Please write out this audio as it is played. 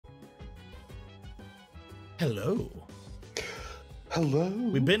Hello. Hello.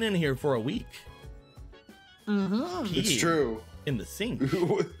 We've been in here for a week. It's true. In the sink.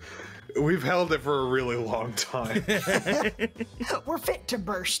 We've held it for a really long time. We're fit to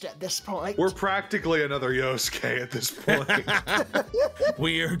burst at this point. We're practically another Yosuke at this point.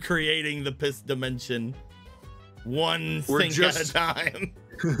 We are creating the piss dimension one sink at a time.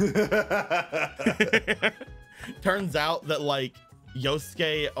 Turns out that like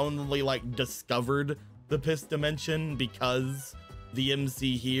Yosuke only like discovered the piss dimension because the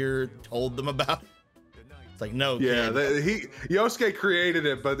MC here told them about it. It's like, no, yeah, Yosuke created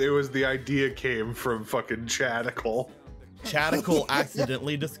it, but it was the idea came from fucking Chadical. Chadical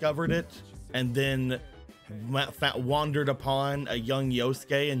accidentally discovered it and then wandered upon a young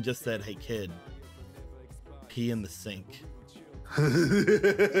Yosuke and just said, hey kid, pee in the sink.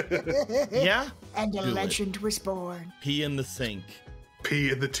 Yeah, and a legend was born. Pee in the sink.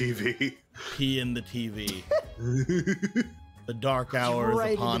 Pee in the TV. Pee in the TV. The dark hours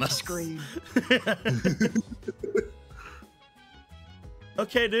right upon us. Screen.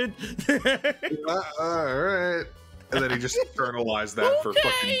 Okay, dude. All right. And then he just internalized that for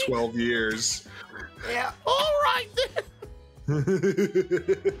fucking 12 years. Yeah. All right.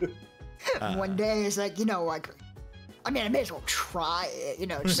 One day it's like, you know, like, I mean, I may as well try it, you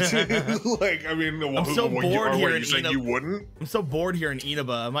know. Just like, I mean, I'm so bored here in you said you wouldn't? I'm so bored here in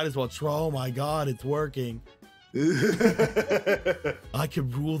Inaba. I might as well try. Oh my god, it's working. I can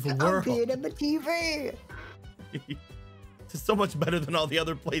rule the world. I'm peeing in the TV. It's so much better than all the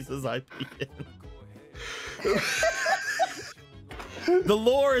other places I pee in. The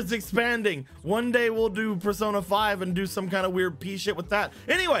lore is expanding. One day we'll do Persona 5 and do some kind of weird pee shit with that.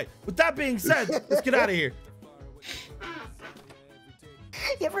 Anyway, with that being said, let's get out of here.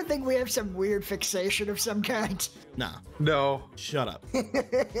 You ever think we have some weird fixation of some kind? Nah. No. Shut up.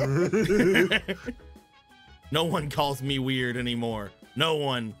 No one calls me weird anymore. No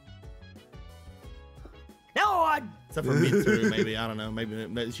one. No one. Except for Mitsuru, maybe. I don't know.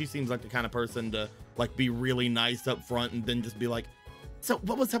 Maybe she seems like the kind of person to like be really nice up front and then just be like, so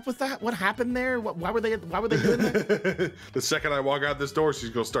what was up with that? What happened there? Why were they doing that? The second I walk out this door,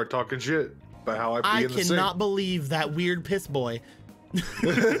 she's gonna start talking shit about how I pee in the sink. I cannot believe that weird piss boy.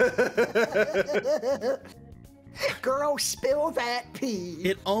 Girl, spill that pee.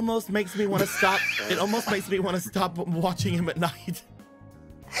 It almost makes me want to stop. It almost makes me want to stop watching him at night.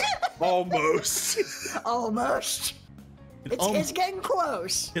 Almost. Almost. It's getting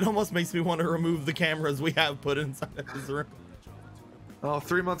close. It almost makes me want to remove the cameras we have put inside of his room. Oh,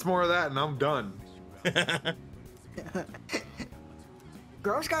 3 months more of that and I'm done.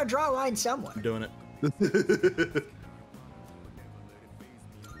 Girls gotta draw a line somewhere. I'm doing it.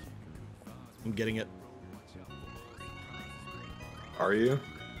 I'm getting it. Are you?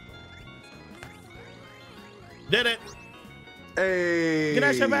 Did it! Hey!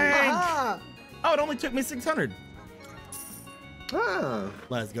 Ganesha Bank! Aha! Oh, it only took me 600. Ah.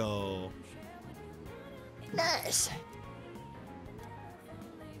 Let's go. Nice.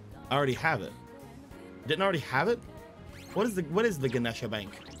 I already have it. Didn't I already have it? What is the Ganesha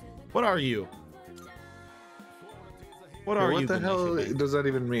Bank? What are you? What are you? What the hell does that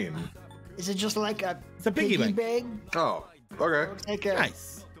even mean? Is it just like a It's a piggy bank. Oh, okay. Like a,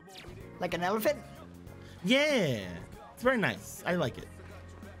 Nice. Like an elephant? Yeah. It's very nice. I like it.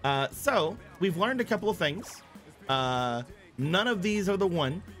 So we've learned a couple of things. None of these are the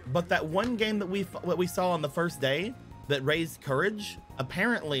one, but that one game that we saw on the first day that raised courage,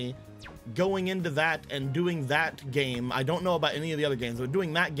 apparently going into that and doing that game, I don't know about any of the other games, but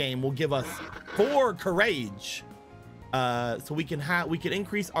doing that game will give us 4 courage. So we can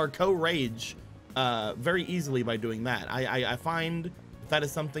increase our co-rage very easily by doing that. I find that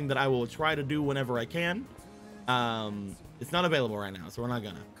is something that I will try to do whenever I can. It's not available right now, so we're not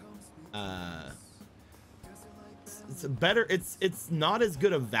gonna. It's better. It's not as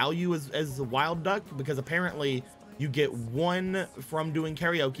good a value as Wild Duck, because apparently you get 1 from doing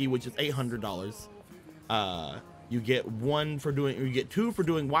karaoke, which is $800. You get 2 for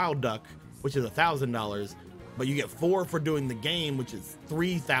doing Wild Duck, which is $1,000. But you get 4 for doing the game, which is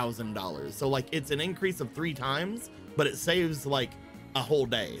 $3,000. So like it's an increase of 3 times, but it saves like a whole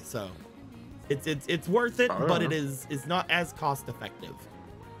day. So it's worth it, but it's not as cost effective.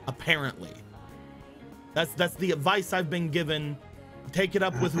 Apparently, that's the advice I've been given. Take it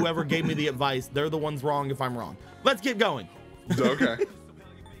up with whoever gave me the advice. They're the ones wrong if I'm wrong. Let's get going. Okay.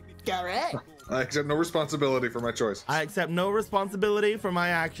 All right. I accept no responsibility for my choices. I accept no responsibility for my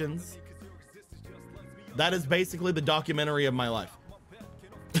actions. That is basically the documentary of my life.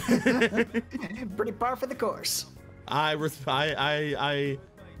 Pretty par for the course. I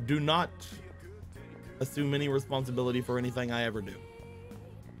do not assume any responsibility for anything I ever do.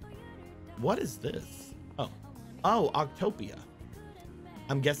 What is this? Oh, Octopia.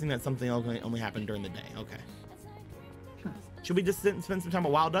 I'm guessing that's something only happen during the day. Okay. Should we just sit and spend some time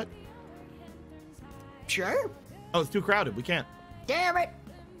at Wild Duck? Sure. Oh, it's too crowded. We can't. Damn it.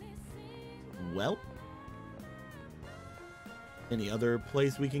 Well, any other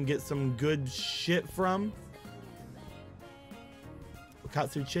place we can get some good shit from?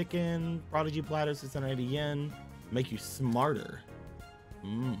 Katsu chicken, prodigy platter, 680 yen. Make you smarter.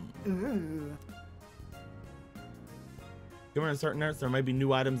 Ooh. Given a certain nurse, there may be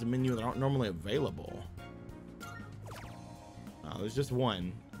new items in menu that aren't normally available. Oh, there's just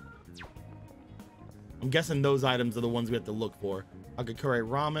one. I'm guessing those items are the ones we have to look for. Agakure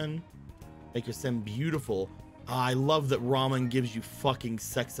ramen. Make your sim beautiful. I love that ramen gives you fucking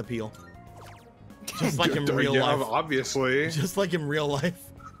sex appeal. Just like in real life. Obviously. Just like in real life.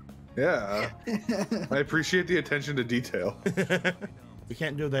 Yeah. I appreciate the attention to detail. We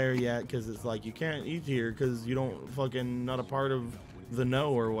can't do there yet because it's like you can't eat here because you don't fucking not a part of the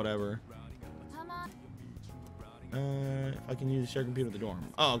know or whatever. If I can use a shared computer at the dorm.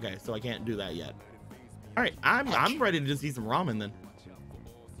 Oh, okay, so I can't do that yet. All right, I'm ready to just eat some ramen then.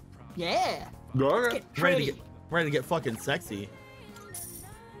 Yeah. Okay. Ready to get fucking sexy.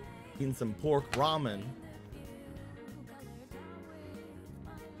 Eating some pork ramen.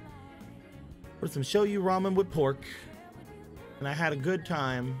 Or some shoyu ramen with pork. And I had a good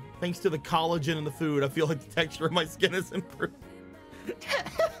time. Thanks to the collagen in the food, I feel like the texture of my skin has improved.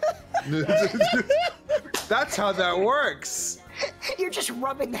 That's how that works. You're just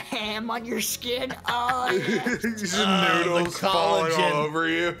rubbing the ham on your skin. Oh, yeah. Just noodles falling all over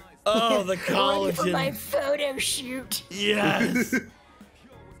you. Oh, the Ready for collagen. my photo shoot. Yes.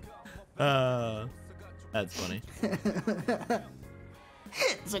 That's funny.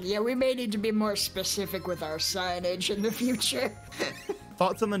 It's like, yeah, we may need to be more specific with our signage in the future.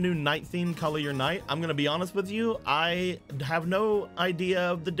 Thoughts on the new night theme, Color Your Night? I'm gonna be honest with you, I have no idea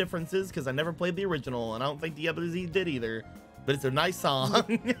of the differences because I never played the original and I don't think the others did either, but it's a nice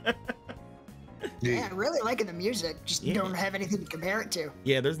song. Yeah, I'm really liking the music, just don't have anything to compare it to.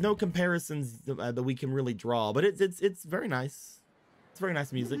 Yeah, there's no comparisons that we can really draw, but it's very nice. It's very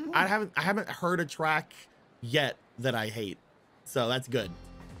nice music. I haven't heard a track yet that I hate, so that's good.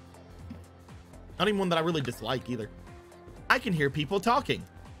 Not even one that I really dislike either. I can hear people talking.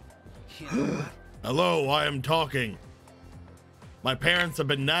 Hello, I am talking. My parents have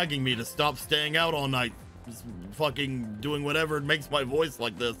been nagging me to stop staying out all night, just fucking doing whatever makes my voice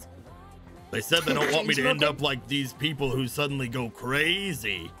like this. They said they don't want me to end up like these people who suddenly go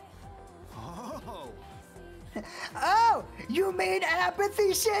crazy. Oh, you mean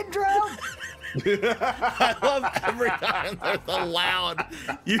apathy syndrome? I love every time there's a loud,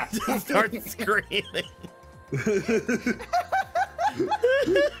 you just start screaming.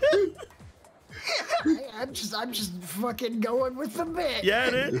 I'm just fucking going with the bit. Yeah,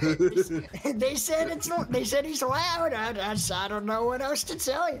 it is. They said he's loud. I don't know what else to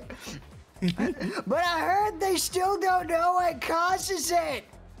tell you. But I heard they still don't know what causes it.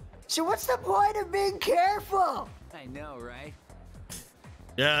 So what's the point of being careful? I know, right?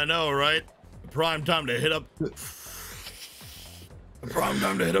 Yeah, I know, right? Prime time to hit up. Prime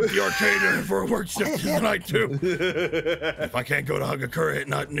time to hit up the arcade for a work shift tonight too. If I can't go to Hagakure at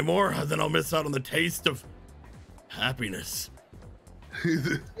night anymore, then I'll miss out on the taste of happiness.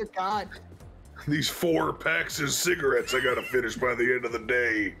 Dear God. These 4 packs of cigarettes I gotta finish by the end of the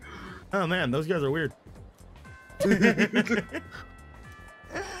day. Oh man, those guys are weird.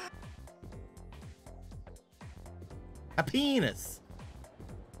 A penis.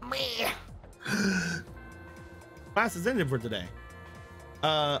 Class is ended for today.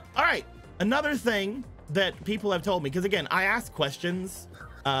 All right, another thing that people have told me, because again, I ask questions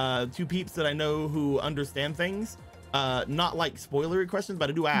to peeps that I know who understand things, not like spoilery questions, but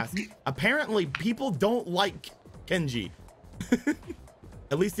I do ask. Apparently, people don't like Kenji.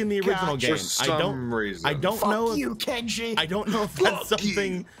 At least in the original game. I don't know. You, Kenji. I don't know if that's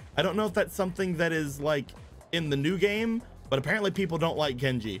something. I don't know if that's something that is like in the new game, but apparently people don't like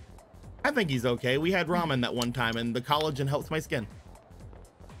Kenji. I think he's okay. We had ramen that one time, and the collagen helps my skin.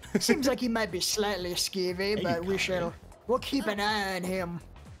 Seems like he might be slightly skeevy, but we'll keep an eye on him.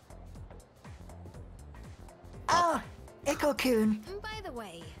 Oh, Echo-kun. By the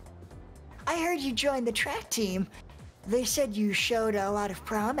way, I heard you joined the track team. They said you showed a lot of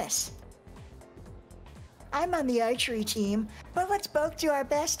promise. I'm on the archery team, but let's both do our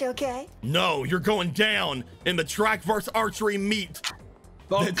best, okay? No, you're going down in the track versus archery meet.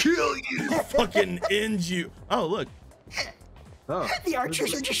 I'll kill you. Fucking end you. Oh, look. Oh, The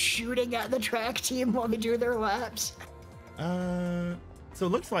archers are just shooting at the track team while they do their laps. So it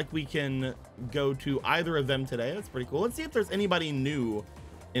looks like we can go to either of them today. That's pretty cool. Let's see if there's anybody new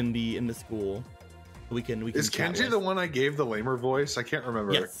in the school. We can Is Kenji the one I gave the lamer voice? I can't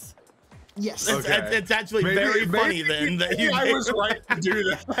remember. Yes. Yes. It's actually very funny then that you I was right to do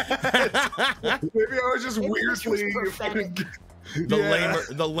that. Maybe I was just weirdly.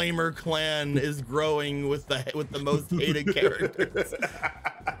 The lamer clan is growing with the most hated characters.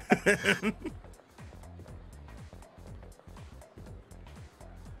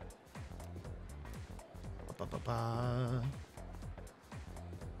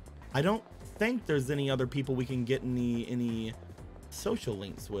 I don't think there's any other people we can get any social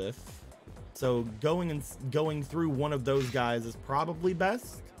links with. So going through one of those guys is probably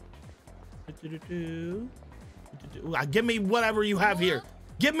best. Give me whatever you have here.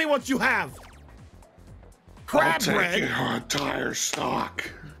 Give me what you have. Crab bread. Your entire stock.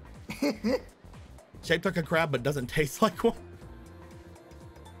 Shaped like a crab, but doesn't taste like one.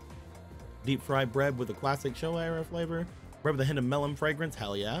 Deep fried bread with a classic show era flavor. Bread with a hint of melon fragrance.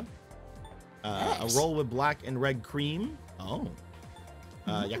 Hell yeah. Nice. A roll with black and red cream. Oh.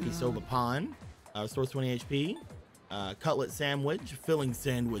 Yakisoba pan. Restores 20 HP. Cutlet sandwich. Filling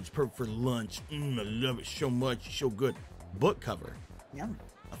sandwich. Perfect for lunch. I love it so much. So good. Book cover. Yum.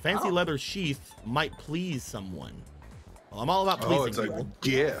 A fancy leather sheath might please someone. Well, I'm all about pleasing it's a people.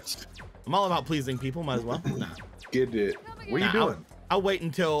 gift. I'm all about pleasing people. Might as well. Nah. Get it. What are you doing? I'll wait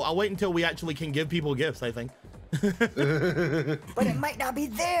until we actually can give people gifts, I think. But it might not be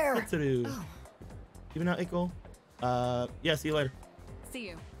there. What's to do? Even out Ickle. Yeah, see you later. See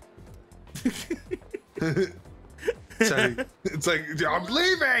you. It's like I'm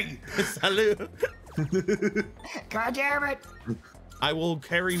leaving. Salut. God damn it. I will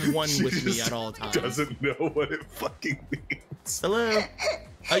carry one with me at all times. Doesn't know what it fucking means. Hello.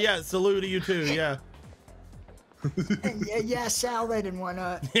 Oh yeah, salute to you too. Yeah. Yeah, salad and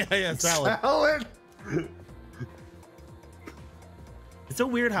whatnot. Yeah, salad. Salad. It's so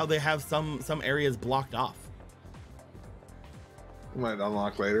weird how they have some areas blocked off. Might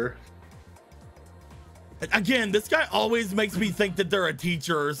unlock later. Again, this guy always makes me think that they're a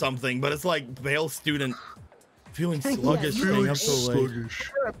teacher or something, but it's like male student feeling sluggish, staying up so late.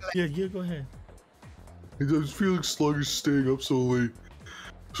 Yeah, go ahead. I was feeling sluggish staying up so late.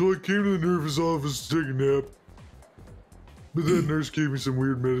 So I came to the nurse's office to take a nap. But that nurse gave me some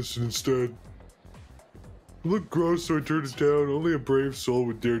weird medicine instead. It looked gross, so I turned it down. Only a brave soul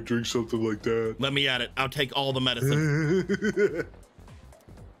would dare drink something like that. Let me at it. I'll take all the medicine.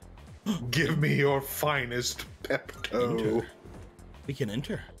 Give me your finest Pepto. We can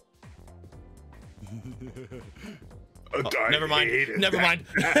enter. Never mind.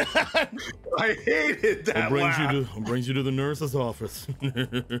 I hated that. Brings you to the nurse's office.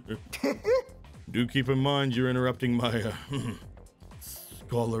 Do keep in mind you're interrupting my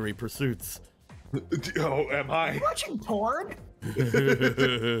scholarly pursuits. Oh, am I? Watching porn?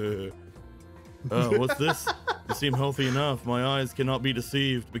 What's this? You seem healthy enough. My eyes cannot be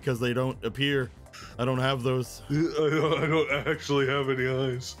deceived because they don't appear. I don't have those. I don't actually have any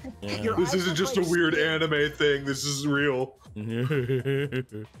eyes. Yeah. This isn't just a weird anime thing. This is real.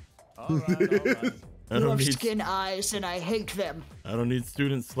 All right. I I don't love need skin eyes and I hate them. I don't need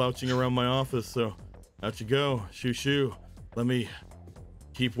students slouching around my office, so out you go. Shoo. Let me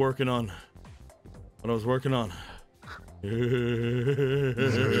keep working on what I was working on. Let's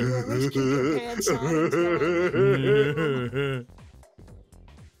keep your pants on until-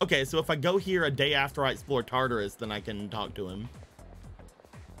 Okay, so if I go here a day after I explore Tartarus, then I can talk to him.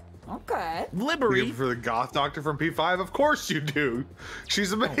 Okay. Liberty. For the goth doctor from P5? Of course you do.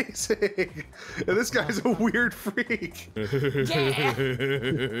 She's amazing. And this guy's a weird freak. Yeah.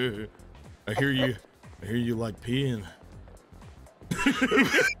 I hear you like peeing.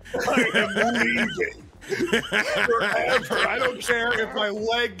 I am leaving. Forever. I don't care if my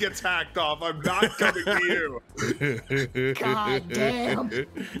leg gets hacked off. I'm not coming to you. God damn.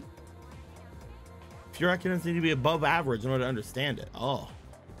 Pure accuracy need to be above average in order to understand it. Oh.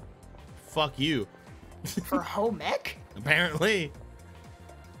 Fuck you. For home ec? Apparently.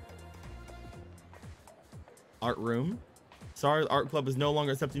 Art room. Sorry, art club is no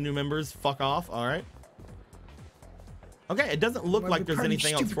longer accepting new members. Fuck off. All right. Okay, it doesn't look Well, like we're there's pretty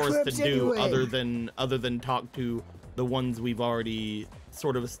anything else stupid for us to clubs do anyway. other than talk to the ones we've already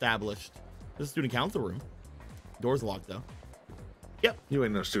sort of established. There's a student council room. Door's locked though. Yep. You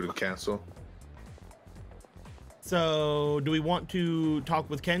ain't no student council. So, do we want to talk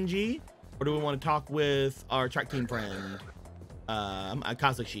with Kenji, or do we want to talk with our track team friend,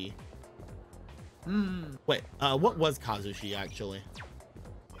 Kazushi? Wait, what was Kazushi actually?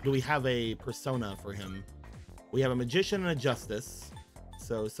 Do we have a persona for him? We have a magician and a justice.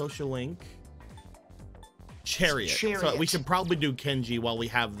 So social link. Chariot. So we should probably do Kenji while we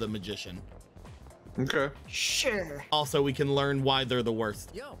have the magician. Okay. Sure. Also, we can learn why they're the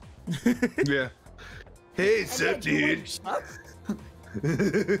worst. Yo. Yeah. Hey, what's up, dude?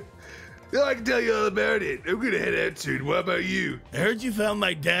 Yeah, I can tell you all about it. I'm gonna head out soon. What about you? I heard you found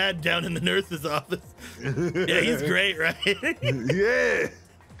my dad down in the nurse's office. Yeah, he's great, right? Yeah.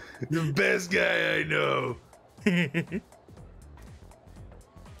 The best guy I know.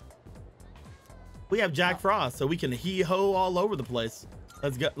 We have Jack Frost, so we can hee-ho all over the place.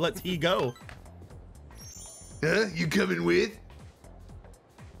 Let's go. Let's he-go. Huh? You coming with?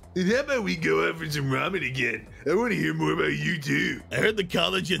 How about we go out for some ramen again? I want to hear more about you too. I heard the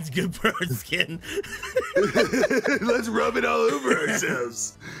collagen's good for our skin. Let's rub it all over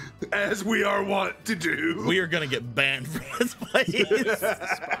ourselves, as we are wont to do. We are gonna get banned from this place.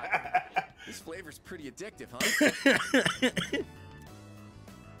 This flavor's pretty addictive, huh?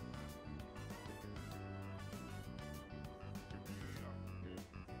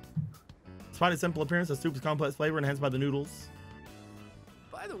 Despite its simple appearance, the soup's complex flavor enhanced by the noodles.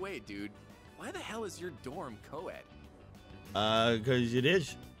 By the way, dude, why the hell is your dorm co-ed? Cause it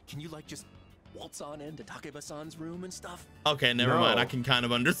is. Can you like just waltz on into Takeba-san's room and stuff? Okay, never mind. I can kind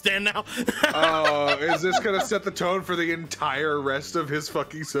of understand now. Oh, is this gonna set the tone for the entire rest of his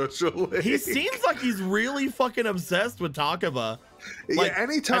fucking social link? He seems like he's really fucking obsessed with Takeba. Like, yeah,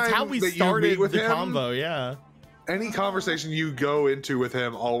 anytime that's how we that started you meet with the him, combo, yeah. Any conversation you go into with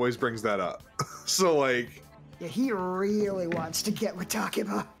him always brings that up. So like, Yeah, he really wants to get with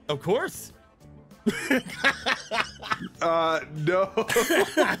Takeba. Of course. no.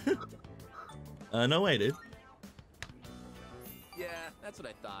 No way, dude. Yeah, that's what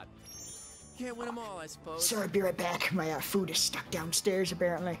I thought. Can't win them all, I suppose. Sorry, be right back. My food is stuck downstairs,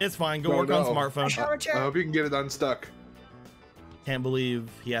 apparently. It's fine. Go No, work no. on smartphone. I hope you can get it unstuck. Can't believe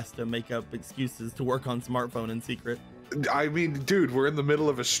he has to make up excuses to work on smartphone in secret. I mean, dude, we're in the middle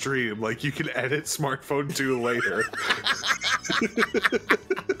of a stream. Like, you can edit smartphone 2 later.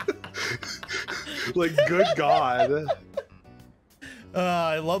 Like, good God.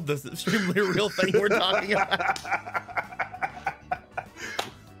 I love this extremely real thing we're talking about.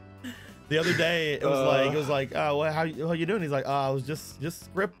 The other day, it was like, oh, well, how you doing? He's like, oh, I was just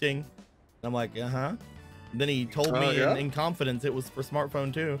scripting. And I'm like, uh-huh. Then he told me yeah? in confidence it was for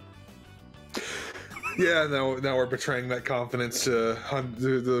smartphone too. Yeah, now we're betraying that confidence to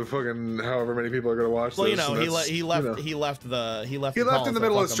the fucking however many people are gonna watch Well, this. you know, he left in the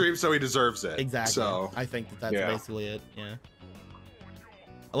middle of the stream, so he deserves it. Exactly. So I think that's basically it. Yeah.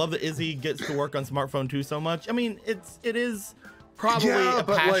 I love that Izzy gets to work on smartphone too so much. I mean, it is probably a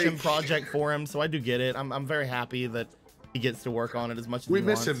passion project for him, so I do get it. I'm very happy that he gets to work on it as much as we he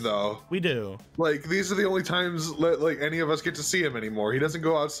miss wants. him though. We do. Like, these are the only times like any of us get to see him anymore. He doesn't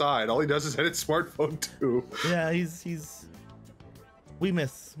go outside. All he does is edit smartphone too. Yeah, he's. We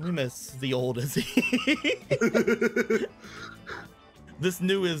miss the old Izzy. This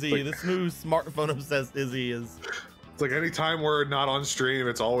new Izzy, this new smartphone obsessed Izzy is. It's like anytime we're not on stream,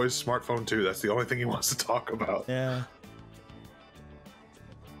 it's always smartphone 2. That's the only thing he wants to talk about. Yeah.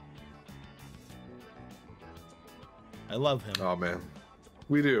 I love him. Oh man,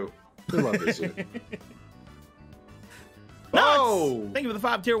 we do. We love this. Oh! Thank you for the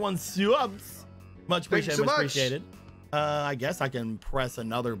 5 tier 1 subs. Much appreciated. so Much much. appreciated. I guess I can press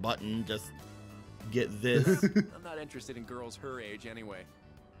another button. Just get this. I'm not interested in girls her age anyway.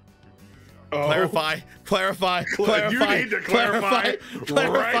 Oh. Clarify. You need to clarify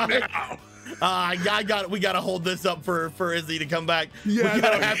right now. I got it. We gotta hold this up for Izzy to come back. Yeah, we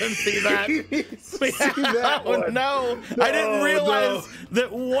gotta have him see that. that Oh one. no! I didn't realize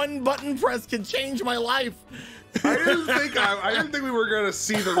that one button press can change my life. I didn't think we were gonna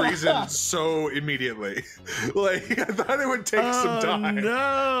see the reason so immediately. Like, I thought it would take some time.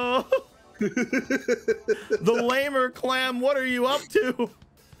 No! The lamer clam, what are you up to?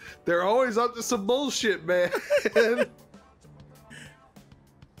 They're always up to some bullshit, man. I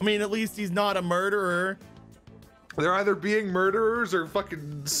mean, at least he's not a murderer. They're either being murderers or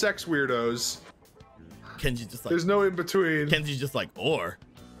fucking sex weirdos. Kenji's just like, There's no in between. Kenji's just like, or.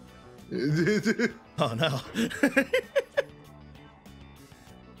 Oh no.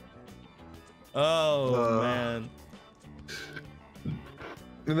 Oh man.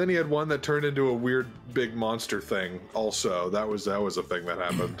 And then he had one that turned into a weird big monster thing also. That was a thing that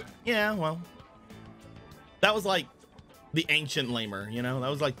happened. Yeah, well. That was like the ancient lamer, you know? That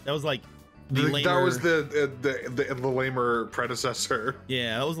was like lamer, that was the lamer predecessor.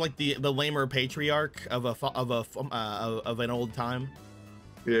 Yeah, that was like the lamer patriarch of an old time.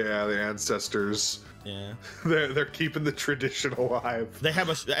 Yeah, the ancestors. Yeah, they're keeping the tradition alive. They have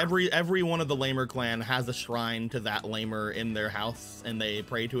every one of the lamer clan has a shrine to that lamer in their house, and they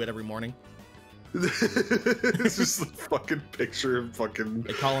pray to it every morning. It's just a fucking picture of fucking.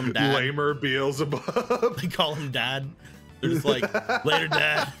 They call him Dad. Lamer Beelzebub. They call him Dad. They're just like, later,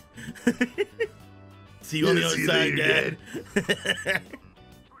 Dad. See you on the other side, Dad.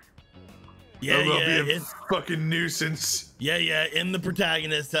 Yeah, I'm gonna yeah, be a fucking nuisance. Yeah, in the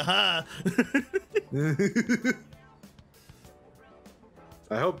protagonist, haha.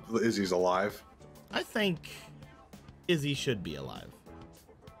 I hope Izzy's alive. I think Izzy should be alive.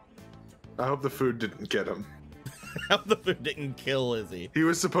 I hope the food didn't get him. I hope the food didn't kill Izzy. He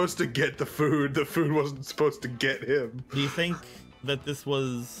was supposed to get the food. The food wasn't supposed to get him. Do you think that this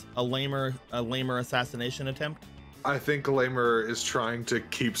was a lamer assassination attempt? I think Lamer is trying to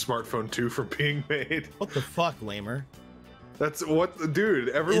keep Smartphone 2 from being made. What the fuck, lamer? That's what, dude.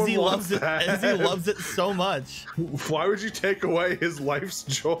 Everyone Izzy wants loves that. it. Izzy loves it so much. Why would you take away his life's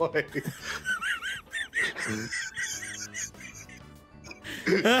joy?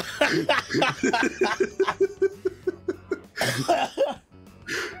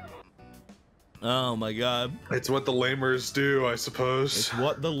 Oh my god. It's what the lamers do, I suppose. It's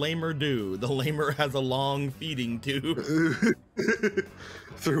what the lamer do. The lamer has a long feeding tube.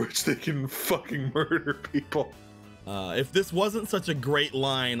 Through which they can fucking murder people. If this wasn't such a great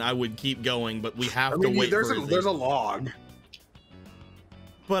line, I would keep going, but we have to wait for Izzy. There's a log.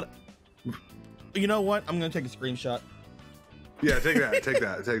 But you know what? I'm gonna take a screenshot. Yeah, take that, take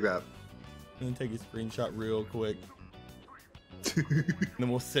that, take that. I'm gonna take a screenshot real quick. And then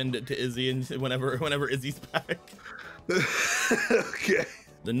we'll send it to Izzy and whenever Izzy's back. Okay.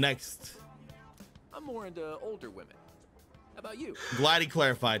 The next. I'm more into older women. How about you? Glad he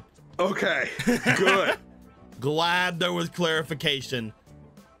clarified. Okay. Good. Glad there was clarification.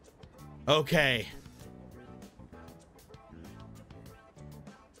 Okay.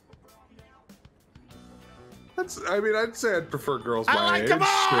 I'd say I'd prefer girls I my like age. them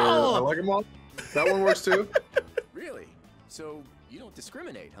all! Sure. I like them all. That one works too. Really? So you don't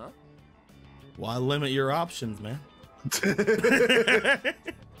discriminate, huh? Why limit your options, man?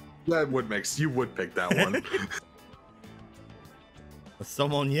 That would make you would pick that one.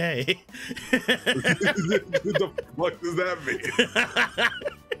 Someone yay. What the fuck does that mean?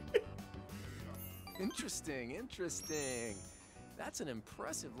 Interesting. That's an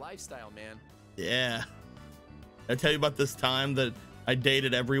impressive lifestyle, man. Yeah. I tell you about this time that I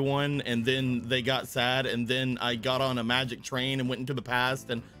dated everyone and then they got sad and then I got on a magic train and went into the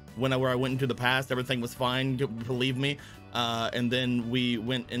past, and whenever I went into the past everything was fine, believe me, and then we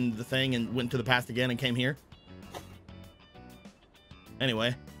went in the thing and went to the past again and came here.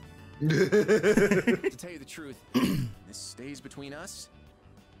 Anyway. To tell you the truth, this stays between us.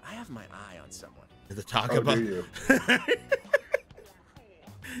 I have my eye on someone. Is it talk about do you?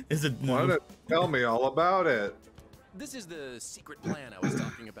 Is it Why don't tell me all about it? This is the secret plan I was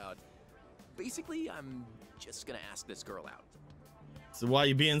talking about. Basically, I'm just gonna ask this girl out. So why are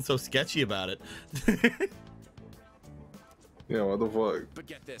you being so sketchy about it? Yeah, what the fuck? But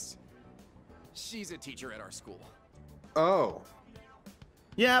get this. She's a teacher at our school. Oh.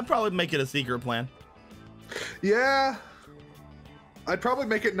 Yeah, I'd probably make it a secret plan. Yeah. I'd probably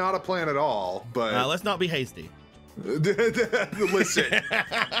make it not a plan at all, but Let's not be hasty. listen.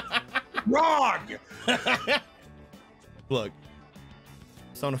 Wrong! Look,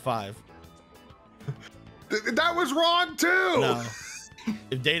 Persona 5. That was wrong too! No.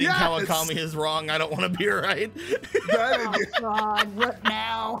 If dating Yes! Kawakami is wrong, I don't want to be right. Oh God, what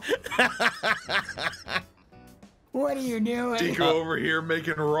now? What are you doing? Tico over here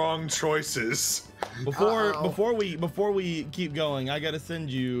making wrong choices. Before we keep going, I gotta send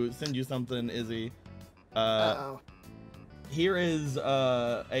you something, Izzy. Here is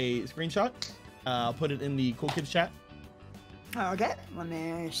a screenshot. I'll put it in the Cool Kids chat. Okay, let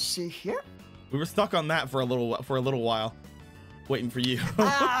me see here. We were stuck on that for a little while, waiting for you.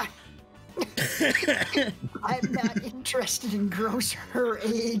 I'm not interested in girls her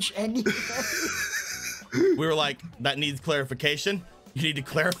age anyway. We were like, that needs clarification. You need to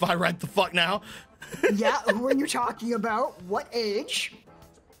clarify right the fuck now. Yeah, who are you talking about? What age?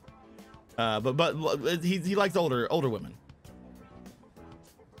 But he likes older women.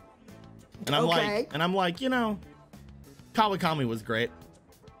 And I'm like, you know, Kawakami was great.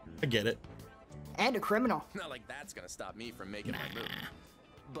 I get it. And a criminal. Not like that's gonna stop me from making my move.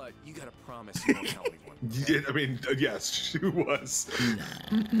 But But you gotta promise you won't tell anyone. Yeah, I mean, yes, she was.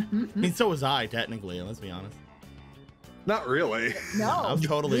 I mean, so was I, technically, let's be honest. Not really. No. I'm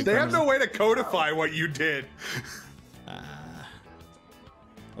totally. They have no way to codify what you did. I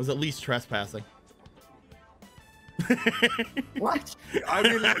was at least trespassing. What? I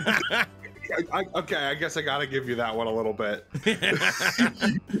mean, okay, I guess I gotta give you that one a little bit. You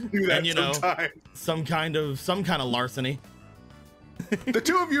do that And you know, sometimes. some kind of larceny. The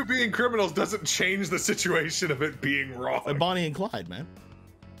two of you being criminals doesn't change the situation of it being wrong. Like Bonnie and Clyde, man.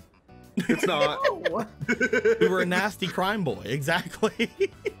 It's not. No. We were a nasty crime boy, exactly.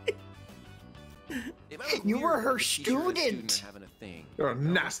 If I You weird were her about a teacher and a student student. having a thing, You're a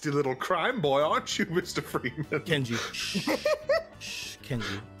nasty little crime boy, aren't you, Mr. Freeman? Kenji, shh,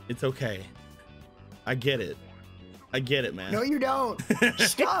 Kenji, it's okay. I get it, man. No, you don't.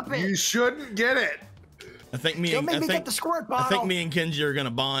 Stop You it. shouldn't get it. I think me Don't and make me I get the squirt I bottle. think me and Kenji are gonna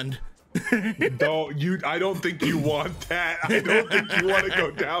bond. I don't think you want that. I don't think you want to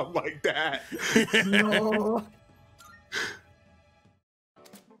go down like that. No.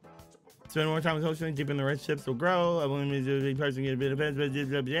 Spend more time with hosting, deep in the relationships will grow. I want to be person get a bit of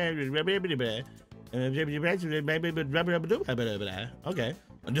okay.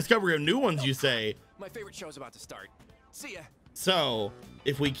 I'm discovering new ones, you say. my favorite show's about to start. See ya. So,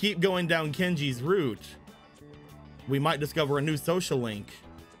 if we keep going down Kenji's route, we might discover a new social link,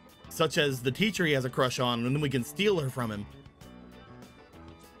 such as the teacher he has a crush on, and then we can steal her from him.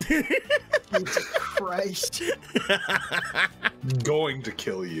 Jesus Christ. Going to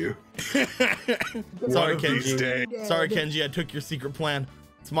kill you. Sorry, One of these Kenji. days. Sorry, Kenji. I took your secret plan.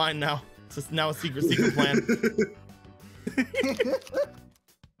 It's mine now. It's now a secret plan.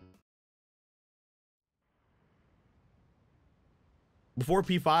 Before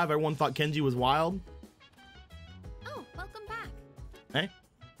P5, everyone thought Kenji was wild. Oh, welcome back. Hey,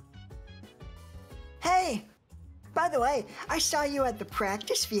 Hey, by the way, I saw you at the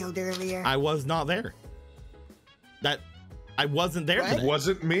practice field earlier. I was not there. I wasn't there What? today.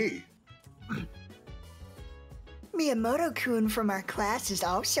 Wasn't me. Miyamoto-kun from our class is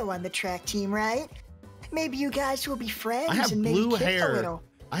also on the track team, right? Maybe you guys will be friends I have and maybe blue kick a hair. little.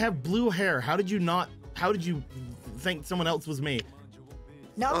 I have blue hair. How did you think someone else was me?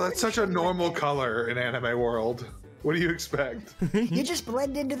 No, Oh, that's such a normal color in anime world. What do you expect? You just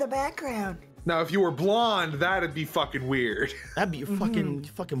blend into the background. Now, if you were blonde, that'd be fucking weird. That'd be a fucking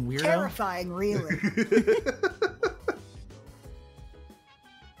weirdo. Terrifying, really.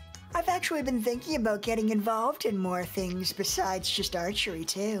 I've actually been thinking about getting involved in more things besides just archery,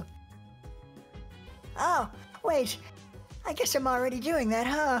 too. Oh, wait. I guess I'm already doing that,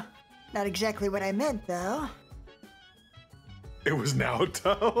 huh? Not exactly what I meant, though. It was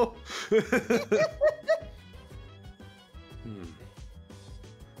Naoto.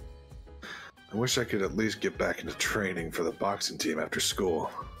 I wish I could at least get back into training for the boxing team after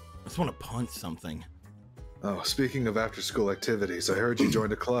school. I just want to punch something. Oh, speaking of after-school activities, I heard you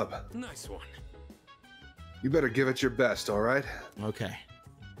joined a club. Nice one. You better give it your best, all right? Okay.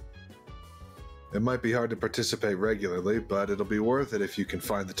 It might be hard to participate regularly, but it'll be worth it if you can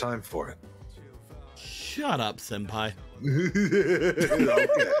find the time for it. Shut up, senpai.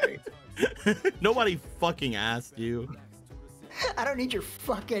 Okay. Nobody fucking asked you. I don't need your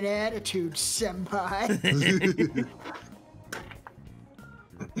fucking attitude, senpai.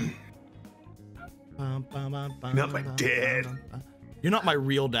 Not my dad. You're not my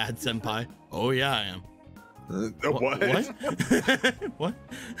real dad, senpai. Oh yeah, I am. What? What? What?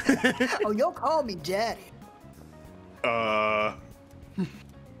 Oh, you'll call me daddy.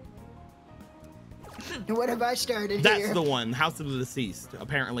 What have I started That's here? the one. House of the Deceased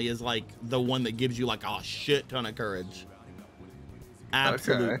apparently is like the one that gives you like a shit ton of courage.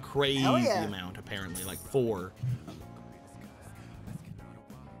 Absolute Okay. crazy Hell yeah. amount, apparently, like 4.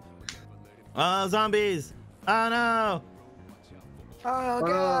 Zombies! Oh no! Oh,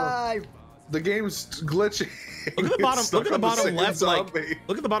 God. The game's glitching. Look at the bottom. It's Look at stuck the on bottom same left. zombie. Like,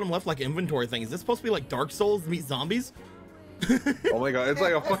 look at the bottom left, like inventory thing. Is this supposed to be like Dark Souls meet zombies? Oh my god, it's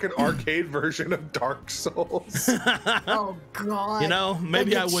like a fucking arcade version of Dark Souls. Oh, God. You know,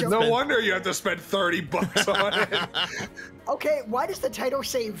 maybe I That would. gets No spend- wonder you have to spend $30 on it. Okay, why does the title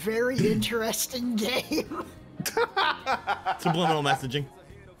say very interesting game? Subliminal messaging.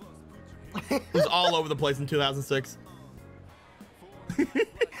 It was all over the place in 2006.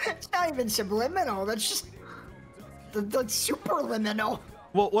 It's not even subliminal. That's just the superliminal.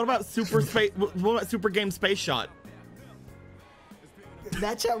 Well, what about Super Space? What about Super Game Space Shot?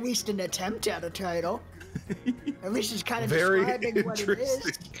 That's at least an attempt at a title. At least it's kind of Very describing what it is.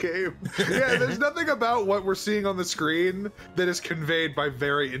 interesting game. Yeah, there's nothing about what we're seeing on the screen that is conveyed by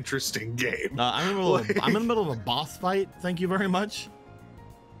very interesting game. I'm in the middle of a boss fight. Thank you very much.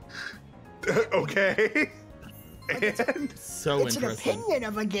 Okay. And So It's an interesting. opinion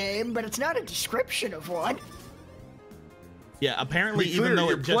of a game, but it's not a description of one. Yeah, apparently, be even clear, though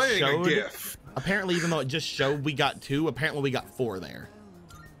you're it just playing a showed, GIF. apparently, even though it just showed we got 2, apparently we got 4 there.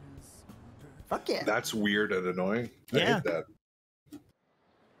 Fuck yeah. That's weird and annoying. I Yeah. hate that.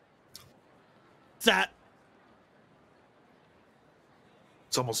 That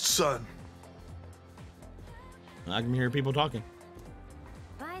It's almost sun. I can hear people talking.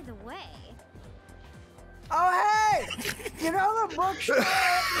 By the way, Oh, hey! You know the bookstore at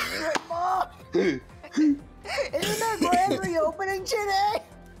the strip mall? Isn't there grand reopening today?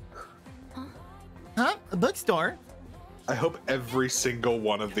 Huh? A bookstore? I hope every single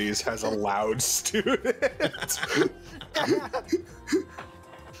one of these has a loud student.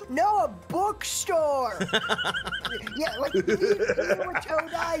 No, a bookstore. Yeah, like you know, a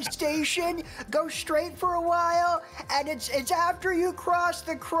Todai station. Go straight for a while, and it's after you cross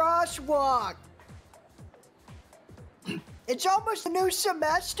the crosswalk. It's almost a new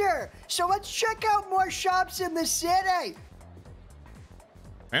semester, so let's check out more shops in the city.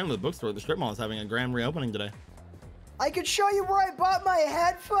 Apparently, the bookstore at the strip mall is having a grand reopening today. I could show you where I bought my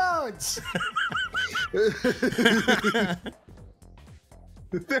headphones.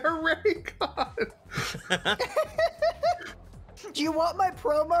 They're already gone. Do you want my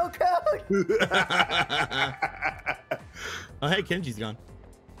promo code? Oh, hey, Kenji's gone.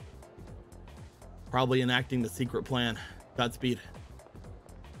 Probably enacting the secret plan. Godspeed.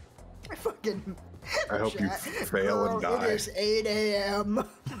 I fucking. I hope you fail and die. It is 8 a.m.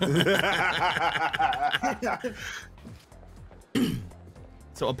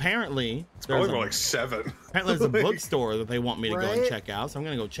 So apparently, Probably more like 7. apparently there's a bookstore that they want me to go and Right? check out. So I'm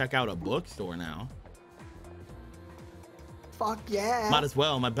gonna go check out a bookstore now. Fuck yeah. Might as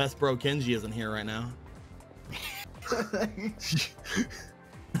well. My best bro Kenji isn't here right now.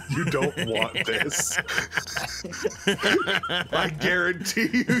 You don't want this. I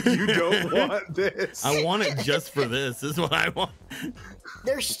guarantee you don't want this. I want it just for this. Is what I want.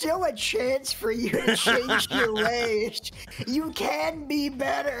 There's still a chance for you to change your ways. You can be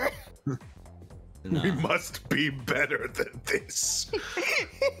better. No. We must be better than this.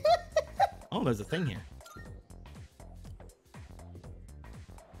 Oh, there's a thing here.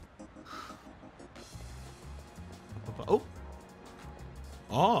 Oh.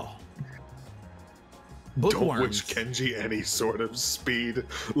 Oh. Don't Bookworms. wish Kenji any sort of speed,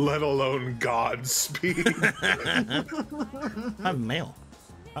 let alone God speed. I have mail.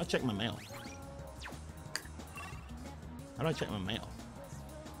 I'll check my mail. How do I check my mail?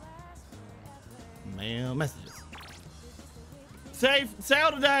 Mail messages.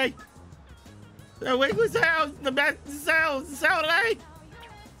 Sale today. The weekly sale. The best sale today.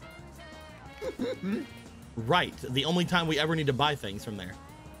 Right. The only time we ever need to buy things from there.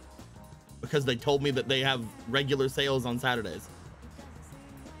 Because they told me that they have regular sales on Saturdays.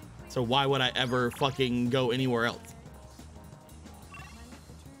 So why would I ever fucking go anywhere else?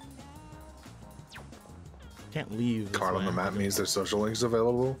 Can't leave. this Card on way. the map means there's social links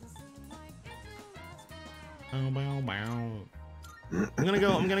available. Bow, bow, bow. I'm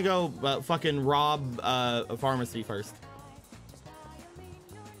gonna go fucking rob a pharmacy first.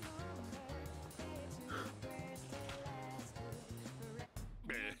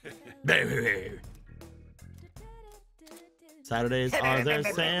 Saturdays are their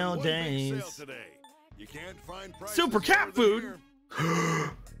sale days. Super cat food.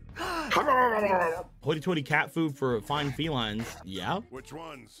 Hoity-toity cat food for fine felines. Yeah. Which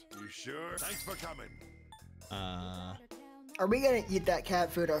ones? You sure? Thanks for coming. Are we gonna eat that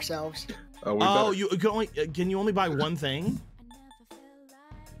cat food ourselves? Oh, Oh, you can you only buy one thing?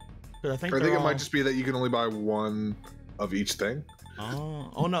 'Cause I think I they're think it all- might just be that you can only buy one of each thing.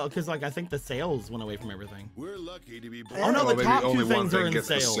 Oh no, because like I think the sales went away from everything. We're lucky to be. Oh no, Oh, the maybe top only two one things are thing in gets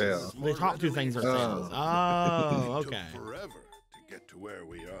the sales. sale. The top two things are sales. Oh, okay. Took forever to get to where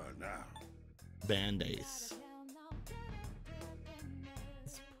we are now. Band-Aids.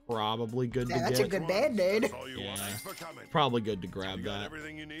 It's probably good Yeah, to that's a get. good band-aid. That's all you want. Yeah. Thanks for coming. Probably good to grab You got that.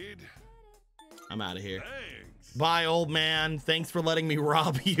 everything you need? I'm out of here. Thanks. Bye, old man. Thanks for letting me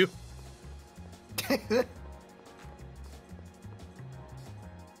rob you.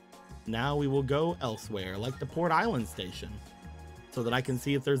 Now we will go elsewhere, like the Port Island station, so that I can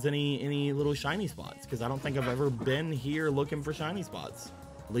see if there's any little shiny spots, because I don't think I've ever been here looking for shiny spots.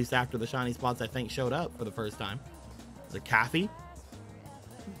 At least after the shiny spots I think showed up for the first time. Is it Kathy?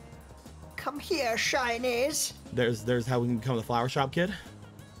 Come here, shinies. There's how we can become the flower shop kid.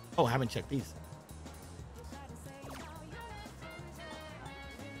 Oh, I haven't checked these.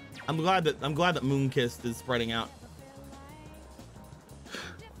 I'm glad that Moonkissed is spreading out.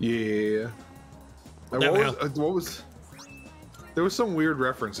 Yeah. What was? There was some weird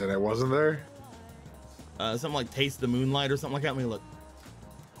reference in it, wasn't there? Something like taste the moonlight or something like that. Let me look.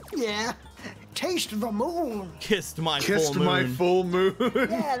 Yeah. Taste the moon. Kissed my Kissed full my moon. full moon.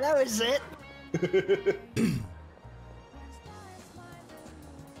 Yeah, that was it.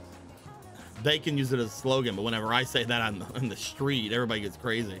 They can use it as a slogan, but whenever I say that on the street, everybody gets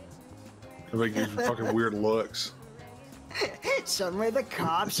crazy. Everybody gives you fucking weird looks. Suddenly the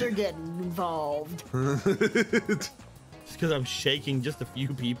cops are getting involved. Just because I'm shaking just a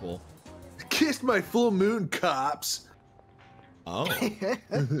few people. Kissed my full moon, cops. Oh.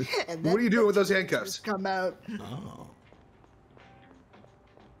 And What are you doing with those handcuffs? just come out. Oh.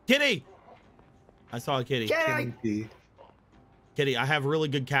 Kitty! I saw a kitty. Kitty. Kitty, I have really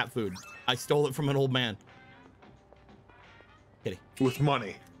good cat food. I stole it from an old man. Kitty. With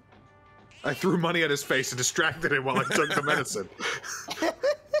money. I threw money at his face and distracted him while I took the medicine.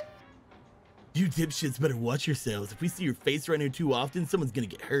 You dipshits better watch yourselves. If we see your face around here too often, someone's gonna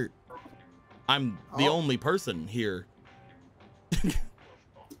get hurt. I'm the only person here. Do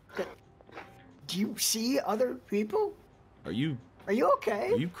you see other people? Are you Are you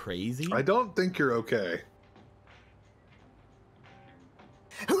okay? crazy? I don't think you're okay.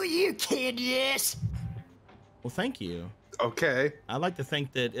 Who are you, kid? Yes. Well, thank you. Okay. I'd like to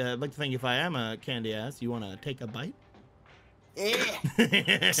think that if I am a candy ass, you want to take a bite? Yeah.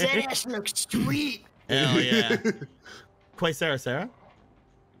 That ass looks sweet. Hell yeah. Quay Sarah?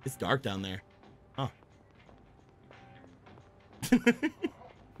 It's dark down there. Huh.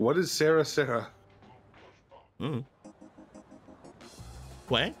 What is Sarah? Mm.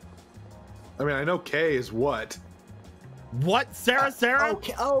 Quay? I mean, I know K is what. What? Sarah?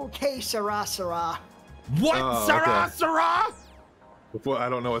 Okay, Sarah. What? Oh, Sarah? okay. Sarah? Well, I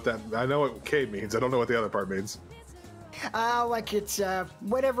don't know what that. I know what K means. I don't know what the other part means. Like it's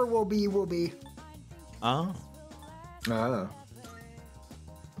whatever will be, will be. Oh. Ah.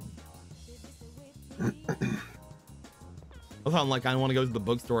 I thought like I want to go to the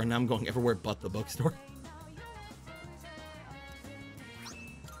bookstore and now I'm going everywhere but the bookstore.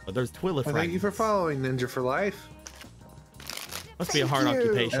 But there's toilet Well, thank you for following Ninja for Life. Must be a hard Thank you.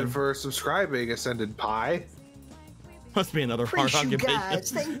 occupation. And for subscribing, Ascended Pie. Must be another hard Appreciate you occupation.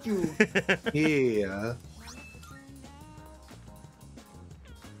 guys. Thank you. Yeah.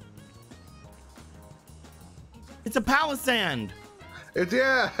 It's a palisand.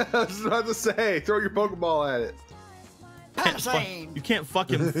 Yeah, I was about to say, throw your Pokeball at it. Palisade. You can't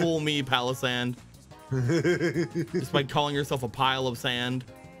fucking fool me, palisand. Just by calling yourself a pile of sand.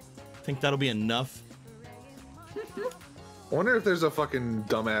 Think that'll be enough? I wonder if there's a fucking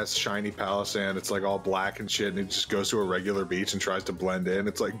dumbass shiny Palisand. It's like all black and shit, and it just goes to a regular beach and tries to blend in.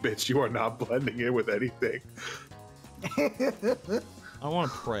 It's like, bitch, you are not blending in with anything. I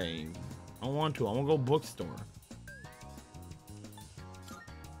want to pray. I want to go bookstore.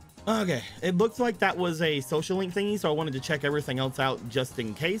 Okay, it looks like that was a social link thingy, so I wanted to check everything else out just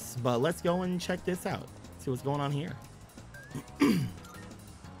in case, but let's go and check this out. See what's going on here.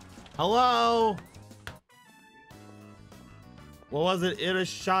 Hello? What was it?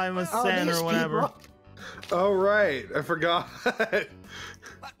 Irashima-sen or whatever. people. Oh, right. I forgot.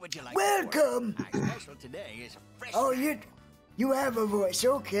 What would you like? Welcome. Our special today is fresh. Oh, you have a voice.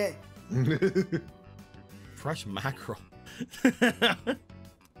 Okay. Fresh mackerel.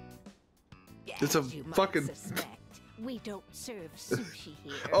 It's a As you might fucking- suspect, we don't serve sushi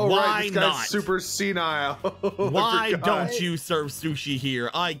here. Oh, Why right. This guy's not? super senile. I Why forgot. don't you serve sushi here?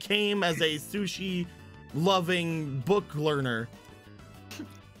 I came as a sushi loving book learner.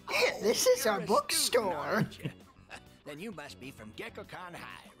 This is You're our a bookstore. student, aren't you? Then you must be from Gekkoukan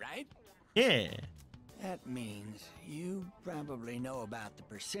High, right? Yeah. That means you probably know about the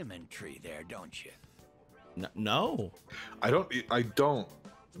persimmon tree there, don't you? No, I don't.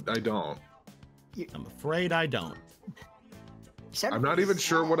 I'm afraid I don't. I'm not even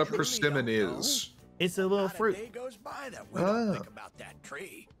sure what a persimmon is. It's a little Not a fruit. day goes by that we don't think about that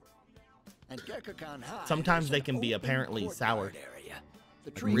tree. And Gekkoukan High, Sometimes there's they an can be open apparently courtyard sour. Area.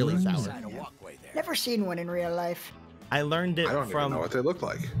 The Like tree really grows sour. beside a walkway there. Never seen one in real life. I learned it I don't even from. know what they look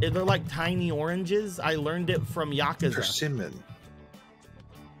like. They're like tiny oranges. I learned it from Yakuza. Persimmon.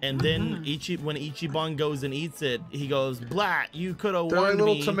 And then when Ichiban goes and eats it, he goes, "Blat, you could have They're like warned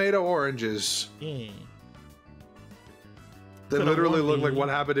little me." tomato oranges. Yeah. They Coulda literally warned look me. like what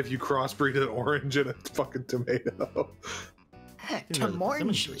happened if you crossbreed an orange and a fucking tomato. To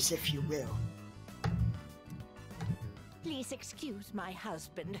Mornges, if you will. Please excuse my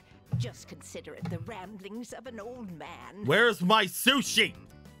husband. Just consider it the ramblings of an old man. Where's my sushi?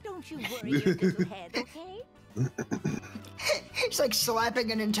 Don't you worry your little head, okay? It's like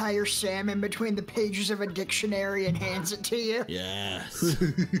slapping an entire salmon between the pages of a dictionary and hands it to you. Yes.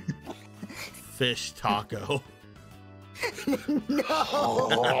 Fish taco.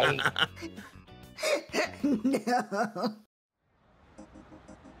 No. No.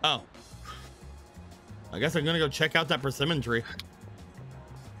 Oh. I guess I'm gonna go check out that persimmon tree.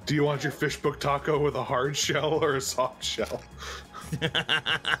 Do you want your fish book taco with a hard shell or a soft shell?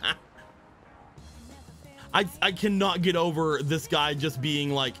 I cannot get over this guy just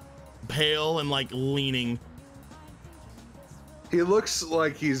being like pale and like leaning. He looks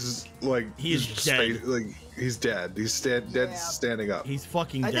like he's dead. Like he's dead. He's dead standing up. He's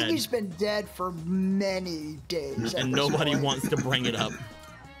fucking I dead. think he's been dead for many days. And nobody wants to bring it up.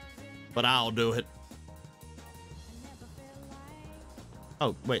 But I'll do it.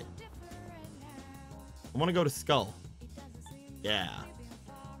 Oh, wait. I want to go to Skull. Yeah.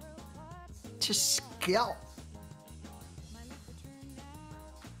 To Skull.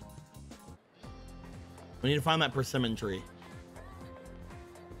 We need to find that persimmon tree.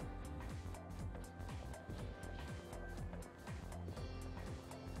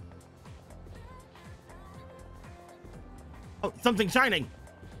 Oh, something shining.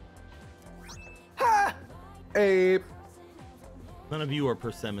 Ha! Ape. None of you are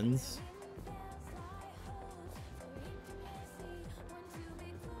persimmons.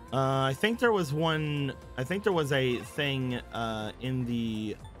 I think there was one. I think there was a thing in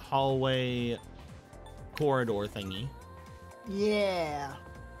the hallway corridor thingy. Yeah.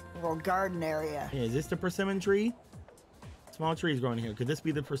 Little garden area. Yeah, is this the persimmon tree? Small trees growing here. Could this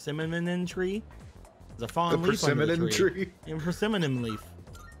be the persimmon tree? There's a fallen leaf under the tree. Yeah, persimmon leaf.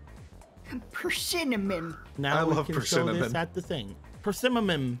 Persimmon. Now I we love can persimmon. show this at the thing.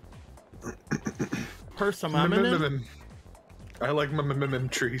 Persimmon. Persimmon. I like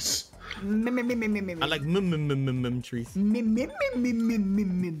trees. I like trees.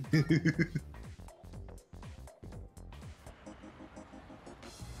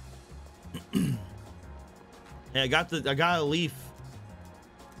 Yeah, I got a leaf.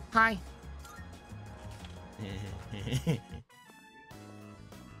 Hi.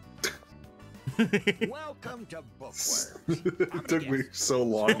 Welcome to Bookworms. It took me so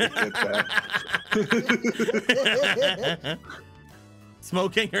long to get that.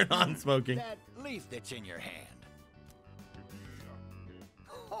 Smoking or non-smoking? That leaf that's in your hand.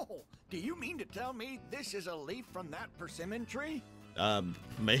 Oh, do you mean to tell me this is a leaf from that persimmon tree?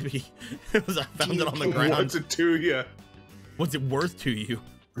 Maybe. It was. I found it on the ground. What's it to you? What's it worth to you?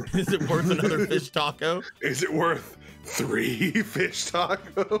 Is it worth another fish taco? Is it worth 3 fish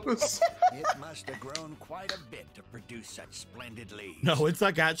tacos? It must have grown quite a bit to produce such splendid leaves. No, it's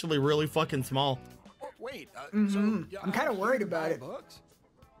like actually really fucking small. Oh, wait, I'm so kind of worried about it. Books?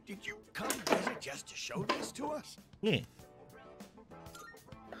 Did you come visit just to show this to us? Yeah.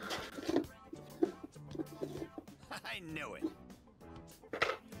 I knew it.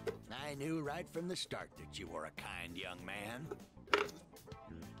 I knew right from the start that you were a kind young man.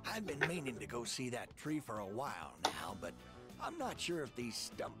 I've been meaning to go see that tree for a while now, but I'm not sure if these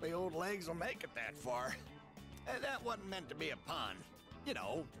stumpy old legs will make it that far. That wasn't meant to be a pun. You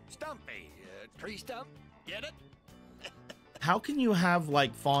know, stumpy, tree stump, get it? How can you have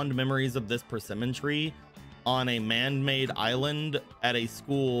like fond memories of this persimmon tree on a man-made island at a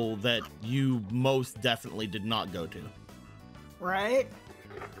school that you most definitely did not go to? Right?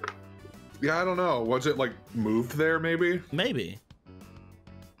 Yeah, I don't know. Was it like moved there maybe? Maybe.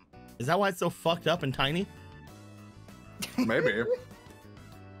 Is that why it's so fucked up and tiny? Maybe.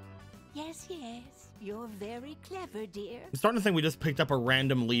 Yes, yes. You're very clever, dear. I'm starting to think we just picked up a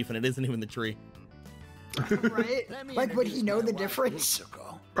random leaf and it isn't even the tree. Right? Let me Like, would he introduce know my the wife, difference?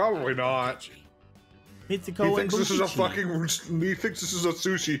 Mitsuko. Probably not. Mitsuko He thinks and this is a Bukichi. he thinks this is a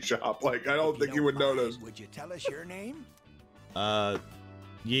sushi shop. Like, I don't think he would Mind, notice. Would you tell us your name? Yeah,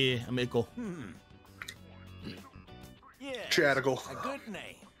 I'm Ickle. Yes. Chadical. A good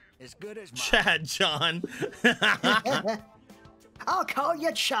name. As good as mine. Chad John. I'll call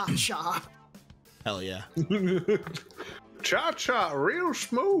you Cha-Cha. Hell yeah. Cha-cha, real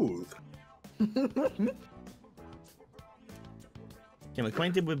smooth. Became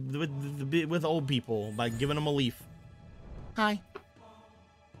acquainted with old people by giving them a leaf. Hi.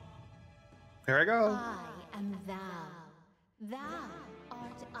 Here I go. I am thou. Thou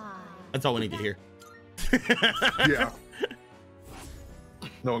art I. That's all we need to hear. Yeah.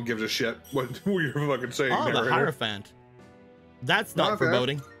 No one gives a shit what you're fucking saying. Oh, the narrator. Hierophant. That's not Okay.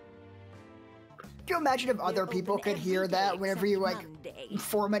 foreboding. Could you imagine if other people could hear that whenever you like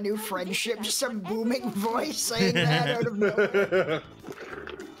form a new friendship? Just some booming voice saying that out of nowhere.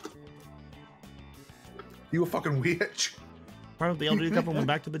 You a fucking witch. Part of the elderly couple went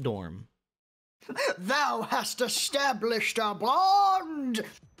back to the dorm. Thou hast established a bond.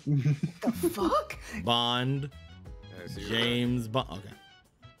 The fuck? Bond. James Bond. Okay.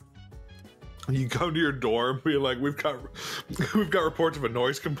 You come to your dorm, be like, we've got reports of a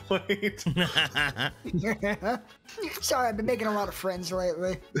noise complaint. Sorry, I've been making a lot of friends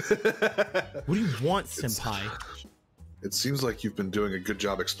lately. What do you want, senpai? It seems like you've been doing a good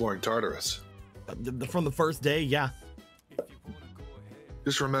job exploring Tartarus. From the first day, yeah.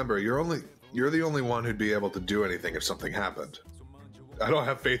 Just remember, you're the only one who'd be able to do anything if something happened. I don't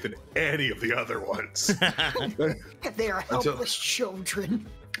have faith in any of the other ones. They are helpless children.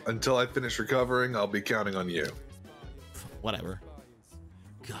 Until I finish recovering, I'll be counting on you. Whatever.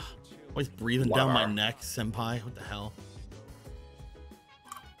 God, always breathing down my neck, senpai. What the hell?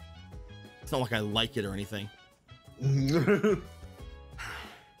 It's not like I like it or anything.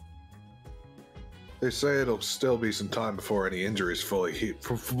 They say it'll still be some time before any injuries fully heal.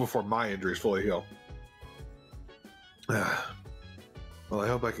 Before my injuries fully heal. Well, I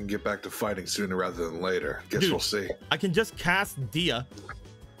hope I can get back to fighting sooner rather than later. Guess we'll see. I can just cast Dia.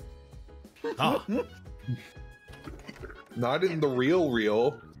 Oh. Not in the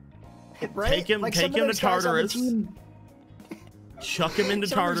real. Right? Take him Like some to of those guys on the Tartarus. team- Chuck him into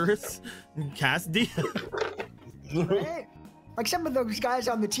Tartarus. And cast Dia. Right? Like some of those guys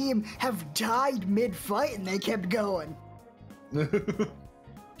on the team have died mid-fight and they kept going.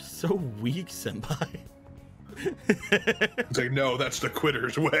 So weak, senpai. It's like, no, that's the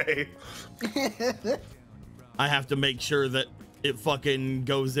quitter's way. I have to make sure that it fucking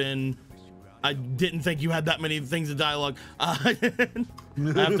goes in. I didn't think you had that many things of dialogue. I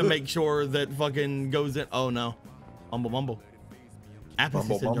have to make sure that fucking goes in. Oh no. Mumble.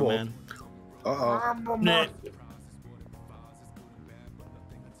 Apathy syndrome, man. Uh-oh. Nah.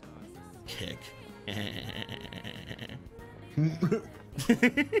 Kick.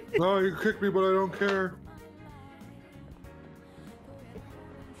 No, you kicked me, but I don't care.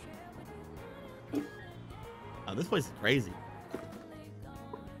 Oh, this place is crazy.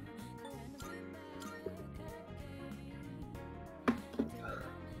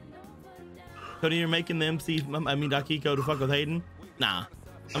 Cody, you're making the MC, I mean, Dakiko to fuck with Hayden? Nah,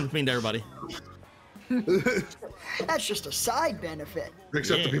 I'm just mean to everybody. That's just a side benefit.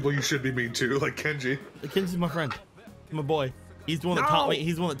 Except the people you should be mean to, like Kenji. Kenji's my friend, my boy. He's the one that taught me.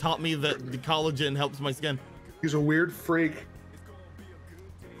 He's the one that taught me that the collagen helps my skin. He's a weird freak.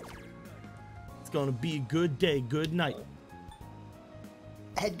 It's gonna be a good day, good night.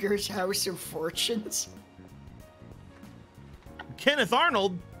 Edgar's House of Fortunes. Kenneth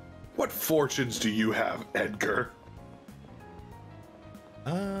Arnold. What fortunes do you have, Edgar?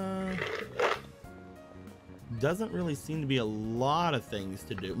 Doesn't really seem to be a lot of things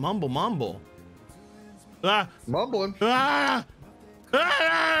to do. Mumble. Ah! Mumbling. Ah!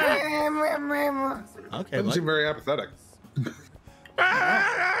 Ah! Okay, Doesn't seem very apathetic.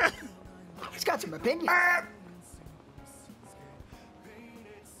 He's got some opinions.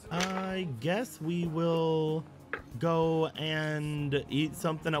 I guess we will go and eat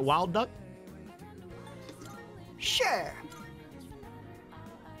something at Wild Duck. Sure.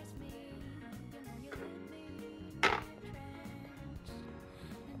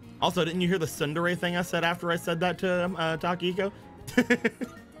 Also, didn't you hear the tsundere thing I said after I said that to Takiko?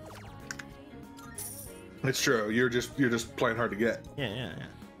 It's true. You're just playing hard to get. Yeah.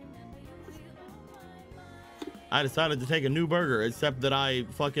 I decided to take a new burger, except that I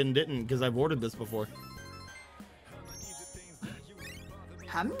fucking didn't because I've ordered this before.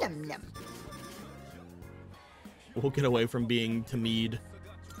 Hum yum yum. We'll get away from being Tamid.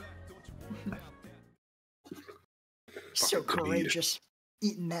 So courageous.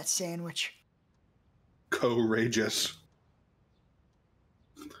 Eating that sandwich. Courageous.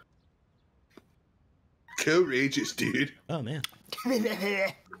 Courageous, dude. Oh man.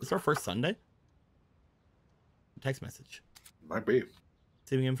 It's our first Sunday. Text message. Might be.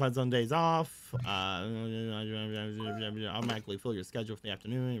 Receiving invites on days off. Automatically fill your schedule for the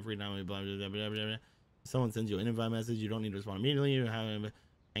afternoon. If someone sends you an invite message, you don't need to respond immediately. You have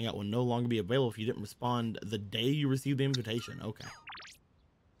Hangout will no longer be available if you didn't respond the day you received the invitation. Okay.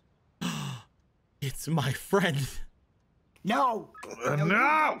 It's my friend. No.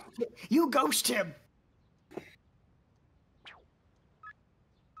 No! You ghost him.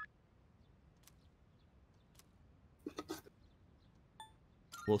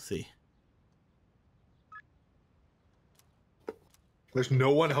 We'll see. There's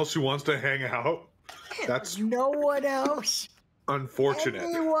no one else who wants to hang out. That's No one else. unfortunate.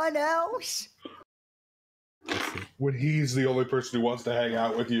 Anyone else? When he's the only person who wants to hang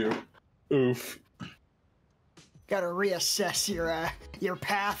out with you. Oof. Gotta reassess your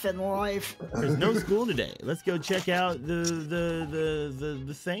path in life. There's no school today. Let's go check out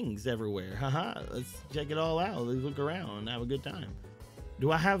the things everywhere. Haha. Let's check it all out. Let's look around and have a good time.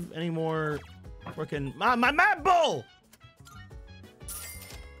 Do I have any more freaking my mad bull?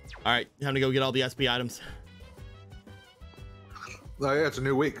 All right, time to go get all the SP items. Oh yeah, it's a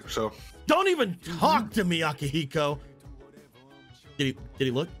new week, so. Don't even talk to me, Akihiko. Did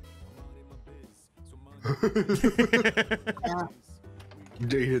he look? He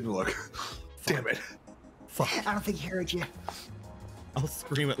didn't look. Damn it. Fuck. I don't think he heard you. I'll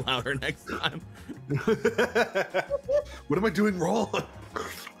scream it louder next time. What am I doing wrong?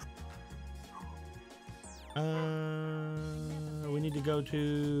 We need to go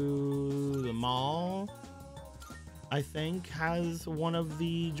to the mall. I think has one of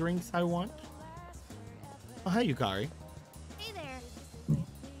the drinks I want. Oh, hi, Yukari. Hey there.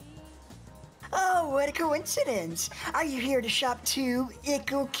 Oh, what a coincidence. Are you here to shop too,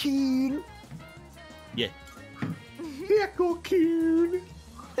 Ickle-kun? Yeah. Ickle-kun.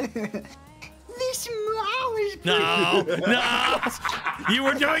 This mall is No, no! You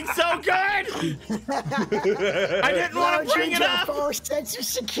were doing so good! I didn't want to bring it up! False sense of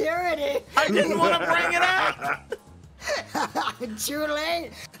security. I didn't want to bring it up! Too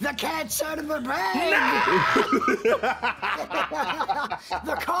late. The cat's out of the bag.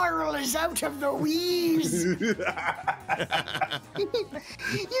 The coral is out of the wheeze. You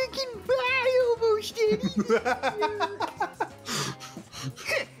can buy almost anything.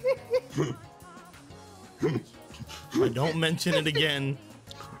 If I don't mention it again,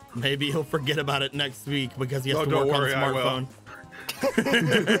 maybe he'll forget about it next week because he has to don't work worry, I on will. smartphone.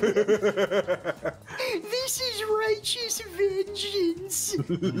 This is righteous vengeance.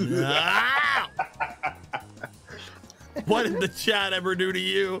 Ah! What did the chat ever do to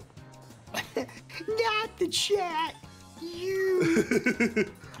you? Not the chat. You.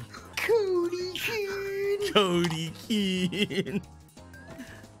 Cody Keen. Cody Keen.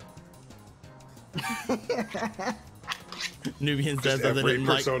 Nubian says that they Every didn't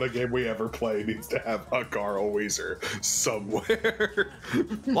like. Persona game we ever play needs to have a Carl Weezer somewhere.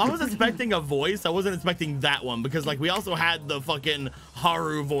 Well, I was expecting a voice. I wasn't expecting that one because, like, we also had the fucking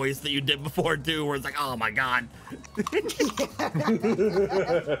Haru voice that you did before too, where it's like, oh my god.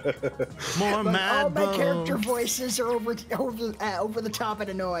 More mad All my Bo. character voices are over the top and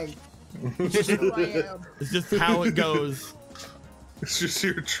annoying. It's just who I am. It's just how it goes. It's just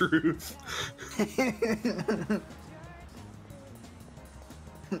your truth.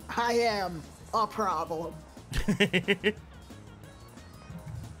 I am a problem. I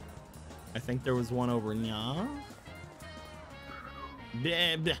think there was one over in ya.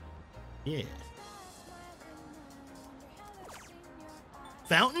 Yeah.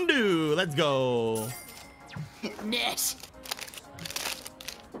 Fountain Dew, let's go. Yes.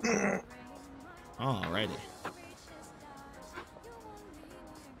 Alrighty.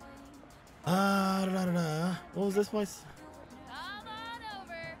 What was this place? Come on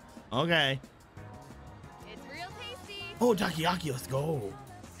over. Okay. It's real tasty. Oh, takoyaki, let's go.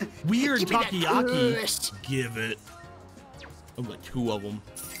 Weird Give me that takoyaki. crust. Give it. I've got 2 of them.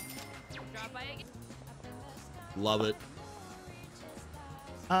 Drop by again. Love it.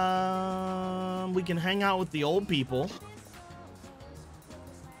 We can hang out with the old people.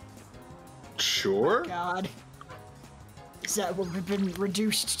 Sure. God. Is that what we've been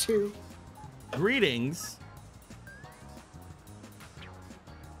reduced to? Greetings.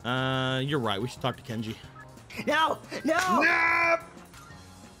 You're right. We should talk to Kenji. No! No! Nah.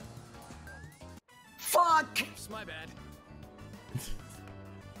 Fuck! It's my bad.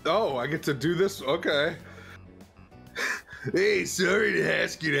 Oh, I get to do this? Okay. Hey, sorry to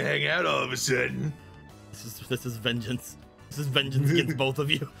ask you to hang out all of a sudden. This is vengeance. This is vengeance against both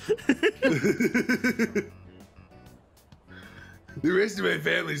of you. The rest of my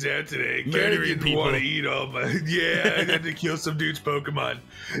family's out today. Kinda Murdering didn't people. want to eat all my. Yeah, I had to kill some dude's Pokemon.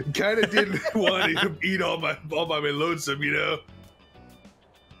 Kinda didn't want to eat all by lonesome, you know?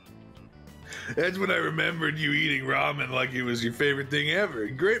 That's when I remembered you eating ramen like it was your favorite thing ever.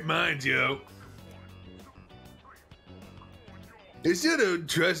 Great minds, yo. I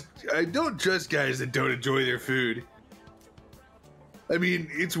don't trust guys that don't enjoy their food. I mean,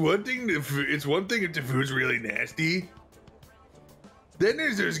 it's one thing if the food's really nasty. Then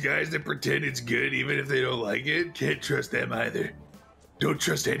there's those guys that pretend it's good even if they don't like it. Can't trust them either. Don't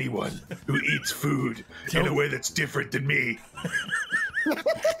trust anyone who eats food in a way that's different than me.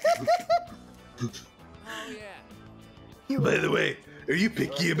 Oh yeah. By the way, are you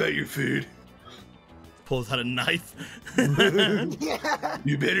picky about your food? Pulls out a knife.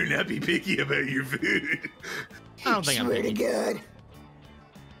 You better not be picky about your food. I don't think I'm Pretty picky. good.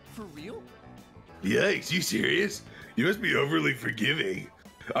 For real? Yikes, you serious? You must be overly forgiving.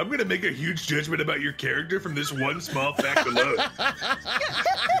 I'm gonna make a huge judgment about your character from this one small fact alone.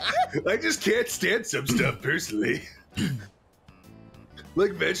 I just can't stand some stuff personally.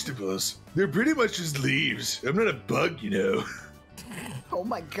 Like vegetables. They're pretty much just leaves. I'm not a bug, you know. Oh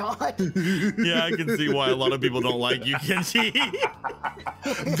my god. Yeah, I can see why a lot of people don't like you, Kenji.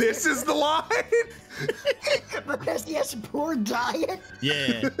 This is the line? Because he has a poor diet.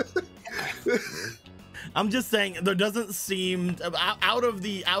 Yeah. I'm just saying there doesn't seem out of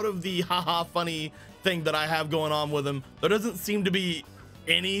the haha funny thing that I have going on with him, there doesn't seem to be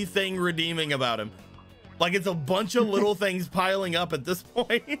anything redeeming about him. Like it's a bunch of little things piling up at this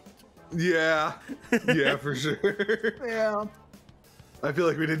point. Yeah. Yeah, for sure. Yeah. I feel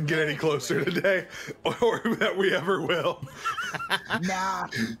like we didn't get any closer today, or that we ever will. Nah.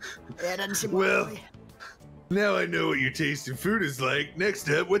 That doesn't seem Well, likely. now I know what your taste in food is like. Next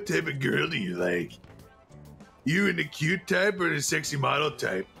up, what type of girl do you like? You in the cute type or the sexy model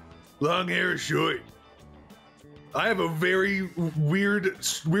type? Long hair or short? I have a very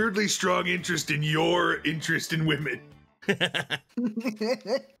weirdly strong interest in your interest in women.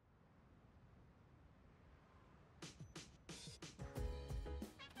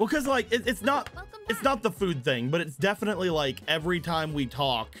 Well, because like it's not the food thing, but it's definitely like every time we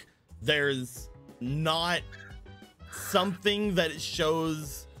talk, there's not something that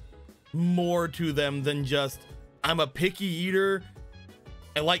shows more to them than just I'm a picky eater.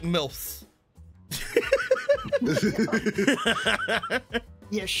 I like MILFs.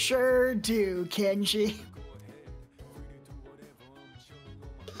 You sure do, Kenji.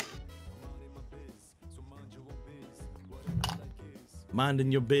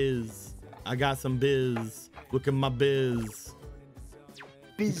 Minding your biz. I got some biz. Look at my biz.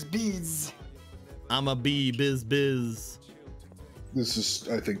 Biz. I'm a bee, biz. This is,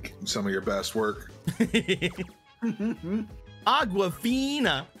 I think, some of your best work.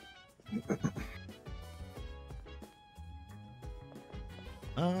 Aquafina.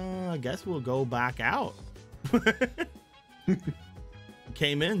 I guess we'll go back out.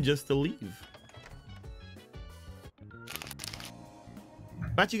 Came in just to leave.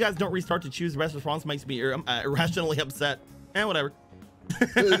 But you guys don't restart to choose the best response makes me irrationally upset. Whatever.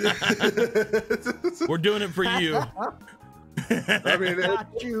 We're doing it for you. I mean,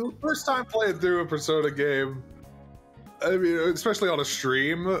 first time playing through a Persona game. I mean, especially on a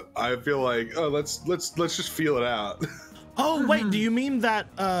stream, I feel like, oh, let's just feel it out. Oh wait, do you mean that?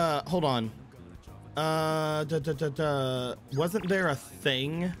 Hold on. Wasn't there a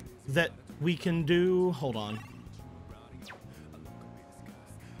thing that we can do? Hold on.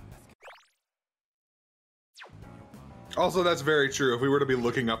 Also, that's very true. If we were to be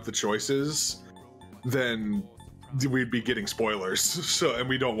looking up the choices, then we'd be getting spoilers. So, and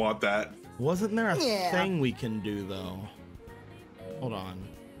we don't want that. Wasn't there a thing we can do though? Hold on.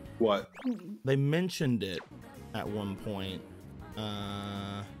 What? They mentioned it at one point.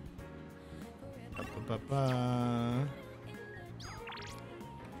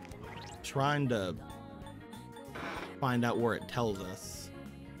 Trying to find out where it tells us.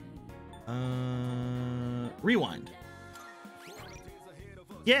 Rewind.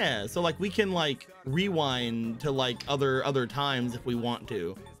 Yeah, so like we can like rewind to like other times if we want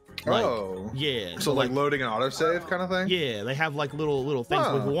to. Like, oh. Yeah. So like loading an autosave kind of thing? Yeah, they have like little things.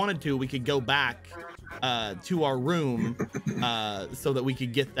 Huh. If we wanted to, we could go back to our room so that we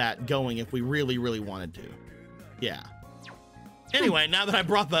could get that going if we really wanted to. Yeah. Anyway, now that I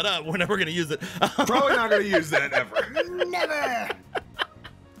brought that up, we're never gonna use it. Probably not gonna use that ever. Never.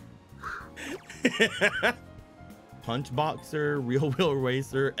 Punch Boxer, Real Wheel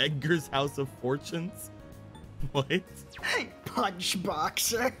Racer, Edgar's House of Fortunes. What? Punch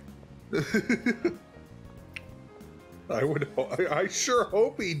Boxer. I sure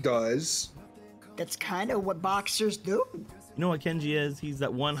hope he does. That's kind of what boxers do. You know what Kenji is? He's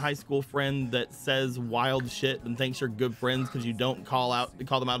that one high school friend that says wild shit and thinks you're good friends because you don't call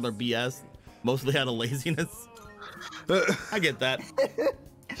them out on their BS, mostly out of laziness. I get that.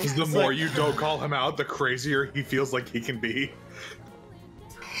 The more you don't call him out, the crazier he feels like he can be.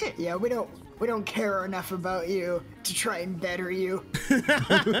 Yeah, we don't care enough about you to try and better you.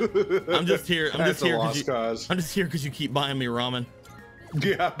 I'm just here. I'm just here because you keep buying me ramen.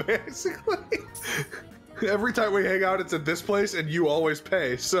 Yeah, basically. Every time we hang out, it's at this place, and you always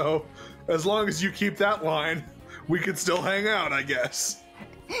pay. So, as long as you keep that line, we can still hang out, I guess.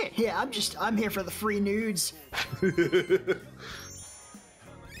 Yeah, I'm here for the free nudes.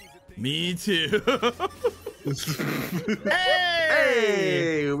 Me too.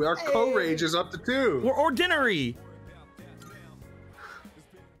 Hey, our co-rage is up to 2. We're ordinary.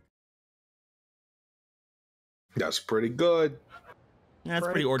 That's pretty good. That's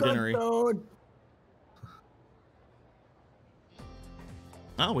pretty ordinary. Good,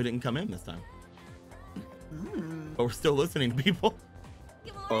 Oh, we didn't come in this time. But we're still listening to people.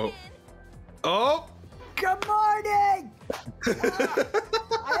 Good morning. Oh! Good morning!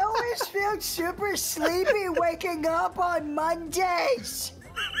 I always feel super sleepy waking up on Mondays.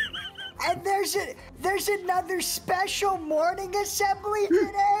 And there's another special morning assembly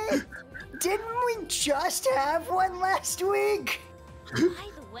today. Didn't we just have one last week? By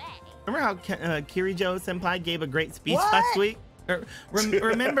the way, Remember how Kirijo Senpai gave a great speech What? last week?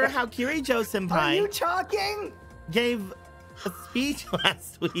 Remember how Kirijo Are you Senpai talking? gave a speech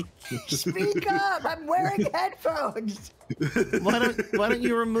last week? Speak up! I'm wearing headphones. Why don't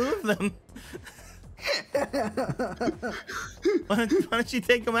you remove them? Why don't you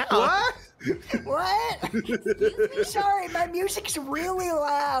take them out? What? What? Excuse me, sorry, my music's really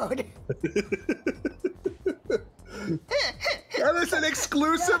loud. I listen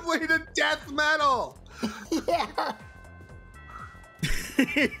exclusively to death metal. Yeah.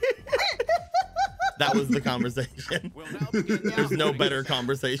 That was the conversation. We'll now begin the There's no activities. better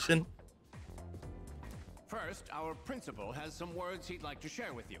conversation. First, our principal has some words he'd like to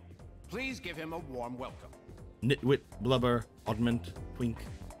share with you. Please give him a warm welcome. Nitwit, blubber, oddment, twink.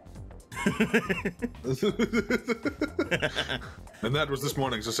 And that was this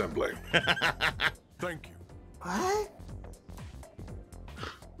morning's assembly. Thank you. What?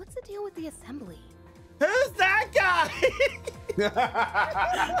 what's the deal with the assembly? Who's that guy?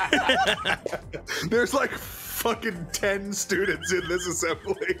 There's like fucking 10 students in this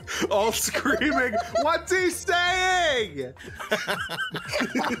assembly, all screaming, "What's he saying?"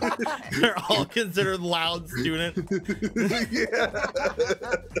 They're all considered loud student. Yeah.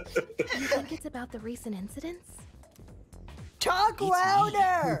 Think it's about the recent incidents? Talk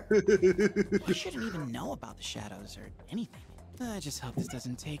louder! You shouldn't even know about the shadows or anything. I just hope this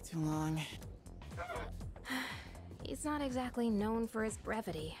doesn't take too long. He's not exactly known for his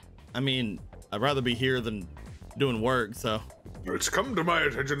brevity. I mean, I'd rather be here than doing work, so. It's come to my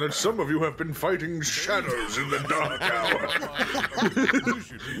attention that some of you have been fighting shadows in the dark hour.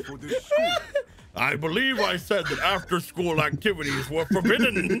 Usually for this school. I believe I said that after-school activities were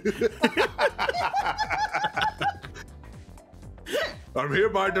forbidden. I'm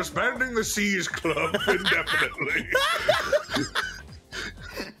hereby disbanding the Seas Club indefinitely.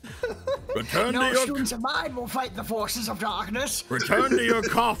 Return No to your students of mine will fight the forces of darkness. return to your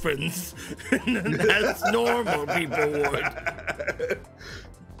coffins, as normal people would.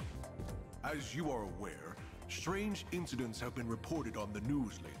 As you are aware, strange incidents have been reported on the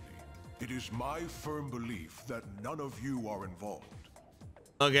news lately. It is my firm belief that none of you are involved.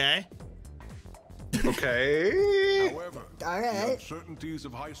 Okay. Okay. However, All the right. uncertainties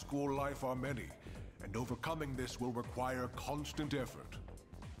of high school life are many, and overcoming this will require constant effort.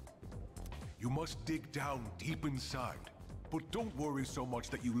 You must dig down deep inside, but don't worry so much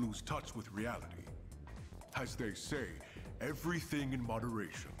that you lose touch with reality. As they say, everything in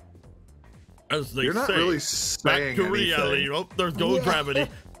moderation. As they You're not say, really back saying to reality. anything. Oh, there's gold gravity.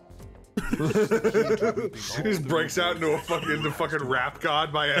 He just breaks out into fucking Rap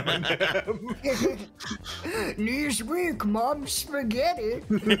God by Eminem. This week, Mom's spaghetti.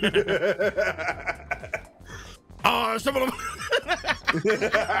 Some of them.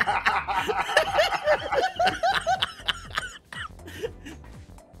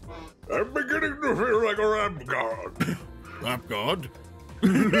 I'm beginning to feel like a Rap God. Rap God. I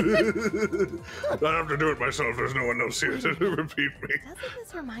have to do it myself. There's no one else here to repeat me. Doesn't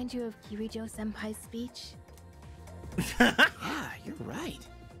this remind you of Kirijo Senpai's speech? Yeah, you're right.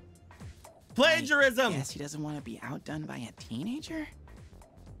 Plagiarism. Guess he doesn't want to be outdone by a teenager?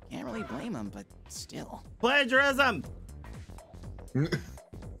 Can't really blame him, but still. Plagiarism.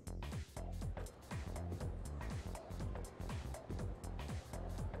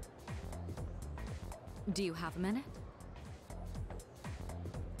 Do you have a minute?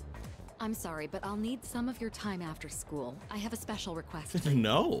 I'm sorry, but I'll need some of your time after school. I have a special request.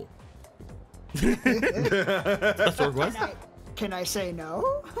 No. Special request? Can I say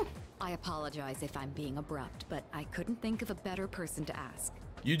no? I apologize if I'm being abrupt, but I couldn't think of a better person to ask.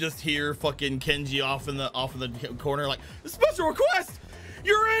 You just hear fucking Kenji off in the corner like, special request.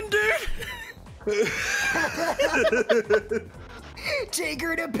 You're in, dude. Take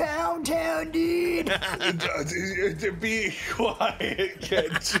her to Pound Town, dude. Be quiet,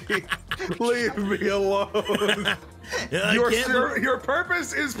 Kenji. Leave me alone. Your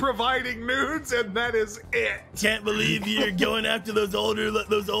purpose is providing nudes, and that is it. Can't believe you're going after those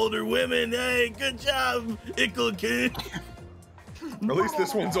older women. Hey, good job, Ickle kid. At least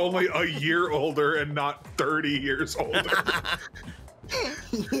this one's only a year older and not 30 years older.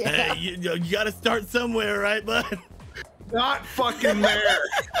 Hey, you gotta start somewhere, right, bud? Not fucking there.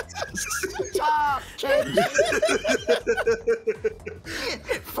 Stop, Kenji.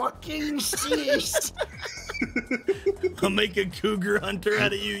 Fucking cease. I'll make a cougar hunter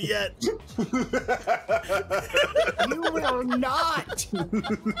out of you yet. You will not.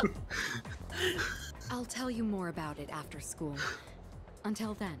 I'll tell you more about it after school.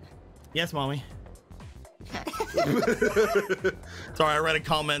 Until then. Yes, mommy. Sorry, I read a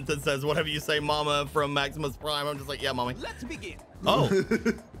comment that says, whatever you say, mama, from Maximus Prime. I'm just like, yeah, mommy. Let's begin. Oh.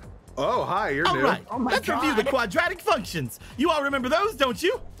 Oh, hi, you're all new. Right. Oh my Let's review the quadratic functions. You all remember those, don't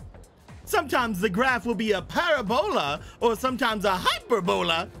you? Sometimes the graph will be a parabola or sometimes a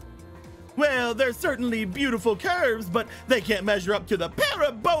hyperbola. Well, they're certainly beautiful curves, but they can't measure up to the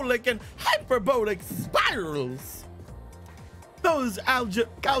parabolic and hyperbolic spirals. Those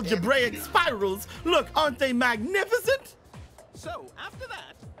algebraic spirals, look, aren't they magnificent? So, after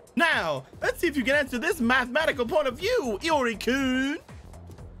that... Now, let's see if you can answer this mathematical point of view, Iori-kun.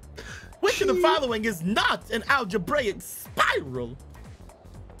 Which of the following is not an algebraic spiral?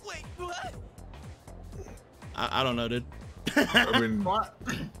 Wait, what? I don't know, dude. I mean,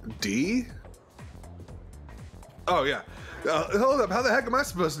 D? Oh, yeah. Hold up, how the heck am I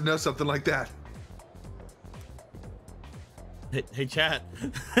supposed to know something like that? Hey, Chad.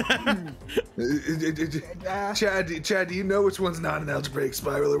 Chad, do you know which one's not an algebraic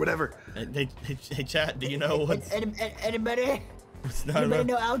spiral or whatever? Hey, Chad, do you know what's... Anybody? What's not Anybody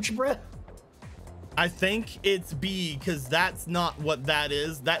know algebra? I think it's B, because that's not what that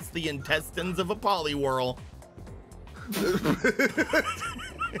is. That's the intestines of a polywhirl.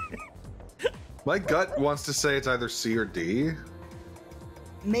 My gut wants to say it's either C or D.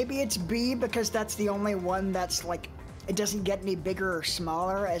 Maybe it's B because that's the only one that's like, it doesn't get any bigger or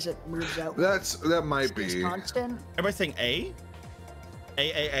smaller as it moves out. That might be constant. Everybody saying A?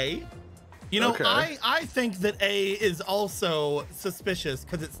 A? You know, okay. I think that A is also suspicious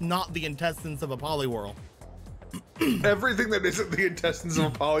because it's not the intestines of a polywhirl. Everything that isn't the intestines of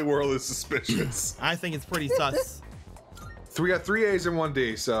a polywhirl is suspicious. I think it's pretty sus. We got 3 A's and 1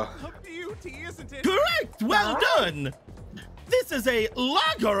 D, so. A beauty, isn't it? Correct! Well done! This is a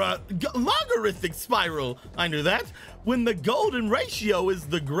logarithmic spiral. I knew that. When the golden ratio is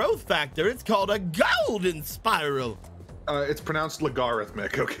the growth factor, it's called a golden spiral. It's pronounced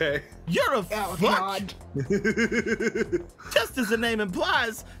logarithmic, okay? You're a fuck. Just as the name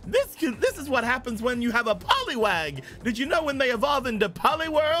implies, this is what happens when you have a polywag. Did you know when they evolve into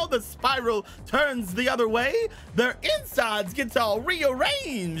Poliwhirl, the spiral turns the other way? Their insides gets all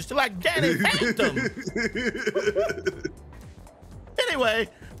rearranged like Danny Phantom. Anyway,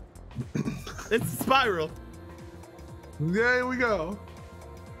 it's a spiral. There we go.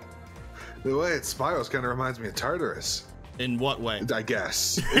 The way it spirals kind of reminds me of Tartarus. In what way? I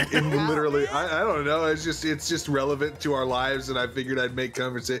guess. In literally, I don't know. It's just relevant to our lives, and I figured I'd make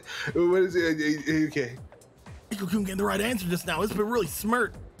conversation. What is it? Okay. You couldn't get the right answer just now. It's been really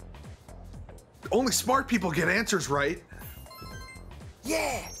smart. Only smart people get answers right.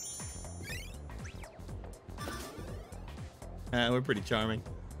 Yeah. We're pretty charming.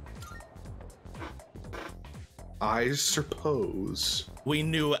 I suppose. We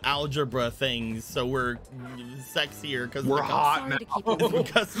knew algebra things, so we're sexier because we're hot now.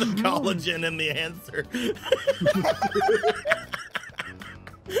 Because of the collagen in the answer.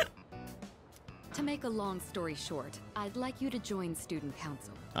 To make a long story short, I'd like you to join student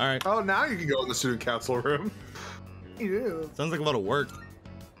council. All right. Oh, now you can go in the student council room. Ew. Sounds like a lot of work.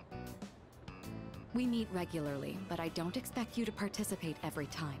 We meet regularly, but I don't expect you to participate every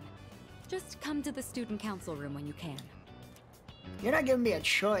time. Just come to the student council room when you can. You're not giving me a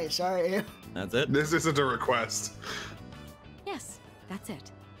choice, are you? That's it. This isn't a request. Yes, that's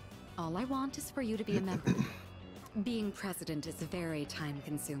it. All I want is for you to be a member. Being president is very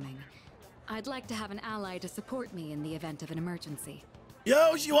time-consuming. I'd like to have an ally to support me in the event of an emergency.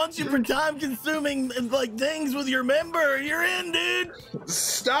 Yo, she wants you for time-consuming like things with your member. You're in, dude.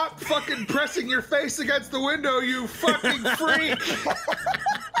 Stop fucking pressing your face against the window, you fucking freak.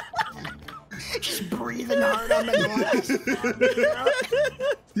 Just breathing hard on the glass.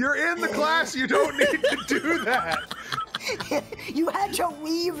 You're in the class. You don't need to do that. You had to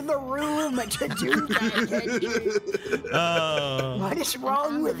leave the room to do that. What is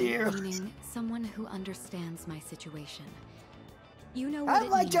wrong with you? Meaning someone who understands my situation. You know what I'd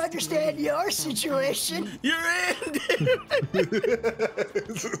like to understand your situation. You're in, dude.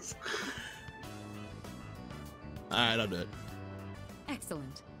 Alright, I'll do it.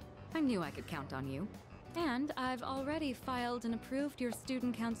 Excellent. I knew I could count on you. And I've already filed and approved your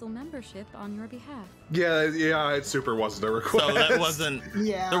student council membership on your behalf. Yeah, it super wasn't a request. So that wasn't.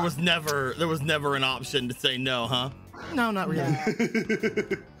 Yeah. There was never an option to say no, huh? No, not really.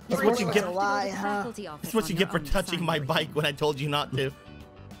 That's what you get. That's what you get for touching my bike when I told you not to.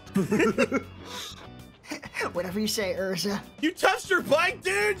 Whatever you say, Urza. You touched her bike,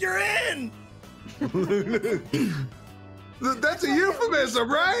 dude. You're in. That's a euphemism,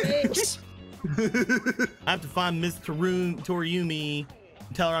 right? I have to find Miss Toriumi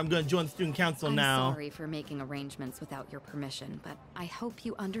and tell her I'm going to join the student council now. I'm sorry for making arrangements without your permission, but I hope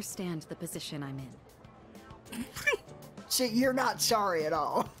you understand the position I'm in. See, you're not sorry at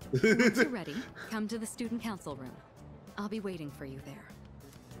all. Once you're ready, come to the student council room. I'll be waiting for you there.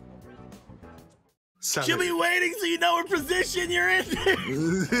 She'll be waiting so you know what position you're in.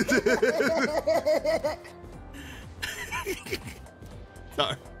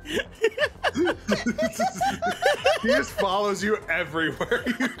 Sorry. He just follows you everywhere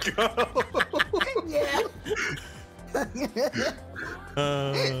you go. Yeah.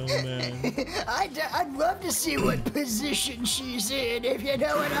 Oh man. I'd love to see what position she's in, if you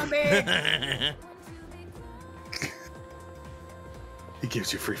know what I mean. He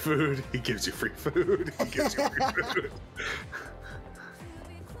gives you free food. He gives you free food. He gives you free food.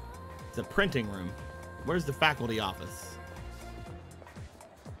 It's a printing room. Where's the faculty office?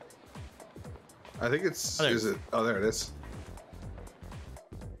 I think it's. Is it? Oh, there it is.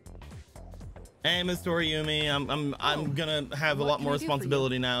 Hey, Miss Toriumi, I'm gonna have a lot more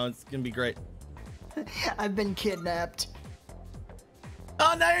responsibility now. It's gonna be great. I've been kidnapped.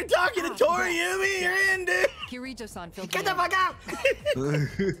 Oh, now you're talking to Toriumi. You're in, dude. Kirito-san, get the fuck out!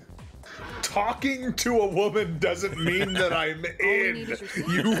 Talking to a woman doesn't mean that I'm in,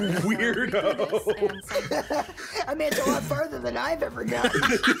 you weirdo. I mean, it's a lot further than I've ever gone.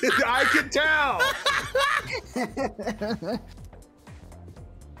 I can tell.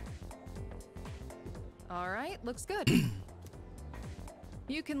 All right, looks good.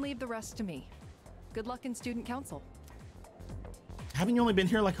 You can leave the rest to me. Good luck in student council. Haven't you only been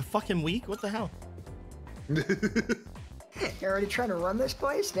here like a fucking week? What the hell? You're already trying to run this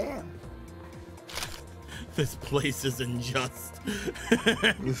place? Damn. This place is unjust.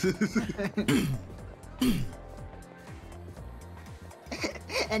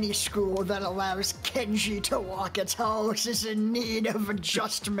 Any school that allows Kenji to walk its halls is in need of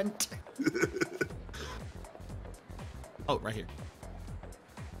adjustment. Oh, right here.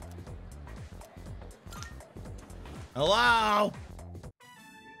 Hello?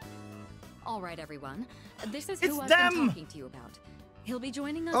 All right, everyone. This is who I've them. been talking to you about. He'll be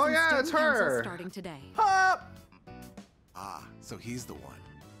joining us Oh, in yeah, student it's council her. starting today. Ah, so he's the one.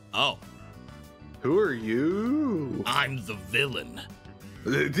 Oh. Who are you? I'm the villain.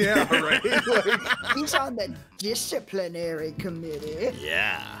 Yeah, right. He's on the disciplinary committee.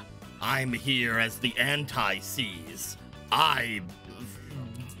 Yeah. I'm here as the anti-C's. I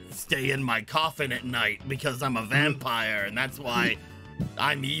stay in my coffin at night because I'm a vampire, and that's why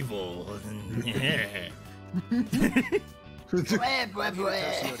I'm evil.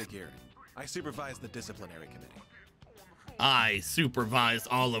 I supervise the disciplinary committee. I supervise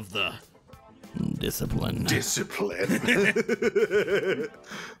all of the discipline.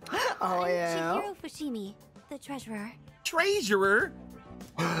 Oh, yeah. Chihiro Fushimi, the treasurer. Treasurer?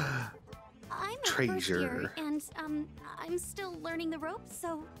 I'm a first year, and I'm still learning the ropes,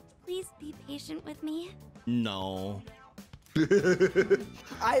 so please be patient with me. No.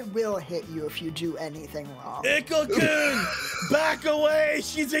 I will hit you if you do anything wrong. Ickle-kun! Back away!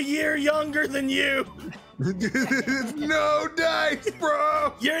 She's a year younger than you! No dice,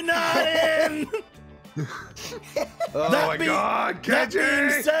 bro! You're not in! Oh my god, That being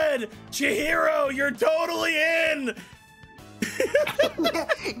Kenji! said, Chihiro, you're totally in!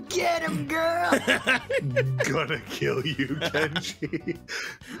 Get him, girl! Gonna kill you, Kenji.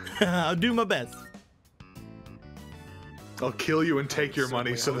 I'll do my best. I'll kill you and take your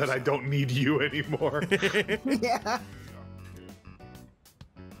money so that I don't need you anymore. Yeah.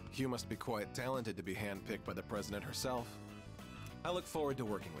 You must be quite talented to be handpicked by the president herself. I look forward to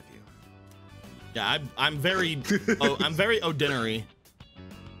working with you. Yeah, I'm very, I'm very ordinary.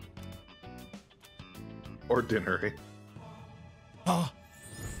 Ordinary. Oh.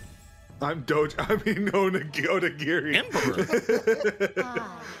 I'm Doge. I mean, Onagiri. Emperor.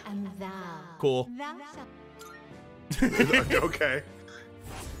 And thou. Cool. Thou shalt. Okay.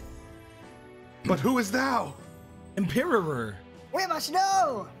 But who is thou? Emperor. We must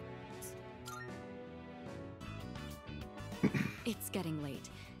know. It's getting late.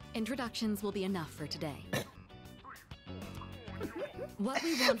 Introductions will be enough for today. What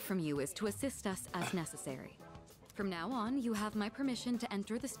we want from you is to assist us as necessary. From now on, you have my permission to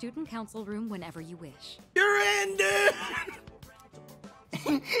enter the student council room whenever you wish. You're in, dude.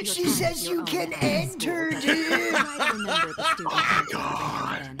 She says you can enter, dude. Remember the student council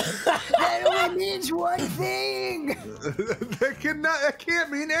room. That only means one thing. That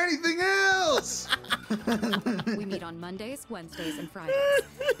can't mean anything else. We meet on Mondays, Wednesdays, and Fridays,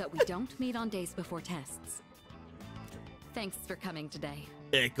 but we don't meet on days before tests. Thanks for coming today.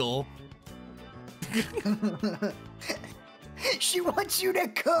 Pickle. She wants you to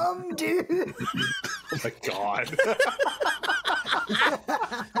come, dude. Oh my god.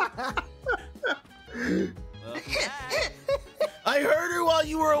 I heard her while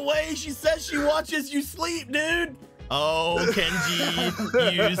you were away. She says she watches you sleep, dude. Oh,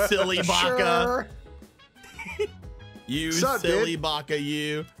 Kenji, you silly baka. Sure. You Sup, silly dude? baka,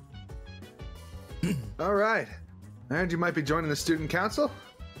 you. All right. I heard you might be joining the student council.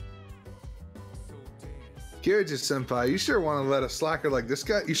 Kidz-senpai, you sure want to let a slacker like this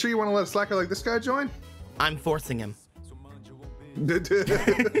guy? You sure you want to let a slacker like this guy join? I'm forcing him.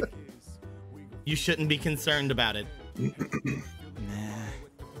 You shouldn't be concerned about it.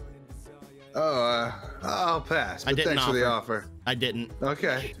 I'll pass. But I didn't thanks for the offer. offer. I didn't.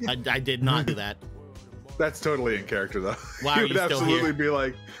 Okay. I did not do that. That's totally in character, though. Why are would you still absolutely here? be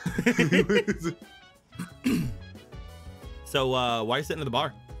like. So, why are you sitting at the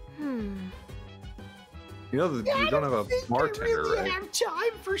bar? You know that you don't have a bartender, I really right? have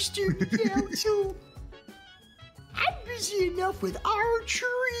time for student council. I'm busy enough with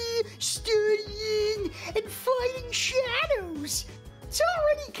archery, studying, and fighting shadows. It's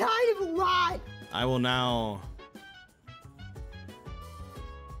already kind of a lot. I will now.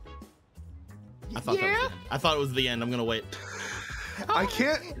 I thought it was the end. I'm gonna wait. I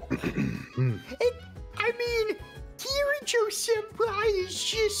can't. I mean, Kirijo-senpai is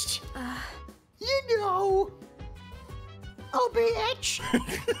just, you know, a bitch.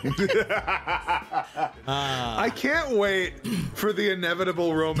 I can't wait for the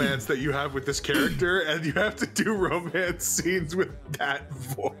inevitable romance that you have with this character, and you have to do romance scenes with that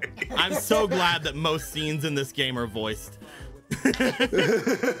voice. I'm so glad that most scenes in this game are voiced. There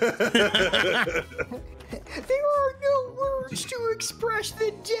are no words to express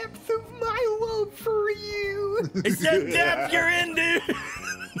the depth of my love for you. It's that depth you're in, dude.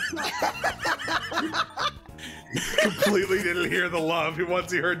 Completely didn't hear the love.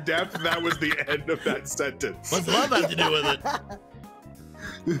 Once he heard depth, that was the end of that sentence. What's love have to do with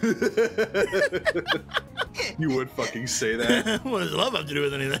it? You would fucking say that. What does love have to do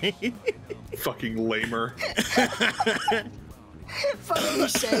with anything? Fucking lamer. Funny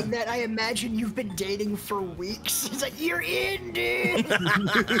saying that. I imagine you've been dating for weeks. It's like, you're in, dude.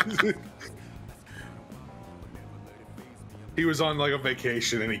 He was on like a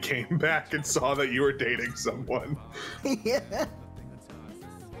vacation and he came back and saw that you were dating someone. Yeah.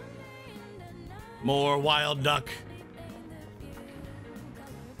 More wild duck.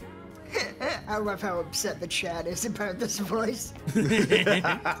 I love how upset the chat is about this voice.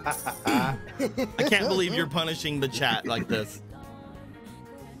 I can't believe you're punishing the chat like this.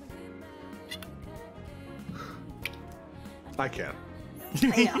 I can.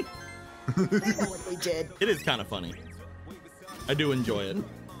 Yeah. They know what they did. It is kind of funny. I do enjoy it.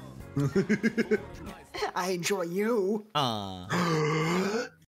 I enjoy you.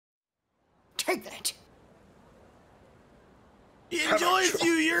 Take that. He enjoys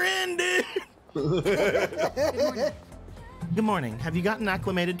you. You're in, dude. Good morning. Have you gotten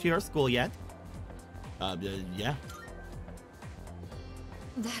acclimated to your school yet? Yeah.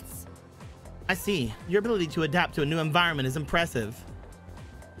 That's... I see. Your ability to adapt to a new environment is impressive.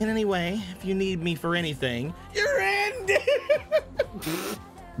 In any way, if you need me for anything, you're in, dude.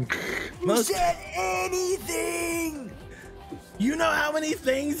 Who said anything? You know how many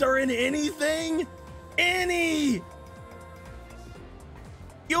things are in anything? Any.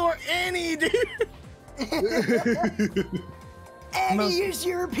 You're any, dude. Any is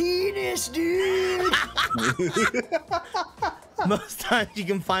your penis, dude. Most times you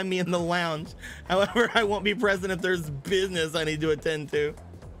can find me in the lounge. However, I won't be present if there's business I need to attend to.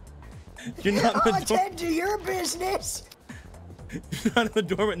 I'll attend to your business. If you're not in the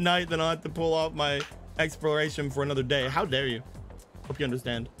dorm at night, then I'll have to pull off my exploration for another day. How dare you? Hope you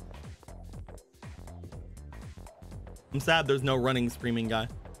understand. I'm sad there's no running screaming guy.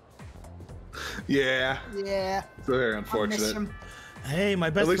 Yeah. Yeah. It's very I miss unfortunate. him. Hey, my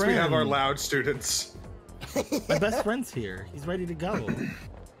best At least friend. we have our loud students. My best friend's here. He's ready to go.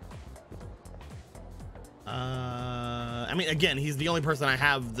 I mean, again, he's the only person I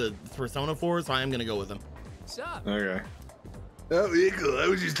have the persona for, so I am gonna go with him. What's up? Okay. Oh, Eagle, I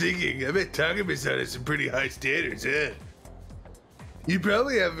was just thinking, I bet Takumi-san has some pretty high standards, huh? You'd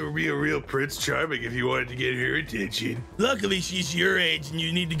probably have to be a real Prince Charming if you wanted to get her attention. Luckily, she's your age, and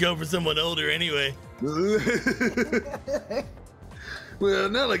you need to go for someone older anyway. Well,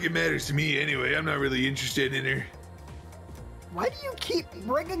 not like it matters to me anyway. I'm not really interested in her. Why do you keep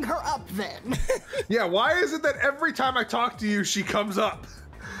bringing her up then? Yeah, why is it that every time I talk to you, she comes up?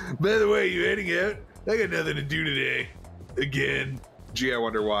 By the way, you heading out? I got nothing to do today. Again. Gee, I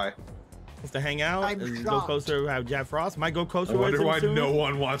wonder why. Wants to hang out I'm and go shocked. closer. Have Jack Frost. Might go closer. I wonder with him why soon. no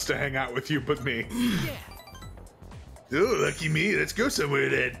one wants to hang out with you but me. Oh, lucky me. Let's go somewhere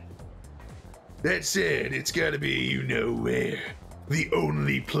then. That said, it's gotta be you know where. The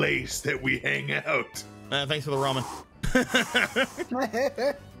only place that we hang out. Thanks for the ramen.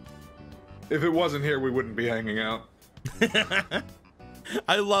 If it wasn't here, we wouldn't be hanging out.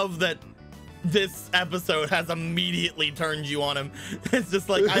 I love that this episode has immediately turned you on him. It's just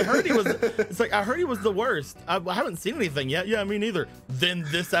like, I heard he was. It's like, I heard he was the worst. I haven't seen anything yet. Yeah, me neither. Then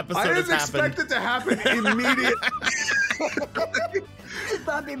this episode I has didn't happened. expect it to happen immediately.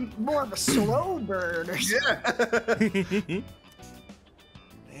 I'd be more of a slow burn or something. Yeah.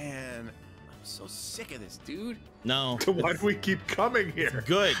 Man, I'm so sick of this, dude. No. So why do we keep coming here?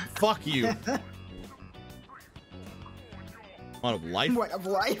 Good. Fuck you. What of life? What of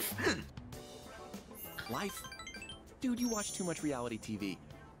life? Life? Dude, you watch too much reality TV.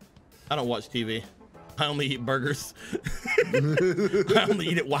 I don't watch TV. I only eat burgers. I only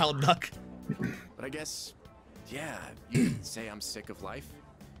eat at Wild Duck. But I guess, yeah, you can say I'm sick of life.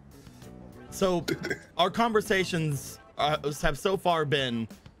 So, our conversations have so far been,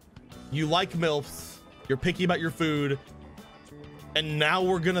 you like MILFs, you're picky about your food, and now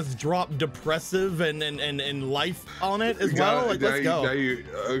we're gonna drop depressive and life on it as well. Like, let's go.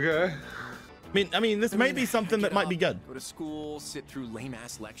 Okay. I mean, this may be something that might be good. Go to school, sit through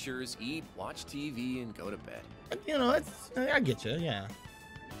lame-ass lectures, eat, watch TV, and go to bed. You know, I get you. Yeah.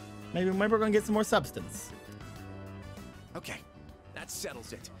 Maybe we're gonna get some more substance. Okay, that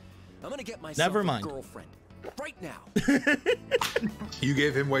settles it. I'm gonna get myself Never mind. a girlfriend right now. You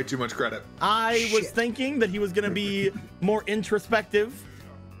gave him way too much credit. I was thinking that he was gonna be more introspective,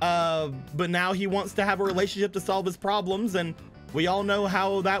 but now he wants to have a relationship to solve his problems, and we all know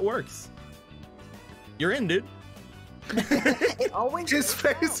how that works. You're in, dude. It always His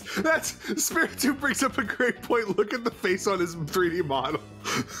face. That's Spirit 2 brings up a great point. Look at the face on his 3D model.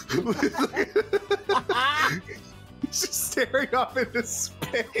 He's just staring off into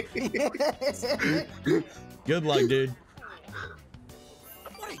space. Good luck, dude.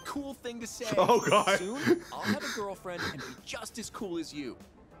 What a cool thing to say. Oh, God. Soon, I'll have a girlfriend and be just as cool as you.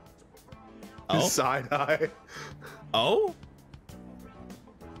 Oh. Side eye. Oh.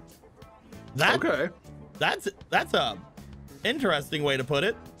 Okay. That's a interesting way to put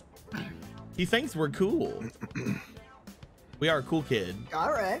it. He thinks we're cool. We are a cool kid.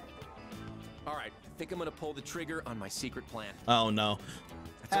 All right. All right, I think I'm gonna pull the trigger on my secret plan. Oh no.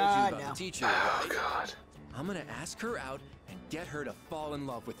 I told you about no. the teacher. Oh, Right? God. I'm gonna ask her out and get her to fall in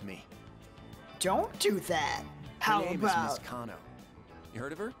love with me. Don't do that. How Her name is about? Miss Kano. You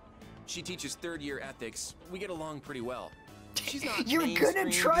heard of her? She teaches third-year ethics. We get along pretty well. She's not You're gonna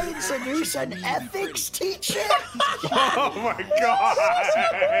mainstream, try and but seduce an really ethics teacher? Oh my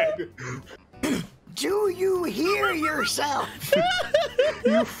God! Do you hear yourself?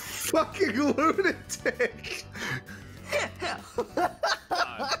 You fucking lunatic!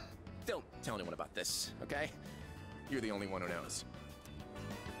 Don't tell anyone about this, okay? You're the only one who knows.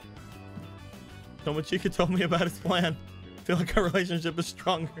 Tomochika told me about his plan. I feel like our relationship is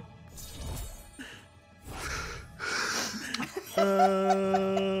stronger.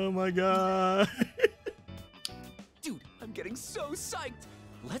 Oh my God. Dude, I'm getting so psyched.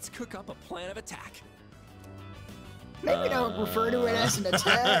 Let's cook up a plan of attack. Maybe don't refer to it as an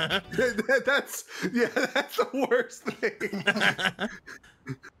attack. That's the worst thing.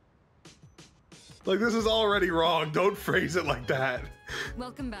 Like, this is already wrong. Don't phrase it like that.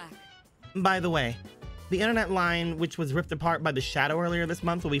 Welcome back. By the way, the internet line, which was ripped apart by the shadow earlier this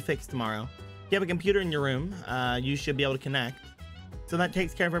month, will be fixed tomorrow. If you have a computer in your room, you should be able to connect. So that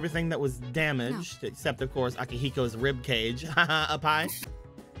takes care of everything that was damaged, except, of course, Akihiko's rib cage. Haha, up high.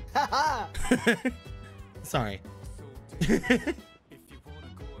 Haha. Sorry.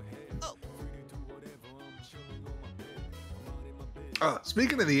 Oh,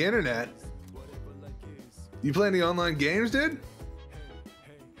 speaking of the internet, you play any online games, dude?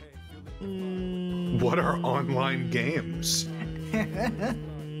 What are online games?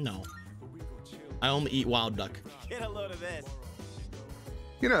 No. I only eat wild duck. Get a load of this.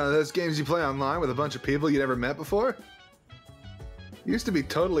 You know, those games you play online with a bunch of people you never met before? Used to be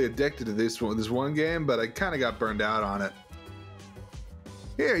totally addicted to this one game, but I kind of got burned out on it.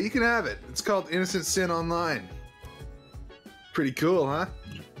 Here, you can have it. It's called Innocent Sin Online. Pretty cool, huh?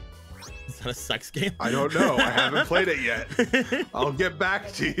 Is that a sex game? I don't know. I haven't played it yet. I'll get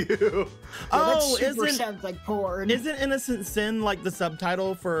back to you. Oh, sounds like porn. Isn't Innocent Sin like the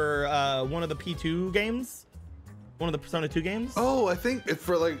subtitle for one of the P2 games? One of the Persona 2 games? Oh, I think it's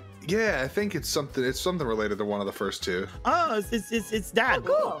for like, yeah, I think it's something related to one of the first two. Oh, it's that. Oh,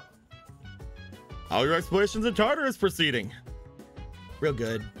 cool. How your explorations in Tartarus proceeding? Real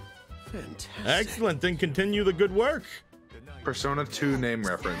good. Fantastic. Excellent, then continue the good work. Persona 2 name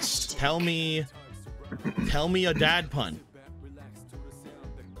reference. Tell me a dad pun.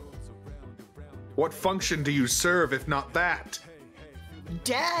 What function do you serve if not that?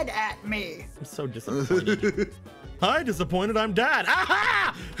 Dad at me. I'm so disappointed. Hi, disappointed I'm dad.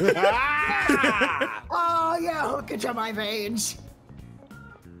 Aha! Oh, yeah, hook into my veins.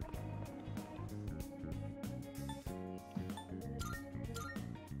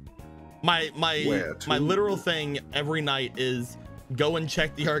 My literal thing every night is go and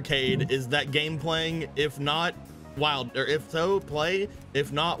check the arcade. Is that game playing? If not, wild, or if so, play.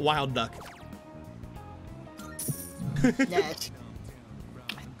 If not, wild duck. Yes.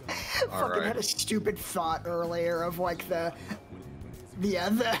 Fucking had a stupid thought earlier of like the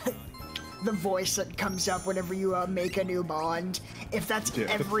voice that comes up whenever you make a new bond. If that's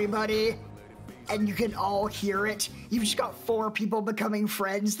everybody, and you can all hear it, you've just got 4 people becoming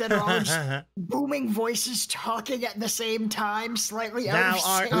friends that are all just booming voices talking at the same time, slightly out of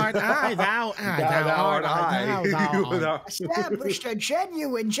sync. Thou art I. Established a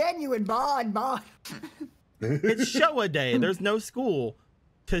genuine bond. It's Showa Day. There's no school.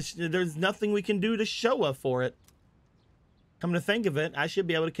 There's nothing we can do to Showa for it. Come to think of it, I should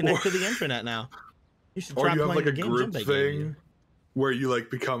be able to connect to the internet now. You should try or you have playing like a the game group Junpei thing where you like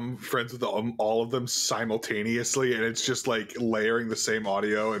become friends with all of them simultaneously, and it's just like layering the same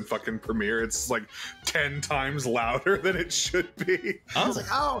audio and fucking Premiere. It's like 10 times louder than it should be. I was like,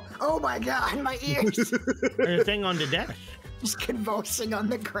 oh my god, my ears. There's a thing on the dash. Just convulsing on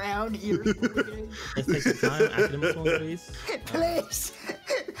the ground, ears bleeding. Let's take some time. Academic phone, please.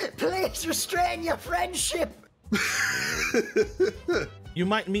 Please restrain your friendship. You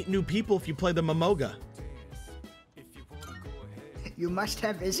might meet new people if you play the Momoga. You must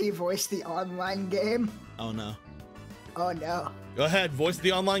have Izzy voice the online game. Oh no. Oh no. Go ahead, voice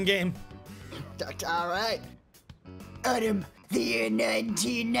the online game. All right. Adam, the year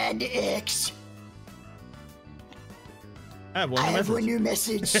 1990X. I have one new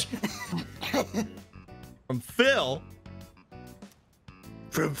message. From Phil.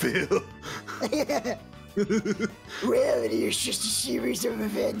 From Phil. Reality is just a series of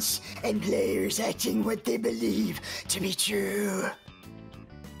events and players acting what they believe to be true.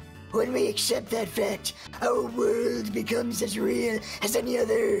 When we accept that fact, our world becomes as real as any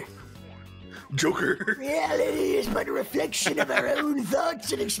other. Joker. Reality is but a reflection of our own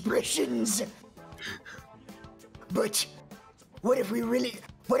thoughts and expressions. But what if we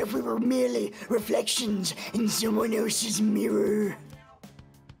were merely reflections in someone else's mirror?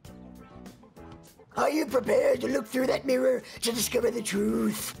 Are you prepared to look through that mirror to discover the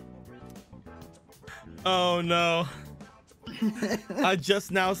truth? Oh no. I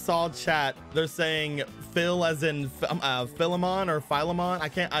just now saw chat. They're saying Phil as in Philemon or Philemon.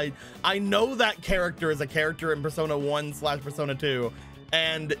 I know that character is a character in Persona 1/Persona 2.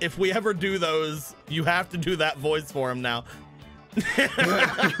 And if we ever do those, you have to do that voice for him now. Because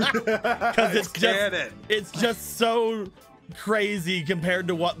it's just so crazy compared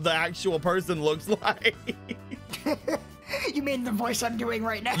to what the actual person looks like. You mean the voice I'm doing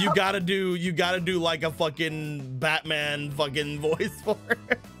right now? You gotta do like a fucking Batman fucking voice for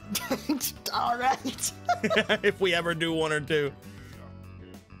it. All right. If we ever do one or two,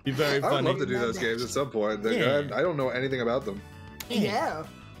 be very funny. I'd love to do those games at some point. Yeah. I don't know anything about them. Yeah.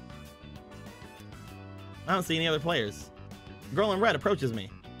 I don't see any other players. Girl in red approaches me.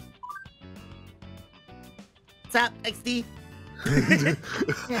 What's up, XD?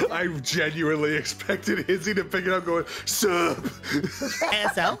 I genuinely expected Izzy to pick it up going, sup?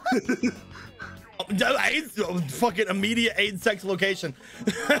 ASL? AIDS, fucking immediate AIDS sex location.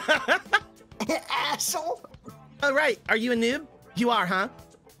 Asshole. All right, are you a noob? You are, huh?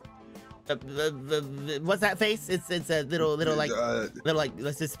 what's that face? It's a little like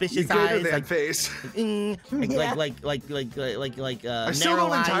suspicious eyes, that like face. like I still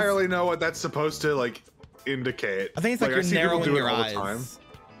don't entirely know what that's supposed to like indicate. I think it's like you're narrowing your eyes.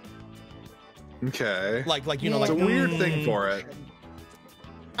 Okay. Like you know, it's like a weird thing for it.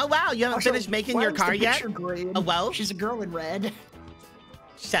 Oh wow, you haven't finished making your car yet? Green? Oh well. She's a girl in red.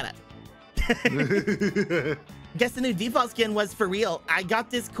 Shut up. Guess the new default skin was for real. I got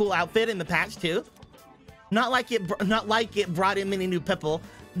this cool outfit in the patch too. Not like it brought in many new people.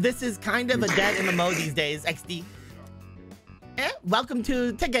 This is kind of a dead MMO these days. XD. Welcome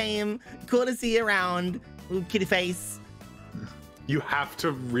to game. Cool to see you around, kitty face. You have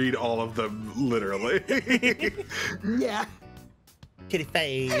to read all of them literally. Yeah. Kitty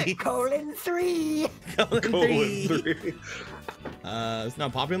face. Colon 3. Colon 3. It's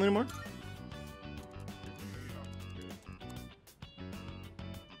not popular anymore.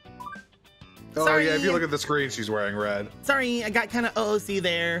 Oh Sorry. yeah, if you look at the screen, she's wearing red. Sorry, I got kind of OOC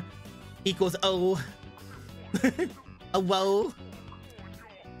there. Equals O. A whoa.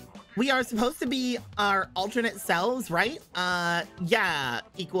 We are supposed to be our alternate selves, right? Yeah,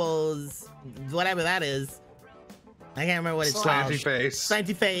 equals whatever that is. I can't remember what it's called. Slanty face.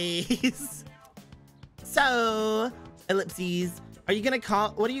 Slanty face. So, ellipses. What are you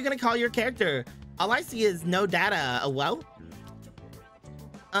gonna call your character? All I see is no data. Well.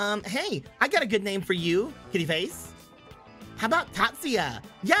 Hey, I got a good name for you, kitty face. How about Tatsuya?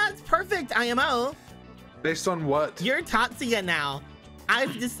 Yeah, it's perfect, IMO. Based on what? You're Tatsuya now.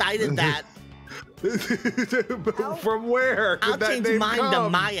 I've decided that. From where? I'll change mine to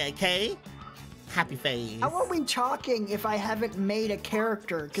Maya, okay? Happy face. How are we talking if I haven't made a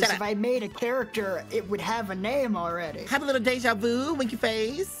character? Because if I made a character, it would have a name already. Have a little deja vu, winky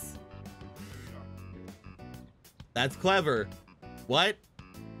face. That's clever. What?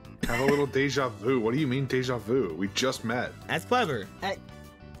 Have a little deja vu. What do you mean deja vu? We just met. That's clever.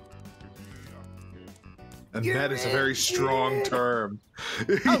 And that is a very strong term.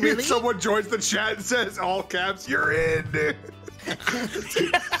 Oh, really? Someone joins the chat and says, all caps, you're in, dude.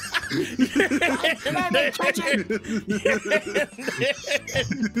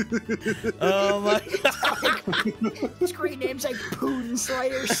 Oh my god. Screen name's like Poon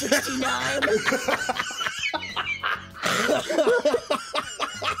Slayer 69.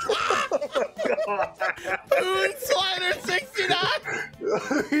 Poon Slider 69.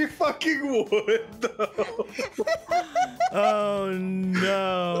 He fucking would though. Oh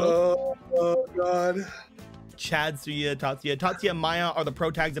no. Oh god. Chadsuya, Tatsuya, Maya are the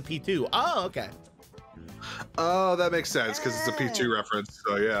pro tags of P2. Oh, okay. Oh, that makes sense because it's a P2 reference.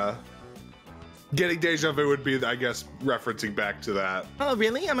 So yeah. Getting deja vu would be, I guess, referencing back to that. Oh,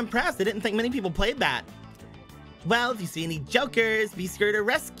 really? I'm impressed. I didn't think many people played that. Well, if you see any jokers, be sure to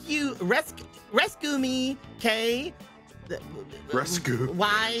rescue me, okay? Rescue.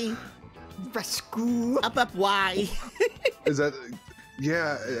 Why? Rescue. Up, why? Is that,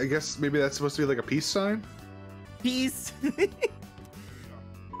 yeah, I guess maybe that's supposed to be like a peace sign? Peace.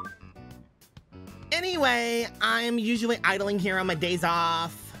 Anyway, I'm usually idling here on my days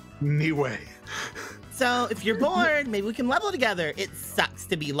off. Anyway. So if you're bored, maybe we can level together. It sucks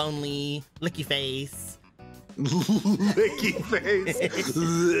to be lonely. Licky face. Licky face.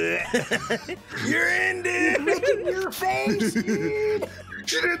 You're in, dude. Licking your face, dude.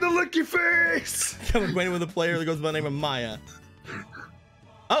 She did the licky face. I'm acquainted with a player that goes by the name of Maya.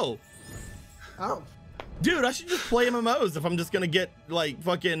 Oh. Oh. Dude, I should just play MMOs if I'm just gonna get like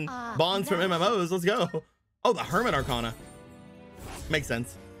fucking bonds from MMOs. Let's go. Oh, the Hermit Arcana. Makes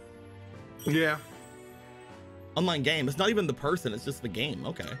sense. Yeah. Online game. It's not even the person, it's just the game.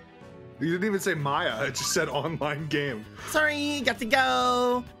 Okay. You didn't even say Maya, it just said online game. Sorry, got to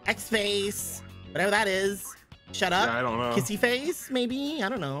go. X-Face. Whatever that is. Shut up. Yeah, I don't know. Kissy face, maybe? I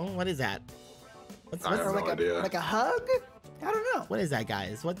don't know. What is that? I have no idea. Like a hug? I don't know. What is that,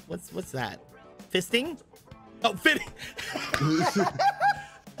 guys? What's that? Fisting? Oh, fitting.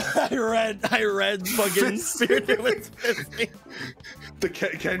 I read fucking Spirit with fisting. The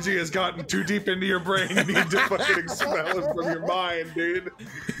Kenji has gotten too deep into your brain. You need to fucking expel it from your mind, dude.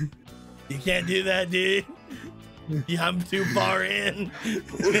 You can't do that, dude. I'm too far in.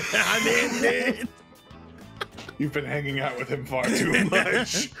 I'm in, dude. You've been hanging out with him far too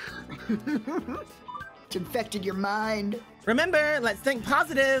much. It's infected your mind. Remember, let's think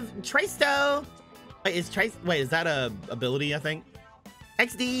positive. Trasto. Wait, is that a ability, I think?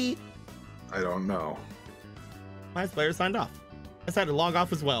 XD. I don't know. My player signed off. I decided to log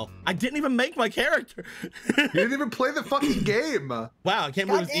off as well. I didn't even make my character. You didn't even play the fucking game. Wow, I can't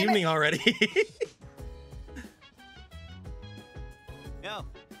believe it's evening already. Yo.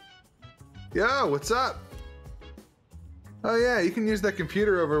 Yo, what's up? Oh yeah, you can use that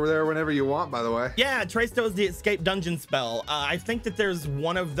computer over there whenever you want, by the way. Yeah, Trace knows the escape dungeon spell. I think that there's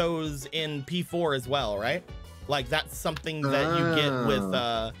one of those in P4 as well, right? Like that's something that you get with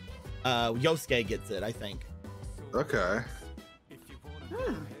Yosuke gets it, I think. Okay.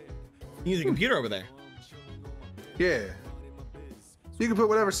 Use a computer over there. Yeah. You can put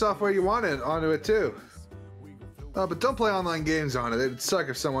whatever software you want onto it too. But don't play online games on it. It'd suck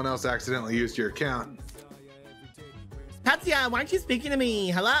if someone else accidentally used your account. Tatsuya, why aren't you speaking to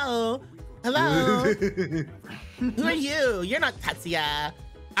me? Hello? Hello? Who are you? You're not Tatsuya.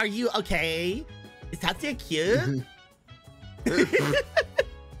 Are you okay? Is Tatsuya cute?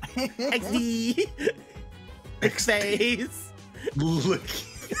 XD. Face.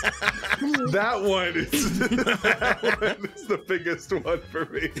 That one is the biggest one for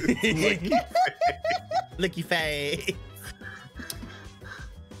me. Licky face.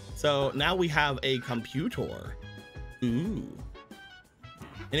 So now we have a computer. Ooh.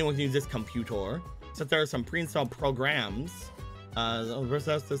 Anyone can use this computer. So there are some pre-installed programs.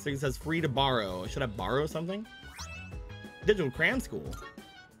 Versus this thing says free to borrow. Should I borrow something? Digital cram school.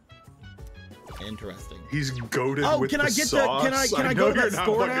 Interesting. He's goated with can the I get sauce. can I go to that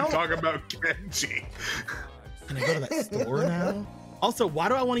store now? Talking about Kenji. Can I go to that store now? Also, why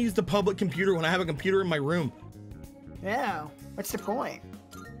do I want to use the public computer when I have a computer in my room? Yeah, what's the point?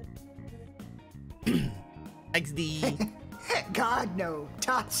 XD. God no,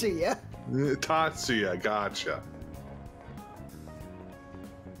 Tatsuya. Tatsuya, gotcha.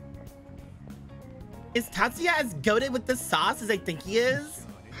 Is Tatsuya as goated with the sauce as I think he is?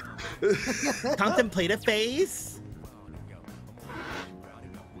 Contemplative face.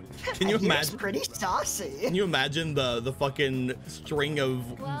 Can you imagine? Pretty saucy. Can you imagine the fucking string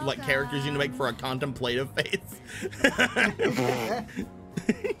of like characters you need to make for a contemplative face?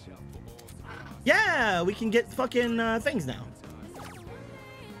 Yeah, we can get fucking things now.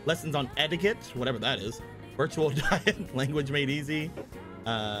 Lessons on etiquette, whatever that is. Virtual diet, language made easy.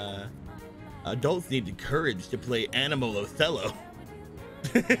 Adults need courage to play Animal Othello.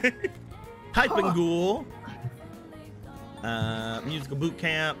 Hypenghoul. Musical boot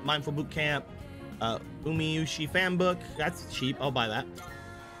camp, mindful boot camp, Umiyushi fan book. That's cheap. I'll buy that.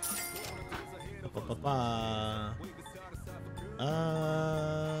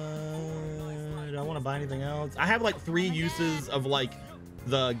 Do I want to buy anything else? I have like 3 uses of like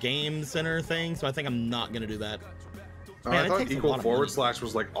the game center thing, so I think I'm not gonna do that. Man, I thought equal /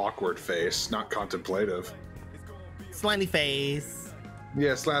 was like awkward face, not contemplative. Slanty face.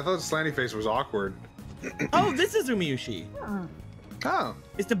 Yeah, I thought slanty face was awkward. Oh, this is Umiyushi. Oh.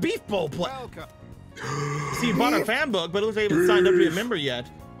 It's the beef bowl play. See, you bought our fan book, but it looks like you haven't signed up to be a member yet.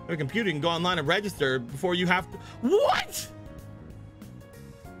 Your computer can go online and register before you have to. What?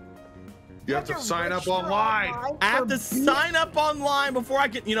 You have to sign up online. I have to sign up online before I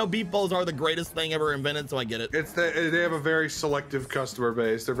can. You know, beef bowls are the greatest thing ever invented, so I get it. They have a very selective customer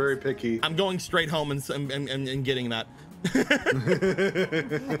base. They're very picky. I'm going straight home and getting that.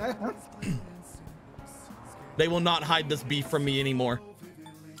 They will not hide this beef from me anymore.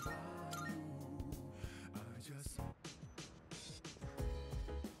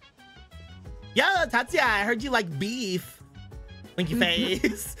 Yo, Tatsuya, I heard you like beef. Winky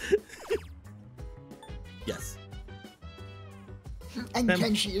face. Yes. And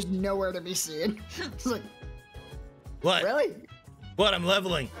Kenshi is nowhere to be seen. It's like, what? Really? What? I'm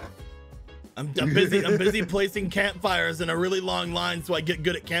leveling. I'm busy. I'm busy placing campfires in a really long line so I get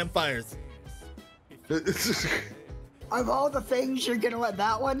good at campfires. Of all the things, you're gonna let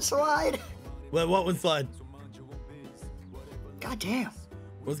that one slide? Let what one slide? God damn.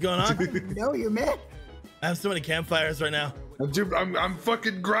 What's going on? No, you man. I have so many campfires right now. Dude, I'm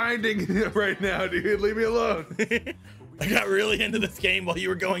fucking grinding right now, dude. Leave me alone. I got really into this game while you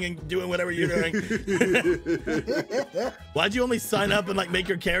were going and doing whatever you're doing. Why'd you only sign up and like make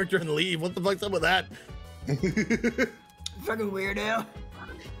your character and leave? What the fuck's up with that? Fucking weirdo.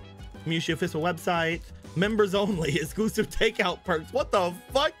 Mushi official website. Members only. Exclusive takeout perks. What the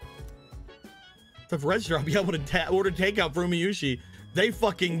fuck? So for register, I'll be able to order takeout from Miyushi. They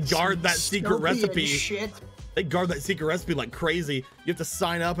fucking guard that secret recipe. Shit. They guard that secret recipe like crazy. You have to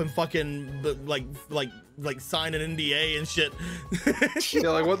sign up and fucking like sign an NDA and shit. Yeah,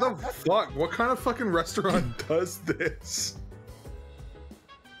 like what the fuck? What kind of fucking restaurant does this?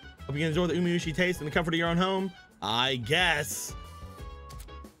 Hope you can enjoy the Umiyushi taste in the comfort of your own home. I guess.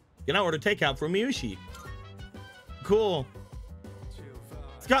 You can now order takeout from Umiyushi. Cool.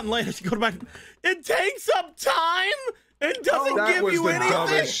 It's gotten late. I should go to my. It takes up time. It doesn't give you anything.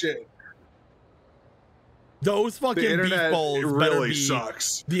 Dumbest shit. Those fucking beef internet bowls really better be,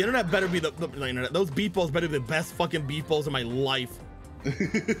 sucks. The internet better be the internet. Those beef bowls better be the best fucking beef bowls in my life. I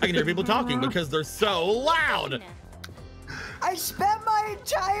can hear people talking because they're so loud. I spent my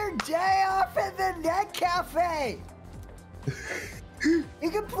entire day off at the net cafe. You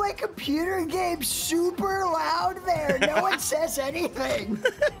can play computer games super loud there. No one says anything.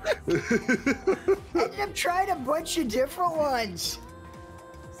 Ended up trying a bunch of different ones.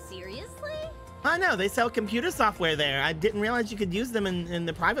 Seriously? I know, they sell computer software there. I didn't realize you could use them in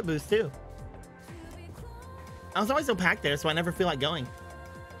the private booths too. I was always so packed there, so I never feel like going.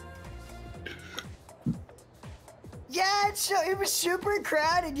 Yeah, it was super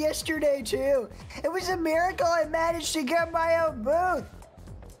crowded yesterday too. It was a miracle I managed to get my own booth.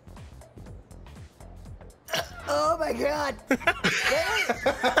 Oh my god.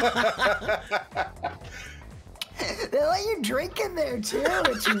 They let you drink in there too.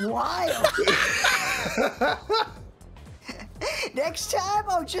 It's wild. Next time,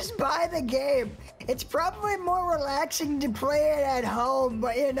 I'll just buy the game. It's probably more relaxing to play it at home,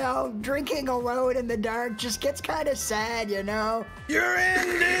 but you know, drinking alone in the dark just gets kind of sad, you know? You're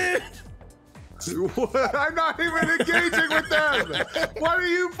in, dude! I'm not even engaging with them! What do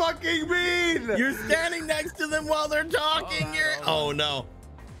you fucking mean? You're standing next to them while they're talking. Oh no.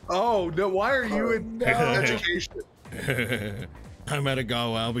 Oh no, why are you in education? I'm at a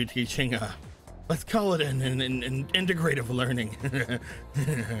go. I'll be teaching let's call it an integrative learning.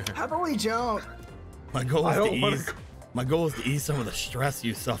 How about we don't? My goal is to ease some of the stress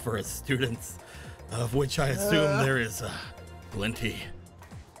you suffer as students, of which I assume there is plenty.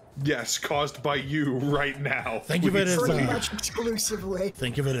 Yes, caused by you right now. Think of it as pretty much exclusively.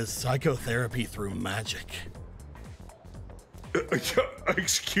 Think of it as psychotherapy through magic.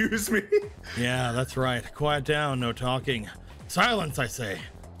 Excuse me? Yeah, that's right. Quiet down, no talking. Silence, I say.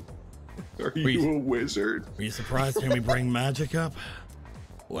 Are you a wizard? Are you surprised to hear me bring magic up?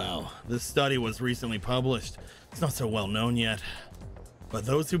 Well, this study was recently published. It's not so well known yet. But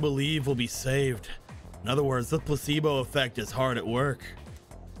those who believe will be saved. In other words, the placebo effect is hard at work.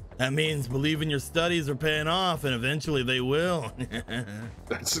 That means believing your studies are paying off, and eventually they will.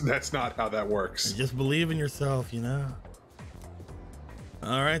 That's not how that works. Just believe in yourself, you know?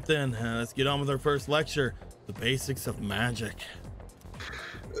 All right then, let's get on with our first lecture, the basics of magic.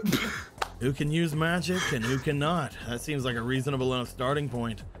 Who can use magic and who cannot? That seems like a reasonable enough starting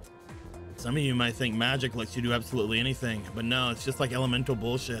point. Some of you might think magic lets you do absolutely anything, but no, it's just like elemental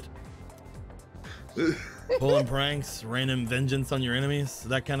bullshit. Pulling pranks, raining vengeance on your enemies,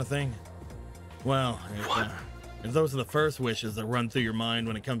 that kind of thing. Well, if those are the first wishes that run through your mind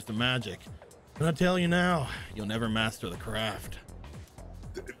when it comes to magic, then I tell you now, you'll never master the craft.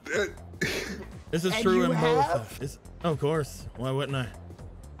 This is true in both. Of course, why wouldn't I?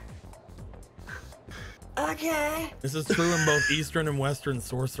 Okay. This is true in both Eastern and Western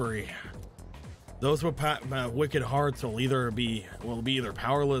sorcery. Those with wicked hearts will be either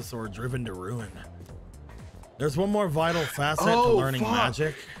powerless or driven to ruin. There's one more vital facet to learning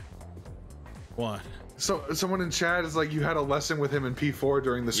magic. What? So someone in chat is like, you had a lesson with him in P4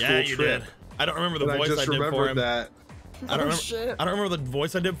 during the school trip. Did. I don't remember the voice I did for him. That. I don't remember the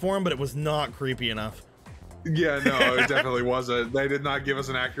voice I did for him, but it was not creepy enough. Yeah, no, it definitely wasn't. They did not give us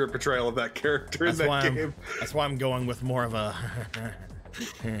an accurate portrayal of that character in that game. That's why I'm going with more of a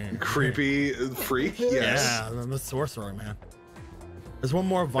creepy freak. Yes. Yeah, I'm a sorcerer, man. There's one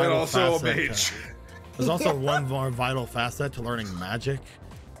more vital facet. A mage. There's also one more vital facet to learning magic.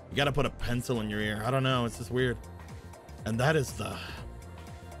 You gotta put a pencil in your ear. I don't know, it's just weird. And that is the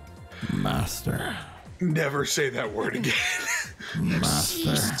master. Never say that word again.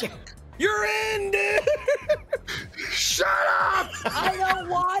 Master. You're in, dude! Shut up! I don't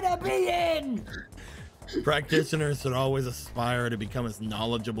want to be in! Practitioners should always aspire to become as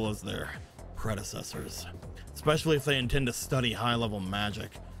knowledgeable as their predecessors, especially if they intend to study high-level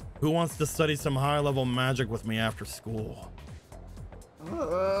magic. Who wants to study some high-level magic with me after school?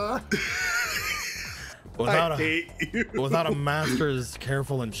 Without a master's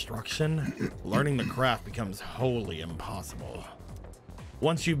careful instruction, learning the craft becomes wholly impossible.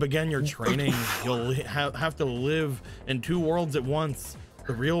 Once you begin your training, you'll have to live in two worlds at once,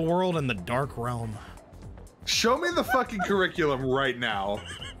 the real world and the dark realm. Show me the fucking curriculum right now,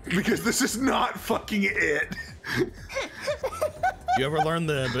 because this is not fucking it.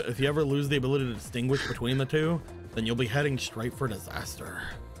 If you ever lose the ability to distinguish between the two, then you'll be heading straight for disaster.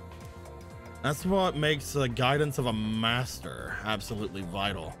 That's what makes the guidance of a master absolutely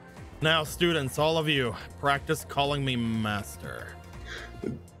vital. Now, students, all of you, practice calling me master.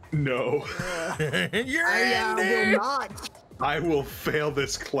 No. You're I will not. I will fail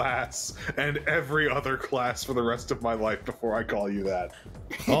this class and every other class for the rest of my life before I call you that.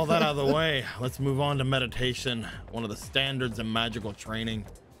 All that out of the way, let's move on to meditation, one of the standards in magical training.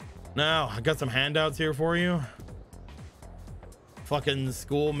 Now, I got some handouts here for you. Fucking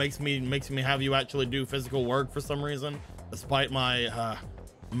school makes me have you actually do physical work for some reason, despite my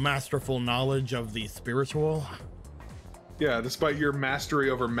masterful knowledge of the spiritual. Yeah, despite your mastery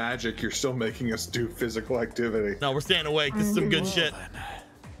over magic, you're still making us do physical activity. No, we're staying awake. This is some good shit.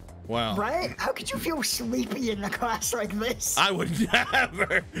 Wow. Right? How could you feel sleepy in a class like this? I would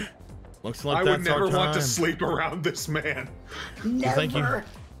never. Looks like I that's would never our time. want to sleep around this man. Never.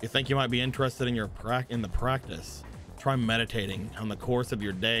 You think you might be interested in the practice? Try meditating on the course of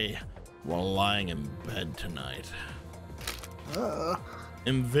your day while lying in bed tonight.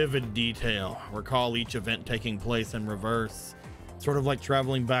 In vivid detail, recall each event taking place in reverse, sort of like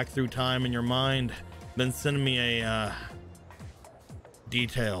traveling back through time in your mind. Then send me a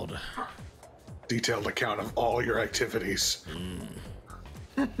detailed account of all your activities.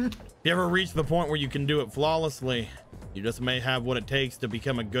 If you ever reach the point where you can do it flawlessly, you just may have what it takes to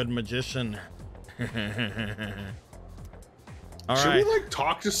become a good magician. Should we like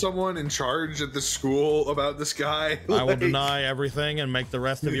talk to someone in charge at the school about this guy? I will deny everything and make the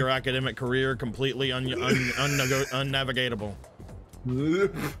rest of your academic career completely unnavigatable.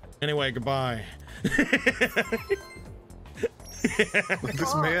 Anyway, goodbye.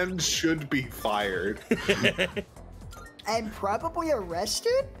 This man should be fired. And probably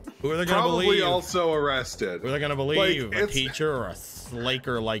arrested? Who are they gonna Probably believe? also arrested. Who are they gonna believe? Like, a teacher or a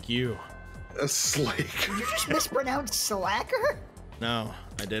slaker like you? A slake. Did you just mispronounce slacker? No,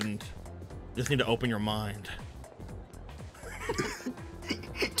 I didn't. Just need to open your mind.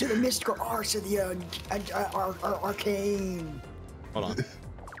 To the mystical arts of the arcane. Hold on.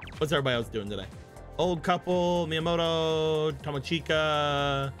 What's everybody else doing today? Old couple, Miyamoto,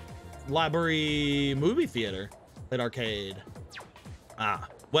 Tomochica, library, movie theater, at arcade. Ah,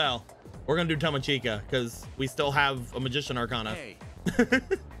 well, we're gonna do Tomochica because we still have a magician arcana. Hey.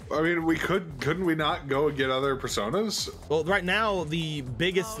 I mean, couldn't we not go and get other personas? Well, right now the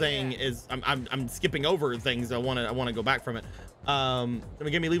biggest thing is I'm skipping over things. I want to go back from it.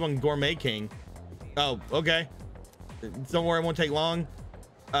 Give me leave on Gourmet King. Oh, okay. Don't worry, it won't take long.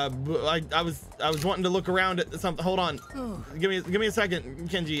 I was wanting to look around at something. Hold on. Give me a second,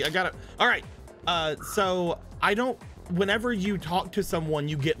 Kenji. I got it. All right. So whenever you talk to someone,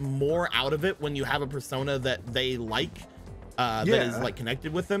 you get more out of it when you have a persona that they like. That is like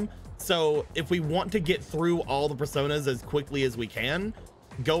connected with them. So if we want to get through all the personas as quickly as we can,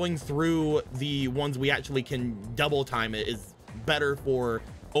 going through the ones we actually can double time it is better for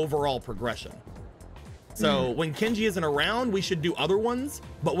overall progression. So when Kenji isn't around, we should do other ones,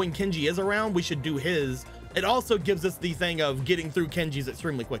 but when Kenji is around, we should do his. It also gives us the thing of getting through Kenji's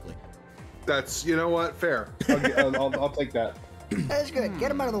extremely quickly. That's, you know what, fair. I'll take that. That's good. Get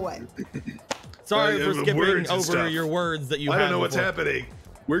him out of the way. Sorry for skipping over your words that you I don't know what's happening.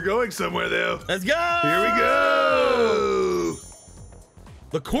 We're going somewhere though. Let's go! Here we go!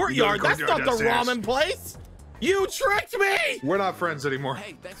 The courtyard, that's not the ramen place! You tricked me! We're not friends anymore.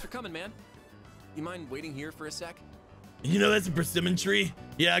 Hey, thanks for coming, man. You mind waiting here for a sec? You know that's a persimmon tree?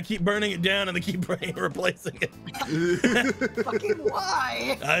 Yeah, I keep burning it down and they keep replacing it. Fucking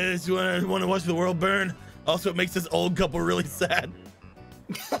why? I just want to watch the world burn. Also, it makes this old couple really sad.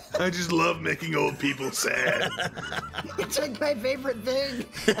 I just love making old people sad. It's like my favorite thing,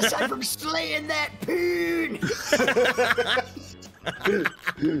 aside from slaying that poon.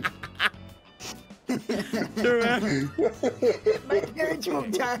 My parents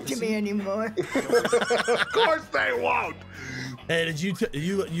won't talk to me anymore. Of course they won't. Hey, did you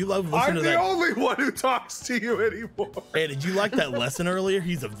love listening to that? I'm the only one who talks to you anymore. Hey, did you like that lesson earlier?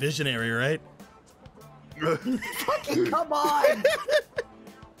 He's a visionary, right? Fucking come on.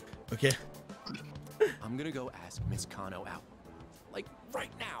 Okay. I'm gonna go ask Miss Kano out. Like,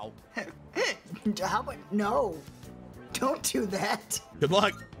 right now. How about no? Don't do that. Good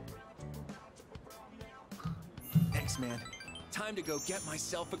luck. Thanks, man. Time to go get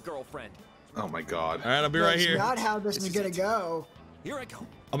myself a girlfriend. Oh my god. All right, I'll be right here. That's not how this is gonna go. Here I go.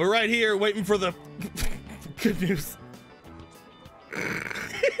 I'll be right here waiting for the good news.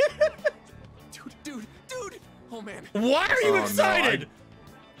 Dude. Oh, man. Why are you excited? No,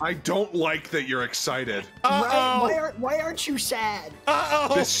 I don't like that you're excited. Right? Why aren't you sad?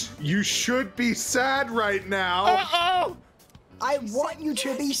 You should be sad right now. I want you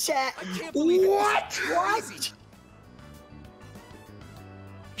to be sad. I can't believe what? What?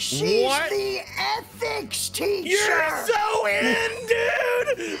 She's What? the ethics teacher. You're so in,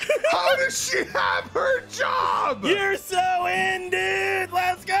 dude. How does she have her job? You're so in, dude.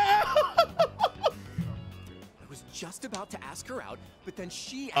 Let's go. I was just about to ask her out, but then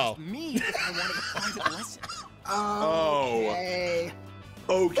she asked me if I wanted a private lesson. Okay.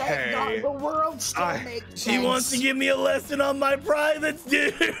 Thank God the world still makes sense. She wants to give me a lesson on my privates,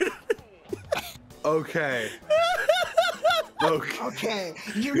 dude. Okay. Okay,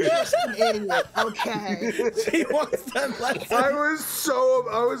 you're just an idiot. Okay. She wants that lesson. I was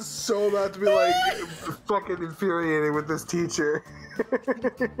so about to be like fucking infuriated with this teacher.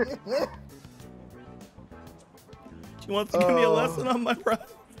 She wants to give me a lesson on my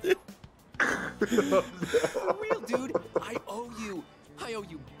privates, dude. For real, dude. I owe you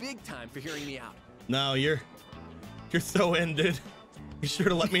big time for hearing me out. No, you're so in, dude. Be sure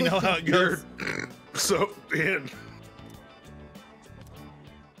to let me know how it goes. You're so in.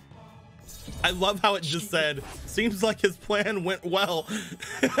 I love how it just said, seems like his plan went well.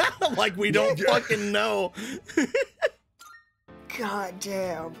 Like we don't fucking know. God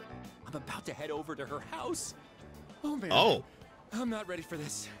damn. I'm about to head over to her house. Oh man. Oh. I'm not ready for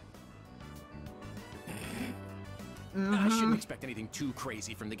this. I shouldn't expect anything too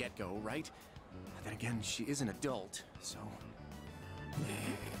crazy from the get-go, right? Then again, she is an adult, so...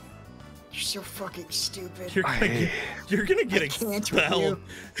 You're so fucking stupid. You're gonna get expelled.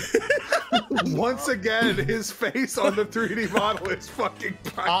 Once again, his face on the 3D model is fucking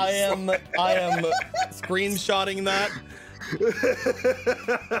priceless. I am screenshotting that.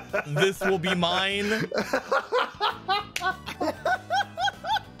 This will be mine.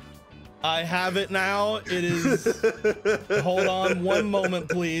 I have it now. It is. Hold on one moment,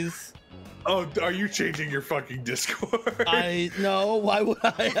 please. Oh, are you changing your fucking Discord? No. Why would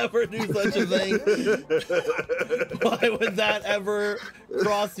I ever do such a thing? Why would that ever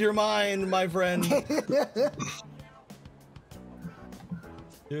cross your mind, my friend? I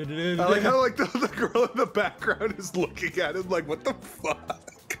like how the girl in the background is looking at him like, what the fuck?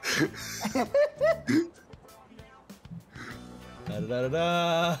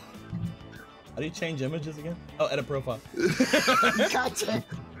 Da-da-da-da. How do you change images again? Oh, edit profile. Gotcha.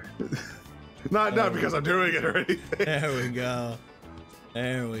 Not because I'm doing it or anything. There we go.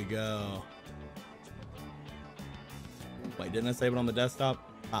 There we go. Wait, didn't I save it on the desktop?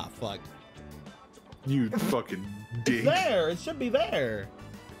 Ah, fuck. You fucking dick. It's there. It should be there.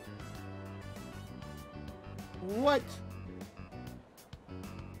 What?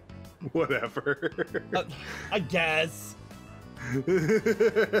 Whatever. I guess.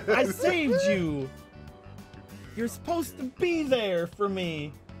 I saved you. You're supposed to be there for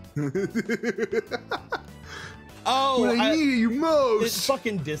me. Oh, when I need you most. This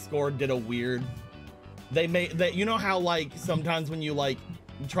fucking Discord did a weird. They made that. You know how like sometimes when you like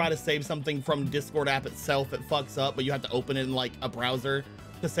try to save something from Discord app itself, it fucks up, but you have to open it in like a browser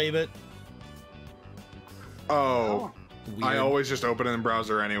to save it. Oh. Weird. I always just open it in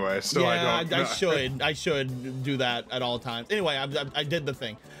browser anyway, so yeah, I I should do that at all times. Anyway, I did the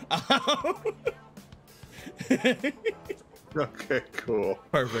thing. Okay, cool.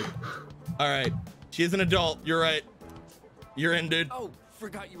 Perfect. All right, she's an adult. You're right. You're in, dude. Oh,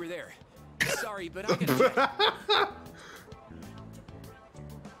 forgot you were there. Sorry, but I gotta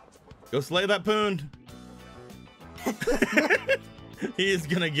Go slay that poon. He is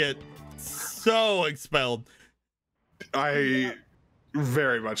gonna get so expelled. I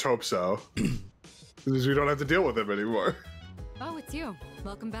very much hope so. Because we don't have to deal with him anymore. Oh, it's you.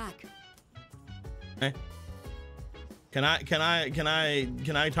 Welcome back. Hey. Can I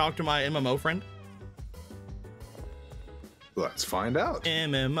talk to my MMO friend? Let's find out.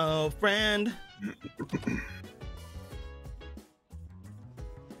 MMO friend.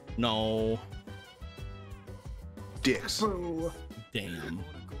 No. Dicks. Damn.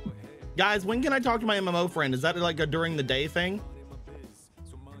 Guys, when can I talk to my MMO friend? Is that like a during the day thing?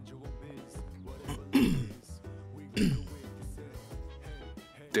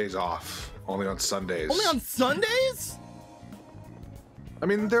 Days off. Only on Sundays. Only on Sundays? I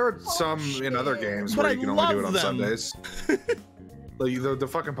mean, there are some in other games where you can only do it on Sundays. Like the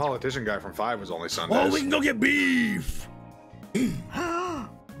fucking politician guy from 5 was only Sundays. Oh, we can go get beef. Beef.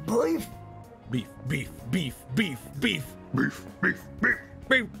 Beef, beef, beef, beef, beef, beef, beef, beef.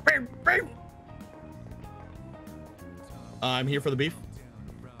 beef, beef, beef. I'm here for the beef.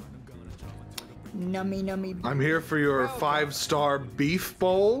 Nummy, nummy. I'm here for your 5-star beef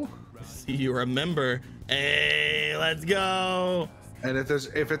bowl. See, you remember. Hey, let's go. And if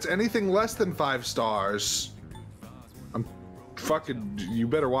it's anything less than 5 stars, I'm fucking. You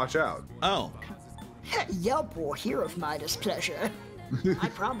better watch out. Oh. Yelp will hear of my displeasure. I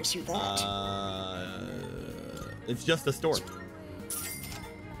promise you that. It's just a store.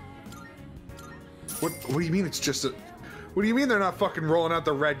 What do you mean it's just a... What do you mean they're not fucking rolling out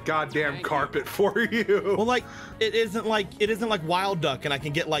the red goddamn carpet for you? Well, like it isn't like Wild Duck, and I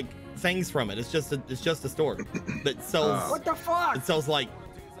can get like things from it. It's just a store that sells. What the fuck? It sells like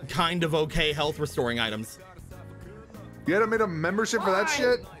kind of okay health restoring items. You had to make a membership for that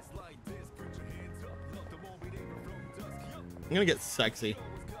shit? I'm gonna get sexy.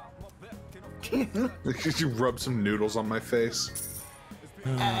 Could you rub some noodles on my face?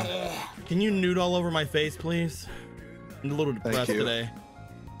 Can you nude all over my face, please? I'm a little depressed today.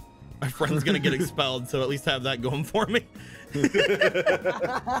 My friend's gonna get expelled, so at least have that going for me.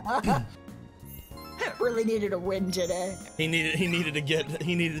 Really needed a win today. He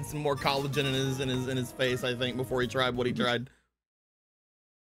needed some more collagen in his face, I think, before he tried what he tried.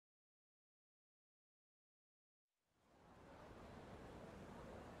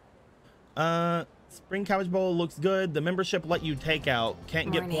 Spring Cabbage Bowl looks good. The membership let you take out.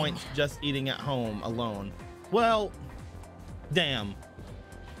 Can't get points just eating at home alone. Well, damn.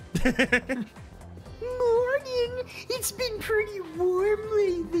 Morning. It's been pretty warm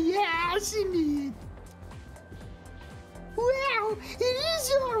lately, hasn't it? Wow, it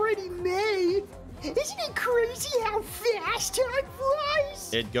is already May. Isn't it crazy how fast time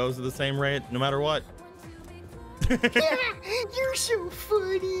flies? It goes at the same rate no matter what. You're so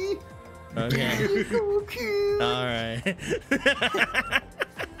funny. Okay. Okay. All right.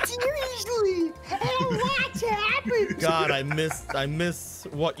 Seriously, a lot's happened. God, I miss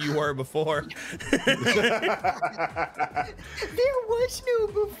what you were before. There was no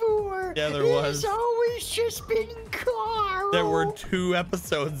before. Yeah, there was. It's always just been Carl. There were 2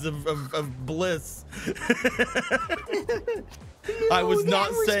 episodes of bliss. I was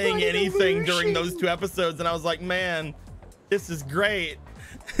not saying anything during those 2 episodes, and I was like, man, this is great.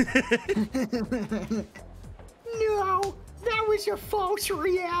 No, that was a false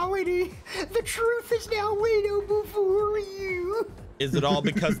reality. The truth is now laid before you. Is it all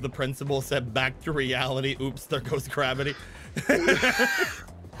because the principal said back to reality? Oops, there goes gravity.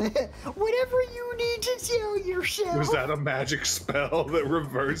 Whatever you need to tell yourself. Was that a magic spell that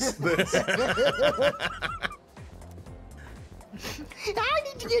reversed this? I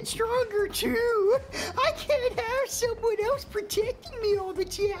need to get stronger too. I can't have someone else protecting me all the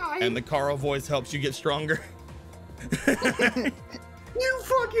time. And the Carl voice helps you get stronger. You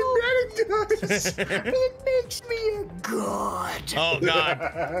fucking bet it does. It makes me a god. Oh god.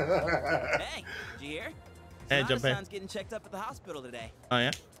 Hey, did you hear? Hey, jump in. Son's getting checked up at the hospital today. Oh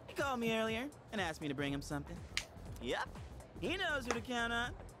yeah? He called me earlier and asked me to bring him something. Yep, he knows who to count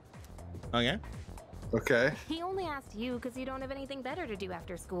on. Oh yeah? Okay. He only asked you because you don't have anything better to do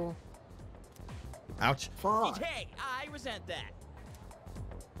after school. Ouch. Hey, I resent that.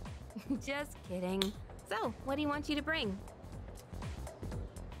 Just kidding. So, what do you want you to bring?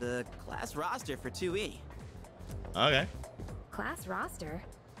 The class roster for 2E. Okay. Class roster?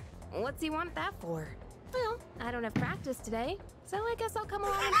 What's he want that for? Well, I don't have practice today, so I guess I'll come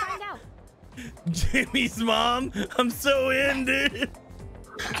along and find out. Jimmy's mom, I'm so in, dude.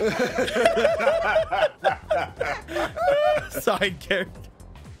 Side character.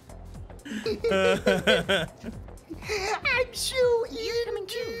 I'm so You're coming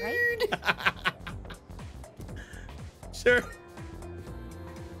too, right? Sure.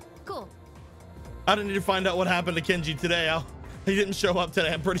 Cool. I don't need to find out what happened to Kenji today. He didn't show up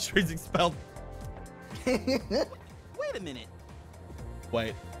today. I'm pretty sure he's expelled. Wait a minute.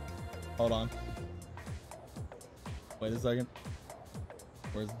 Wait. Hold on. Wait a second.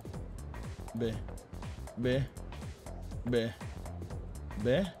 Where's B? B? B?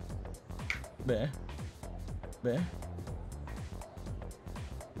 B? B? B?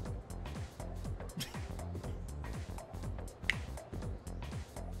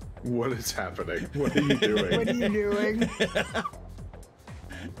 What is happening? What are you doing? What are you doing?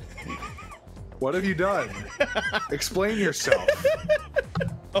 What have you done? Explain yourself.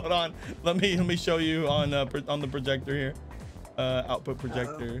 Hold on. Let me show you on the projector here. Output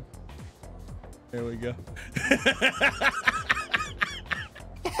projector. There we go.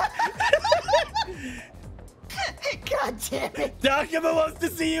 God damn it. Takuma wants to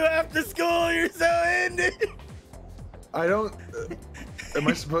see you after school. You're so in it. I don't. Am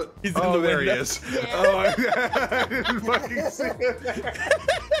I supposed? He's in oh, the there window. he is. Yeah. Oh, I didn't fucking see it.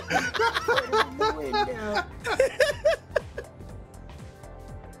 Put him in the window.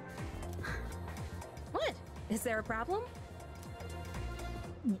 What? Is there a problem?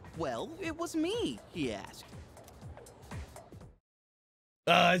 Well, it was me, he asked.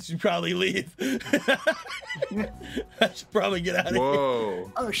 I should probably leave. I should probably get out of here.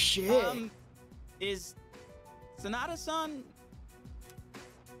 Whoa. Oh shit. Is Sonata-san?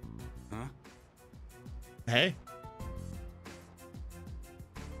 Huh? Hey.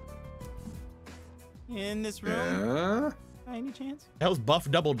 In this room? Yeah? By any chance? That was Buff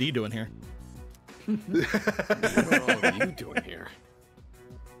Double D doing here. What are you doing here?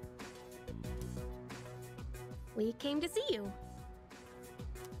 We came to see you.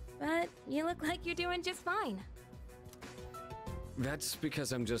 But you look like you're doing just fine. That's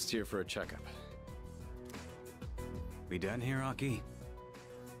because I'm just here for a checkup. We done here, Aki?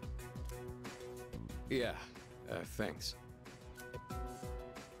 Yeah, thanks.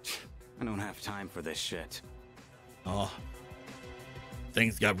 I don't have time for this shit. Oh.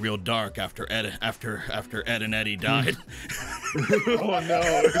 Things got real dark after Ed and Eddie died. Oh no,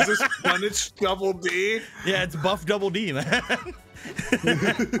 is this Punished Double D? Yeah, it's Buff Double D, man.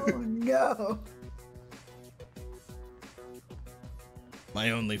 Oh no.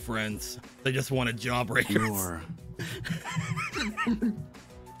 My only friends. They just wanted jawbreakers.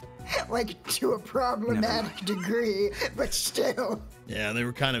 Like to a problematic degree, but still. Yeah, they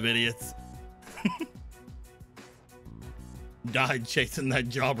were kind of idiots. Died chasing that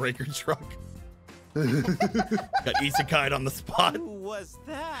jawbreaker truck. Got isekai'd on the spot. Who was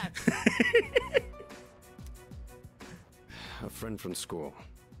that? A friend from school.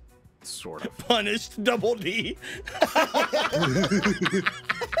 Sort of. Punished Double D.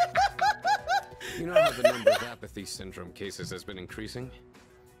 You know how the number of apathy syndrome cases has been increasing?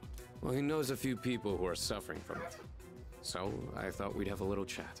 Well, he knows a few people who are suffering from it. So, I thought we'd have a little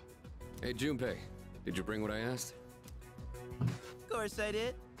chat. Hey, Junpei, did you bring what I asked? Of course I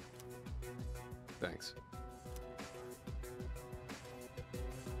did. Thanks.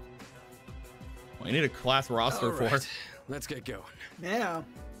 Well, you need a class roster for it. Let's get going. Yeah.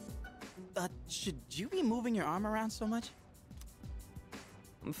 Should you be moving your arm around so much?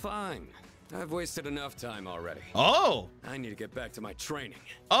 I'm fine. I've wasted enough time already. Oh! I need to get back to my training.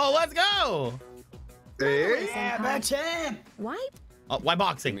 Oh, let's go! Hey? Yeah, about time. Why? Why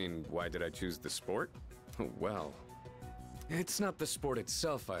boxing? I mean, why did I choose the sport? Well, it's not the sport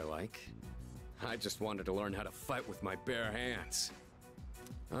itself I like. I just wanted to learn how to fight with my bare hands.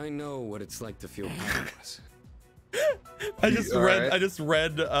 I know what it's like to feel powerless. I just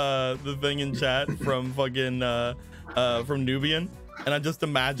read the thing in chat from fucking from Nubian, and I'm just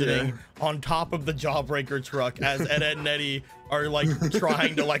imagining on top of the jawbreaker truck as Ed and Eddie are like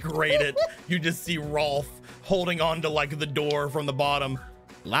trying to like raid it. You just see Rolf holding on to like the door from the bottom.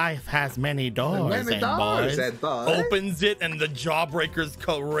 Life has many doors, boys. Opens it and the jawbreakers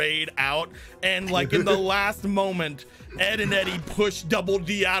raid out, and like in the last moment, Ed and Eddie push Double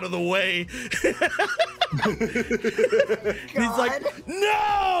D out of the way. He's like,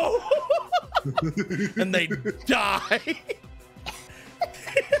 no! And they die.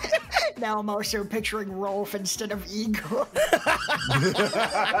 Now I'm also picturing Rolf instead of Igor.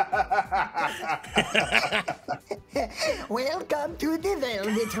 Welcome to the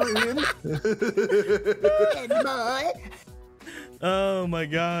Velvet Room. Ed boy. Oh my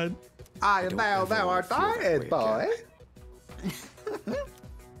god. I now are tired, boy.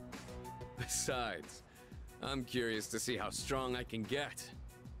 Besides, I'm curious to see how strong I can get.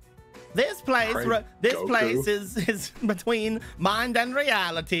 This place, is between mind and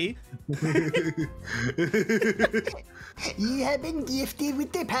reality. You have been gifted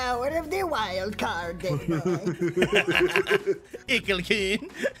with the power of the wild card, then, boy. Ickelkeen.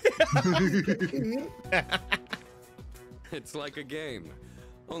 It's like a game,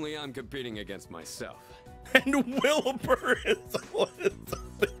 only I'm competing against myself. And Wilbur is what it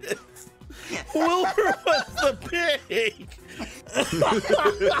is. Wilbur was the pig.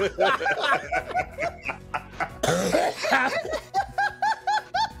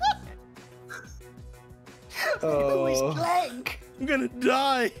 Who's blank? I'm gonna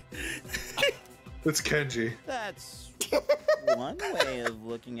die. It's Kenji. That's one way of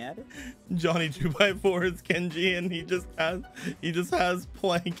looking at it. Johnny 2x4 is Kenji, and he just has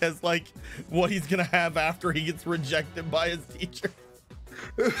Plank as like what he's gonna have after he gets rejected by his teacher.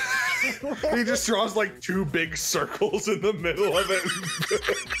 He just draws like two big circles in the middle of it.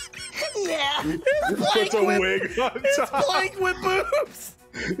 Yeah. Puts a wig on top. Plank with boobs.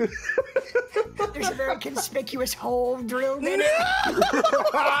 There's a very conspicuous hole drilled in it.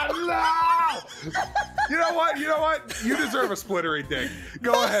 No! You know what? You deserve a splittery dick.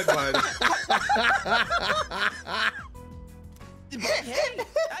 Go ahead, bud. Hey,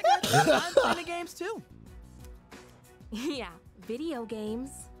 I got time playing the games too. Yeah, video games.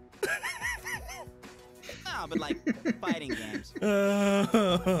 No, but like fighting games. Whatever.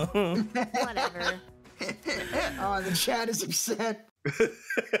 Oh, the chat is upset.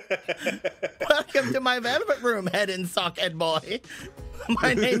 Welcome to my velvet room, head and sockhead boy.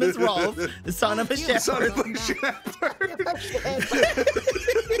 My name is Rolf, the son of a shepherd. Son of a shepherd.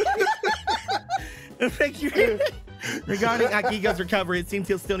 Regarding Akiko's recovery, it seems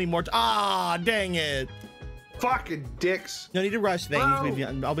he'll still need more. Ah, dang it. Fucking dicks. No need to rush things. Bro.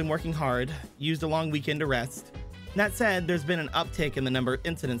 I've been working hard. Used a long weekend to rest. That said, there's been an uptick in the number of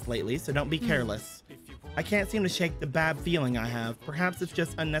incidents lately, so don't be careless. I can't seem to shake the bad feeling I have. Perhaps it's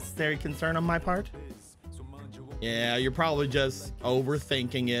just unnecessary concern on my part. Yeah, you're probably just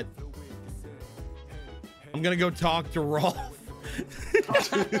overthinking it. I'm gonna go talk to Rolf.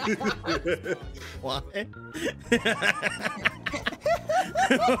 What?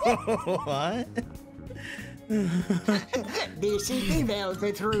 What? This is the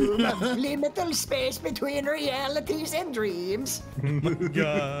velvet room, liminal space between realities and dreams. Oh my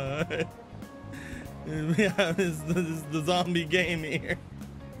god. Yeah, this is the zombie game here.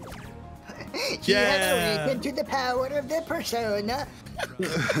 You have awakened to the power of the persona.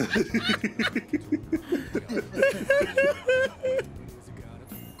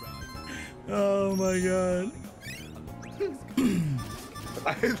 Oh my god.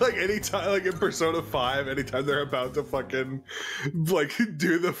 I like anytime, like in Persona 5, anytime they're about to fucking like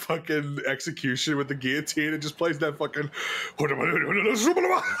do the fucking execution with the guillotine, it just plays that fucking. Golden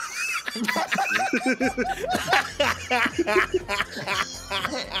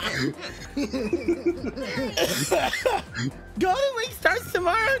Week starts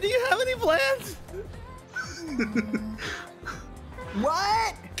tomorrow. Do you have any plans?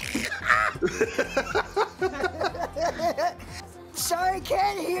 What? Sorry,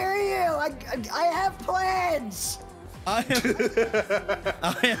 can't hear you. I have plans. I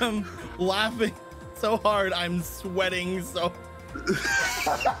am laughing so hard. I'm sweating so.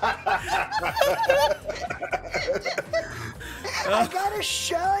 I got a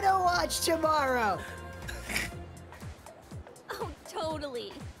show to watch tomorrow. Oh,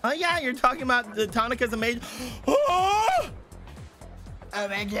 totally. Oh yeah, you're talking about the Tanika's amazing. Oh! Oh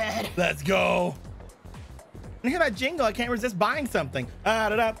my god. Let's go. And hear that jingle, I can't resist buying something. Yeah,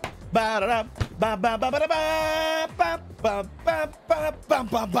 that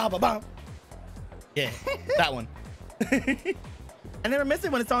one. I never miss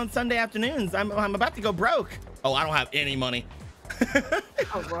it when it's on Sunday afternoons. I'm about to go broke. Oh, I don't have any money.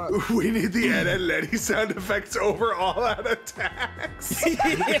 We need the Ed and Letty sound effects over all out attacks.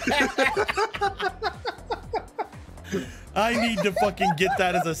 I need to fucking get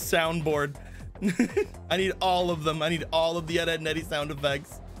that as a soundboard. I need all of them. I need all of the Ed and Eddie sound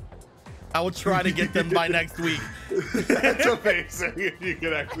effects. I will try to get them by next week. That's amazing if you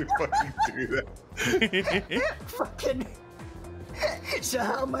can actually fucking do that. Fucking. So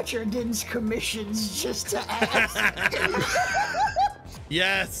how much are Din's commissions just to ask?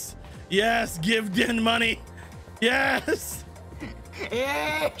 Yes. Yes. Give Din money. Yes.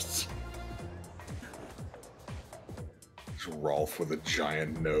 Yes. It's Rolf with a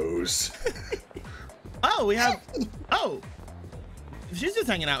giant nose. Oh, we have. Oh, she's just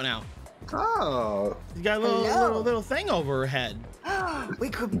hanging out now. Oh, she's got a little thing over her head. We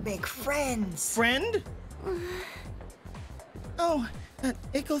could make friends. Friend? Oh,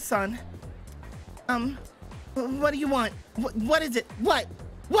 Iko-san. What do you want? What is it? What?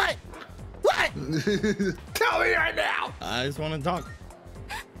 What? Tell me right now. I just want to talk.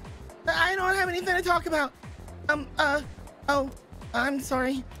 I don't have anything to talk about. Oh, I'm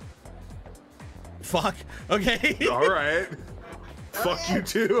sorry. Fuck. Okay. All right. Fuck you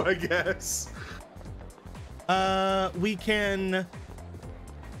too, I guess. We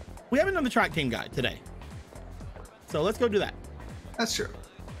haven't done the track team guide today. So let's go do that. That's true.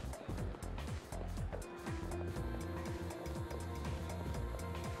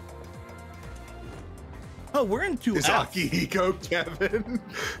 Oh, we're in 2F. Is Akihiko Kevin?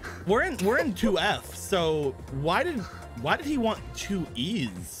 We're in 2F. So why did he want 2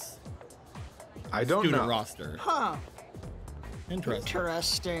 E's? I don't Student know. roster. Huh.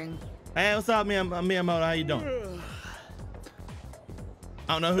 Interesting. Hey, what's up, Miyamoto? How you doing?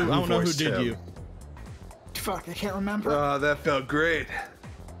 I don't know who did him? you. Fuck, I can't remember. That felt great.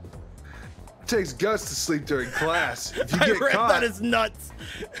 It takes guts to sleep during class. If you I get read caught, that as nuts.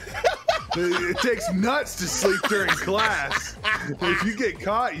 It takes nuts to sleep during class. If you get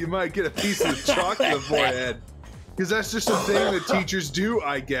caught, you might get a piece of the chocolate forehead. Because that's just a thing that teachers do,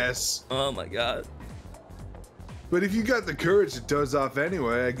 I guess. Oh my god. But if you got the courage to doze off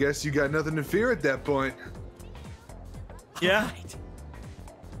anyway, I guess you got nothing to fear at that point. Yeah.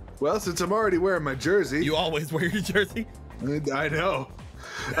 Well, since I'm already wearing my jersey. You always wear your jersey? I know.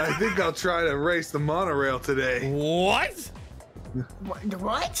 I think I'll try to race the monorail today. What?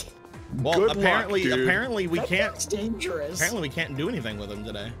 What? Well, Good apparently, luck, dude. apparently we That can't. looks dangerous. Apparently we can't do anything with him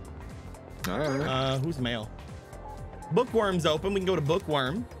today. All right. Who's mail? Bookworm's open. We can go to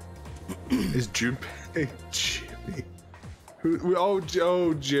Bookworm. Is Junpei Jimmy? Oh,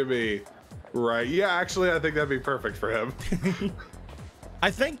 Jimmy. Right. Yeah, actually, I think that'd be perfect for him. I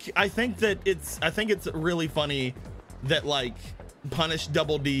think that it's really funny that like Punish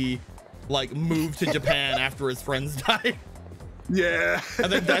Double D like moved to Japan after his friends died. Yeah.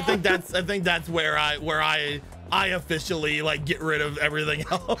 I think that's where I officially like get rid of everything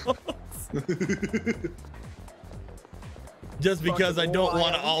else. Just because I don't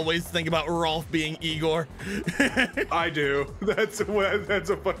want to always think about Rolf being Igor. I do. That's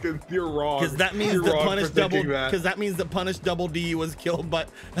a fucking. You're wrong. Because that means that means that Punish Double D was killed by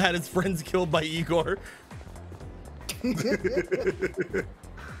had his friends killed by Igor.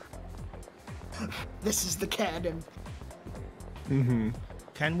 This is the canon. Mm-hmm.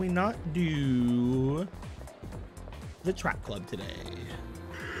 Can we not do the track club today?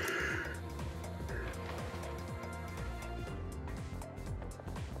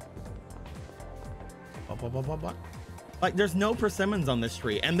 Like, there's no persimmons on this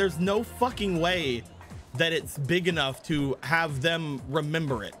tree, and there's no fucking way that it's big enough to have them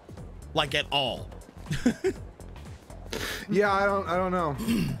remember it, like, at all. Yeah, I don't know.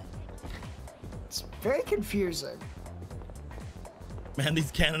 It's very confusing. Man, these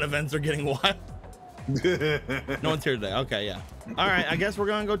canon events are getting wild. No one's here today. Okay, yeah. All right, I guess we're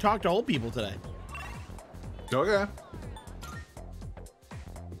gonna go talk to old people today. Okay.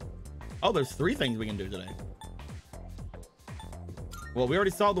 Oh, there's 3 things we can do today. Well, we already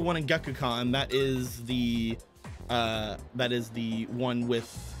saw the one in Gekukan. That is the one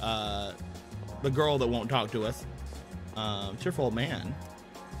with the girl that won't talk to us. Cheerful old man.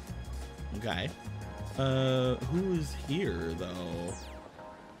 Okay. Who's here though?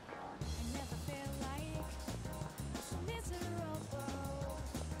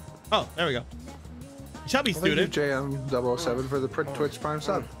 Oh, there we go. Chubby student. JM007 for the Twitch Prime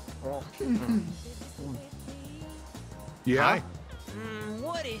sub. Yeah. Hi.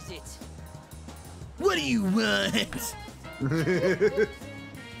 What is it? What do you want?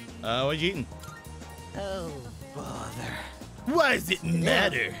 What you eating? Oh, bother. Why does it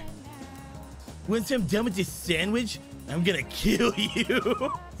matter? Once I'm done with this sandwich, I'm gonna kill you.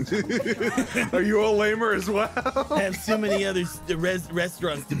 Are you a lamer as well? I have so many other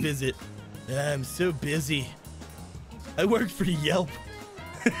restaurants to visit. I'm so busy. I work for Yelp.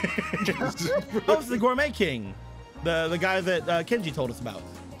 Oh, it's the Gourmet King, the guy that Kenji told us about.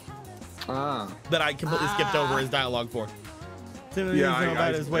 That I completely skipped over his dialogue for. So yeah, I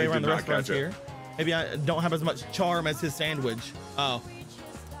about his way I around the did not restaurants catch it. here. Maybe I don't have as much charm as his sandwich. Oh, all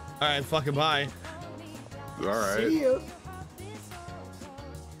right, fucking bye. All right. See you.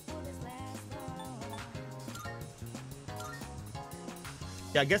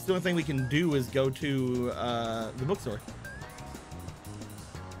 Yeah, I guess the only thing we can do is go to the bookstore.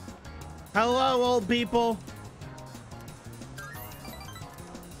 Hello, old people.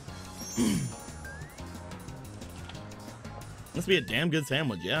 Must be a damn good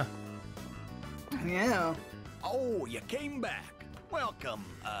sandwich, yeah. Yeah. Oh, you came back. Welcome.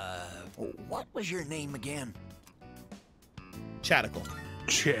 What was your name again? Chatical.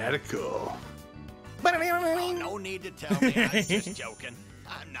 Chatical. Oh, no need to tell me. I was just joking.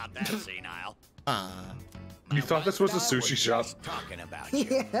 I'm not that senile. You thought this was a sushi shop? Talking about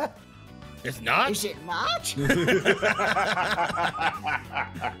you. Yeah. It's not? Is it not?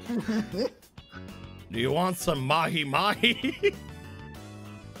 Do you want some mahi mahi?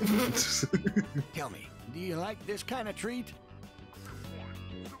 Tell me, do you like this kind of treat?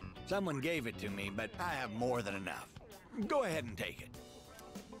 Someone gave it to me, but I have more than enough. Go ahead and take it.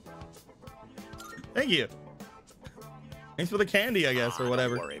 Thank you. Thanks for the candy, I guess, or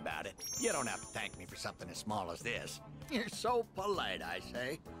whatever. Don't worry about it. You don't have to thank me for something as small as this. You're so polite, I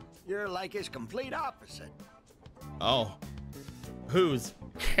say. You're like his complete opposite. Oh. Who's?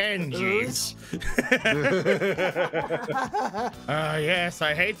 Kenji's. Yes,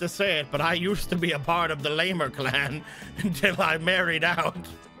 I hate to say it, but I used to be a part of the Lamer clan until I married out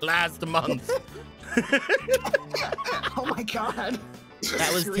last month. Oh my god.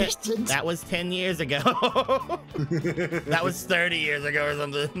 That was 10 years ago. That was 30 years ago or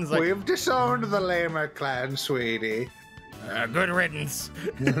something. It's like, We've disowned the Lamer clan, sweetie. Good riddance.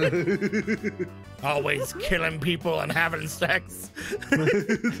 Always killing people and having sex.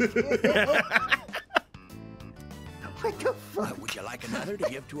 What the fuck? Would you like another to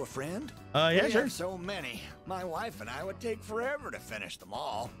give to a friend? Yeah, we sure. have so many. My wife and I would take forever to finish them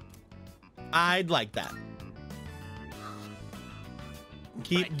all. I'd like that.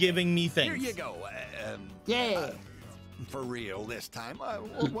 Keep giving me things. Here you go. Yeah. For real this time.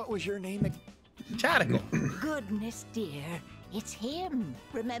 What was your name again? Chadical. Goodness dear, it's him,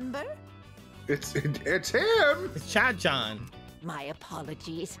 remember? It's him. It's Chad John. My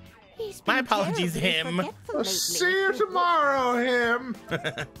apologies. He's My been apologies, terribly him. forgetful lately. See you tomorrow, him.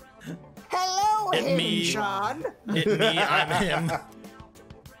 Hello, It him, me. John. It me, I'm him.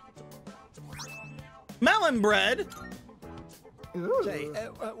 Melon bread. Say,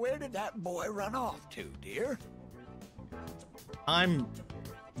 where did that boy run off to, dear? I'm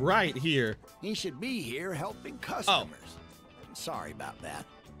right here. He should be here helping customers. Sorry about that.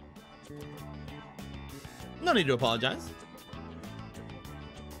 No need to apologize.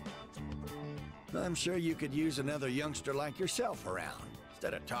 I'm sure you could use another youngster like yourself around,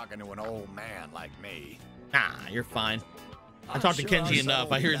 instead of talking to an old man like me. Ah, you're fine. I I'm talked to sure Kenji our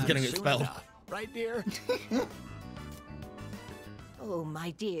enough. I hear he's son getting will be expelled. soon enough. Right, dear? Oh,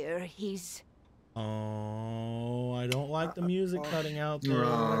 my dear, he's... Oh, I don't like the music cutting out there.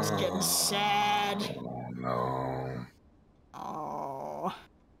 It's getting sad. No. Oh.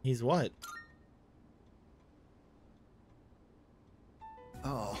 He's what?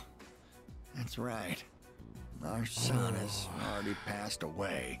 Oh, that's right. Our son has already passed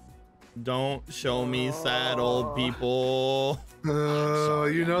away. Don't show me sad old people.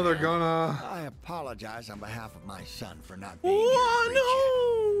 You know they're gonna. I apologize on behalf of my son for not being here.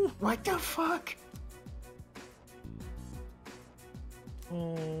 Oh, no! What the fuck?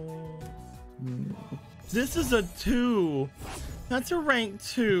 Oh. This is a 2. That's a rank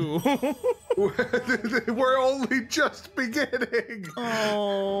 2. We're only just beginning.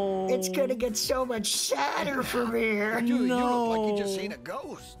 Oh. It's gonna get so much sadder from here. You look like you just seen a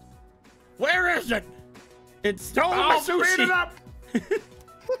ghost. Where is it? It stole my sushi. Speed it up.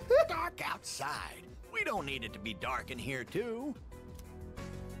 Dark outside. We don't need it to be dark in here, too.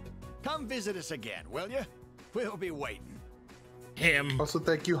 Come visit us again, will you? We'll be waiting. Him. Also,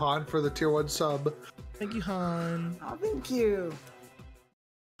 thank you, Han, for the tier 1 sub. Thank you, Han. Oh, thank you.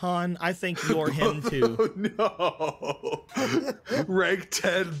 Han, I think you're him too. No. Rank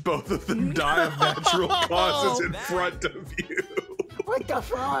 10, both of them die of natural causes in front of you. What the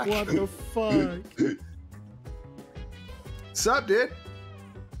fuck? What the fuck? Sup, dude?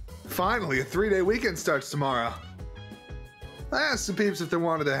 Finally, a 3-day weekend starts tomorrow. I asked some peeps if they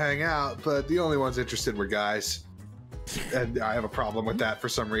wanted to hang out, but the only ones interested were guys. And I have a problem with that for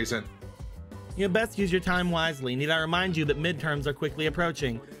some reason. You best use your time wisely. Need I remind you that midterms are quickly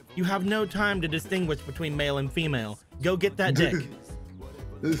approaching? You have no time to distinguish between male and female. Go get that dick.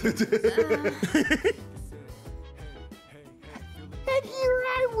 And here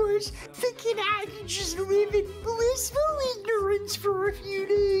I was, thinking I could just live in blissful ignorance for a few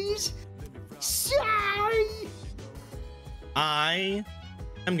days. Sigh. I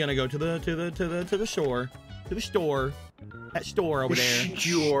am gonna go to the shore. To the store. That store over there.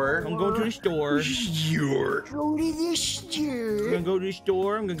 Store. I'm going to the store. Store. Go to the store. I'm gonna go to the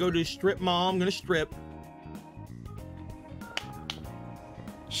store. I'm gonna go to the strip mall. I'm gonna strip.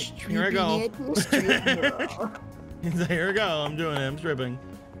 Here I go. Here I go. I'm doing it. I'm stripping.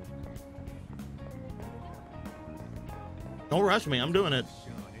 Don't rush me. I'm doing it.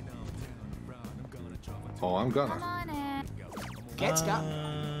 Oh, I'm gonna. Get stuck.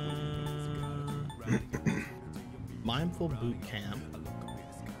 Mindful boot camp.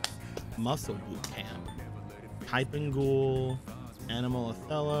 Muscle boot camp. Typing ghoul. Animal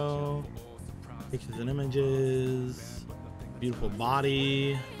Othello. Pictures and images. Beautiful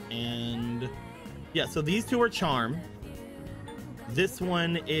body. And yeah, so these two are charm. This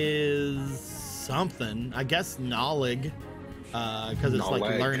one is something. I guess Nolig. Because it's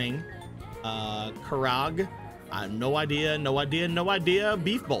like learning. Karag. I have no idea, no idea, no idea.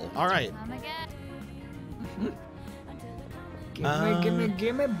 Beef bowl. All right.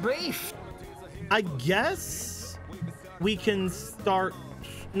 Give me beef. I guess we can start.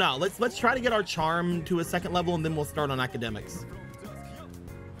 No, let's try to get our charm to a second level, and then we'll start on academics.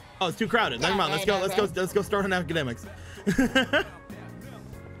 Oh, it's too crowded. Never mind. Let's go start on academics.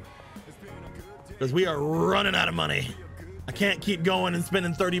 Because we are running out of money. I can't keep going and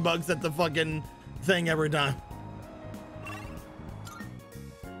spending 30 bucks at the fucking thing every time.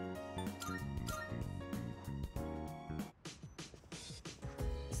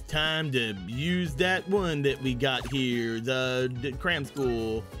 It's time to use that one that we got here, the cram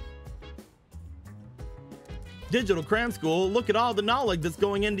school. Digital cram school. Look at all the knowledge that's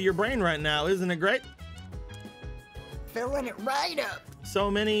going into your brain right now. Isn't it great? Filling it right up.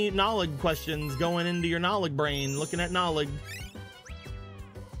 So many knowledge questions going into your knowledge brain, looking at knowledge.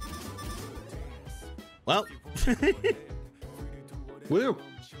 Well, woo.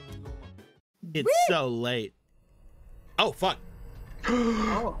 It's so late. Oh, fuck.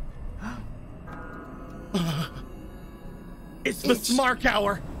 Oh. It's the Smark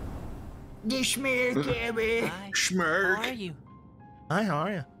Hour. The Schmirk Hour. Schmirk. How are you? Hi, how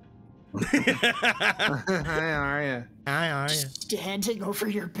are you? Hi, are you? Hi, are you? Standing over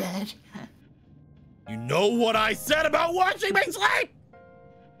your bed. You know what I said about watching me sleep?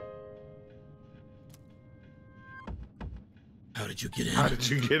 How did you get in? How did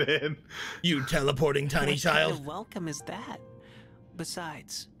you get in? You teleporting tiny What child. kind of welcome is that?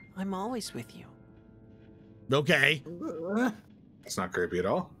 Besides, I'm always with you. Okay. It's not creepy at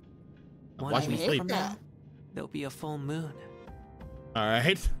all. Watch me week sleep. from now, there'll be a full moon. All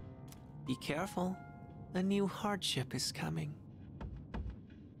right. Be careful. A new hardship is coming.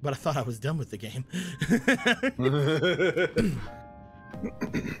 But I thought I was done with the game.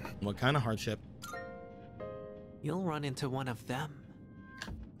 What kind of hardship? You'll run into one of them.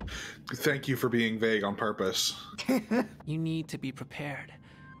 Thank you for being vague on purpose. You need to be prepared,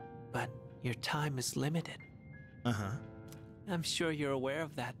 but your time is limited. Uh-huh. I'm sure you're aware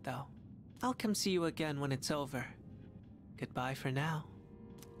of that, though. I'll come see you again when it's over. Goodbye for now.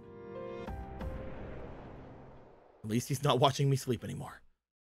 At least he's not watching me sleep anymore.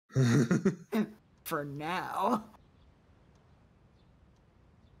 For now.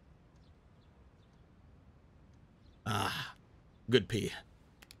 Ah, good pee.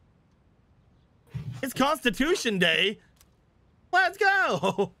 It's Constitution Day. Let's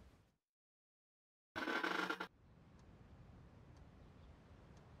go.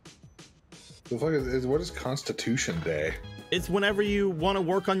 The fuck what is Constitution Day? It's whenever you want to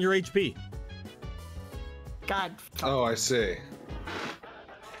work on your HP. God. Oh, I see.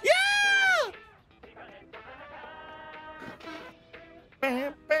 Yeah!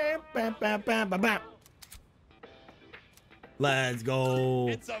 Bam, bam, bam, bam, bam, bam, bam. Let's go.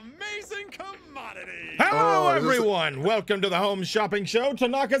 It's amazing commodities. Hello, everyone. Welcome to the Home Shopping Show,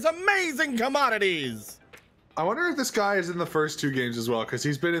 Tanaka's Amazing Commodities. I wonder if this guy is in the first two games as well, because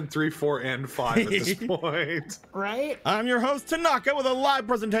he's been in 3, 4, and 5 at this point. Right? I'm your host, Tanaka, with a live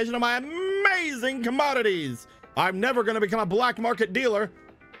presentation of my amazing commodities. I'm never going to become a black market dealer.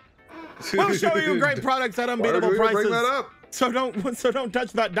 We'll show you great products at unbeatable prices. Bring that up? So don't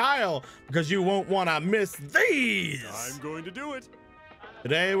touch that dial, because you won't want to miss these. I'm going to do it.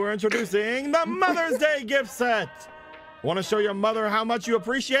 Today we're introducing the Mother's Day gift set. Want to show your mother how much you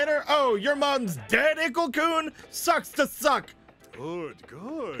appreciate her? Oh, your mom's dead, Ickle-kun? Sucks to suck. Good,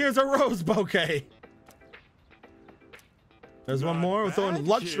 good. Here's a rose bouquet. There's one more with a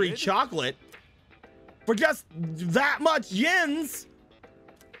luxury kid. chocolate. For just that much yens.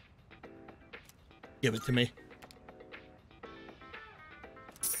 Give it to me.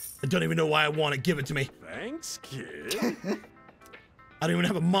 I don't even know why I want it. Give it to me. Thanks, kid. I don't even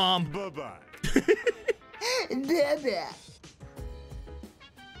have a mom. Bye-bye.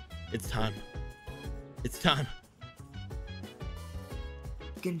 It's time. It's time.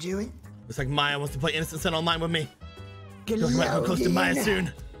 Can do it? Looks like Maya wants to play Innocent Sin online with me. Can Feel like I'm about to go close to log Maya in.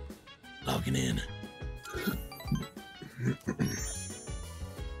 soon. Logging in.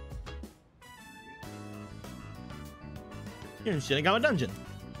 You're in Shinagawa Dungeon.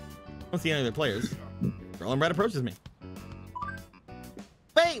 I don't see any other players. Girl in red approaches me.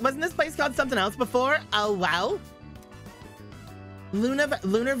 Wait, wasn't this place called something else before? Oh, wow. Lunar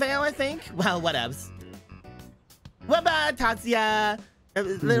Vale, I think? Well, whatevs. Wabba, Tatsuya.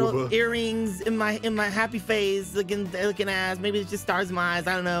 Little Wubba. earrings in my happy face, looking ass. Maybe it's just stars in my eyes.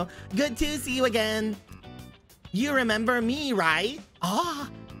 I don't know. Good to see you again. You remember me, right? Ah.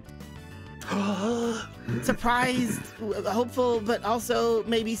 Surprised, hopeful, but also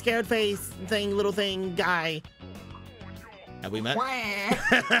maybe scared face little thing guy. Have we met?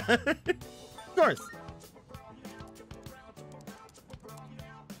 Of course.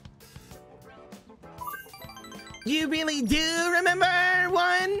 You really do remember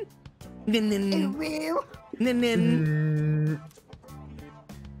one? Nin.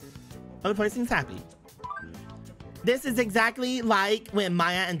 Other place seems happy. This is exactly like when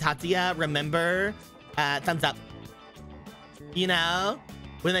Maya and Tatsuya remember thumbs up. You know?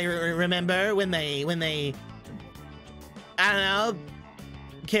 When they remember when they I don't know,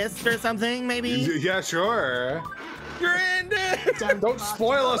 kissed or something maybe? Yeah, sure. You're in it! Don't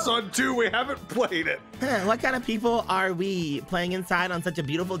spoil us on 2, we haven't played it. What kind of people are we playing inside on such a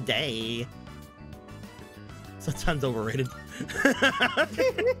beautiful day? Sometimes overrated.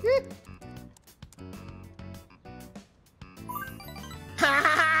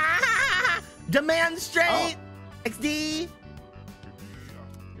 Demand straight! XD!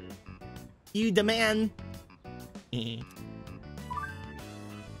 You demand.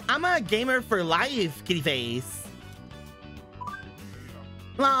 I'm a gamer for life, kitty face.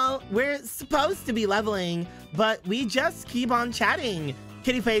 Well, we're supposed to be leveling, but we just keep on chatting.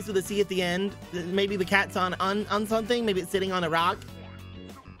 Kitty face with a C at the end. Maybe the cat's on something. Maybe it's sitting on a rock.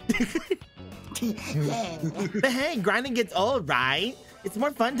 But hey, grinding gets old, right? It's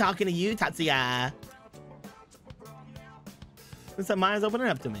more fun talking to you, Tatsuya. Looks like Maya's opening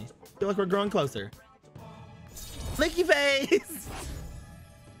up to me. Feel like we're growing closer. Flicky face!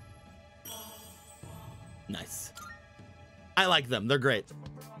 Nice. I like them. They're great.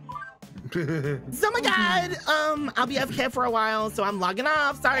 Oh my god! I'll be AFK for a while, so I'm logging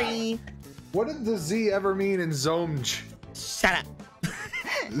off. Sorry. What did the Z ever mean in Zomj? Shut up.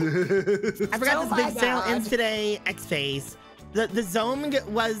 I forgot this big sale ends today. X-Face. The Zomg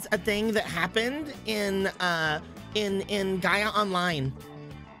was a thing that happened in Gaia Online.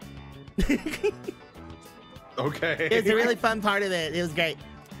 Okay. It was a really fun part of it. It was great.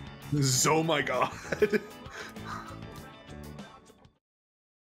 Oh my god.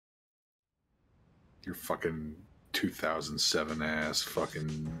 Your fucking 2007 ass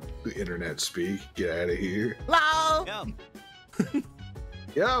fucking internet speak. Get out of here. Hello.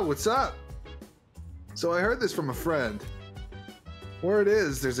 Yeah, what's up? So I heard this from a friend. Where it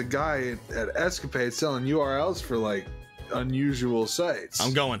is, there's a guy at Escapade selling URLs for like unusual sites.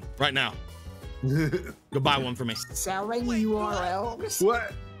 I'm going right now. Go buy one for me. Selling URLs?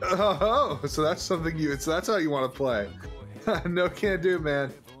 What? Oh, so that's something so that's how you want to play. No, can't do,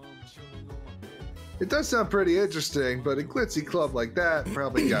 man. It does sound pretty interesting, but a glitzy club like that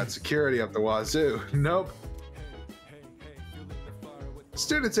probably got security up the wazoo. Nope.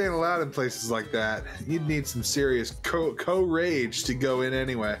 Students ain't allowed in places like that. You'd need some serious co-rage to go in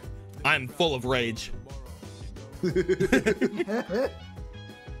anyway. I'm full of rage. I'm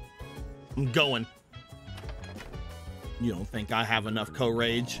going. You don't think I have enough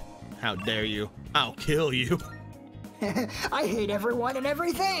co-rage? How dare you? I'll kill you. I hate everyone and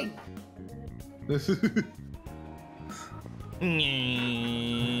everything.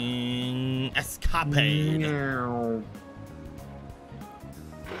 Escapade.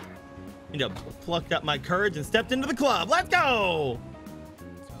 You know, plucked up my courage and stepped into the club. Let's go.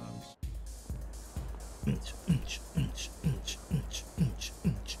 It's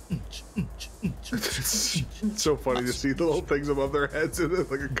so funny to see the little things above their heads in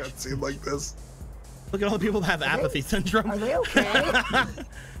it, like a cutscene like this. Look at all the people that have apathy syndrome. Are they okay?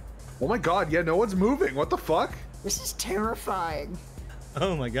 Oh my god, yeah, no one's moving. What the fuck? This is terrifying.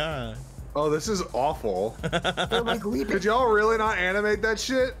 Oh my god. Oh, this is awful. They're like leaping. Could y'all really not animate that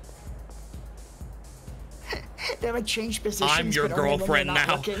shit? They like change positions. I'm your but only when girlfriend they're not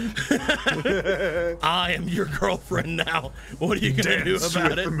now. looking. I am your girlfriend now. What are you gonna do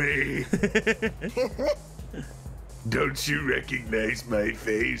about it? Me. Don't you recognize my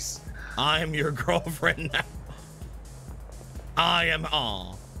face? I am your girlfriend now. I am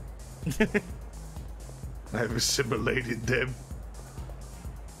all. I've assimilated them.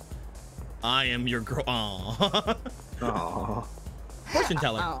 I am your girl. Aww. Aww. Fortune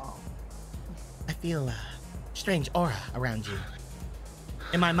teller. Oh. I feel a strange aura around you.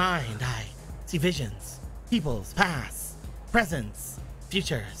 In my mind, I see visions, people's pasts, presents,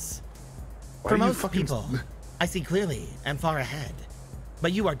 futures. For most people, I see clearly and far ahead.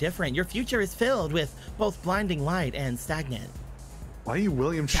 But you are different. Your future is filled with both blinding light and stagnant. Why are you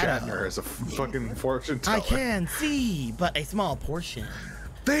William Shadow. Shatner as a fucking fortune teller? I can see, but a small portion.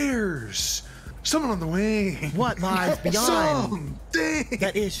 There's someone on the way. What lies beyond Something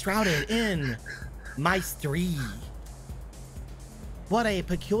that is shrouded in mystery. What a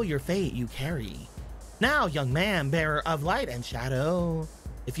peculiar fate you carry. Now, young man, bearer of light and shadow,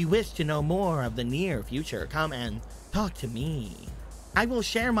 if you wish to know more of the near future, come and talk to me. I will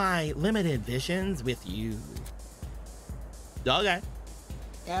share my limited visions with you. Okay.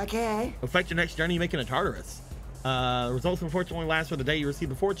 Okay. Affect your next journey making a Tartarus. Results of fortune only last for the day you receive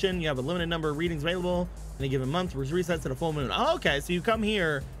the fortune. You have a limited number of readings available in a given month, which resets at a full moon. Oh, okay, so you come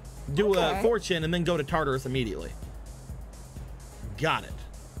here, do a fortune, and then go to Tartarus immediately. Got it.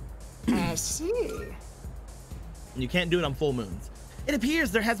 I see. You can't do it on full moons. It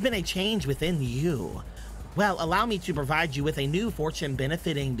appears there has been a change within you. Well, allow me to provide you with a new fortune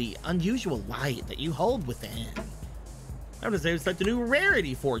benefiting the unusual light that you hold within. I would say it's like the new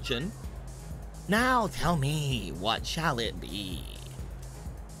rarity fortune. Now tell me, what shall it be?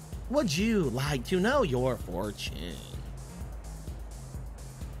 Would you like to know your fortune?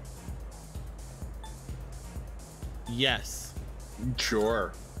 Yes.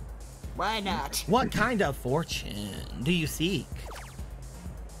 Sure. Why not? What kind of fortune do you seek?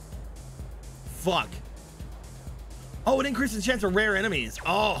 Fuck. Oh, it increases the chance of rare enemies.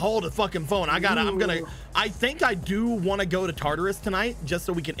 Oh, hold the fucking phone. I think I do want to go to Tartarus tonight just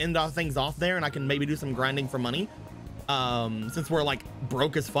so we can end off things off there and I can maybe do some grinding for money. Since we're like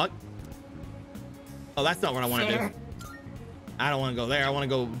broke as fuck. Oh, that's not what I want to do. I don't want to go there. I want to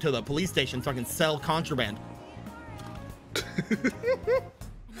go to the police station so I can sell contraband.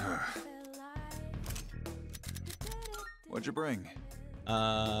 What'd you bring? Do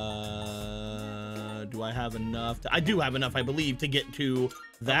I have enough? I do have enough, I believe, to get to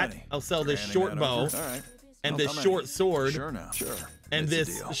that. I'll sell this short bow and this short sword. Sure now. Sure. And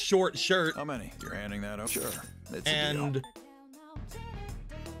this short shirt. How many? You're handing that up? Sure. It's and a deal.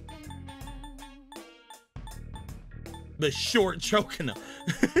 the short choking.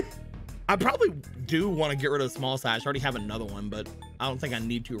 I probably do want to get rid of the small sash. I already have another one, but I don't think I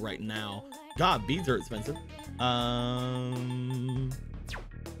need to right now. God, beads are expensive.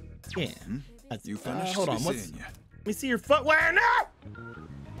 Yeah. That's, you finished? hold on. Let me see your footwear now.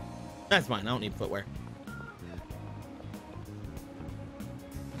 That's fine. I don't need footwear.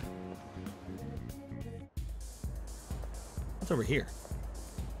 What's over here?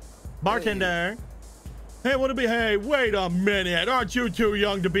 Bartender. Hey, what it be? Hey, wait a minute. Aren't you too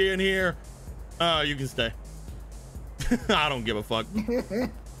young to be in here? You can stay. I don't give a fuck.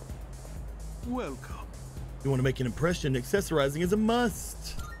 Welcome. You want to make an impression? Accessorizing is a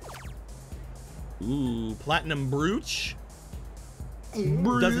must. Ooh, platinum brooch.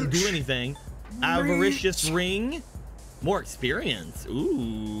 Doesn't do anything. Avaricious ring. More experience.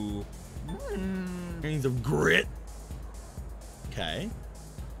 Ooh. Rings of grit. Okay.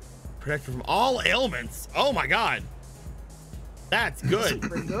 Protection from all ailments. Oh my god. That's good.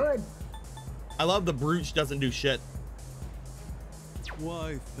 Super good. I love the brooch doesn't do shit.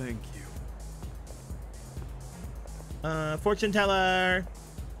 Why, thank you. Fortune teller.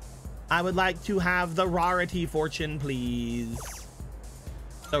 I would like to have the rarity fortune, please.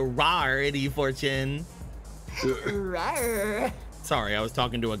 The rarity fortune. Sorry, I was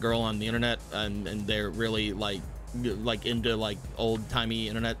talking to a girl on the internet and they're really like into like old-timey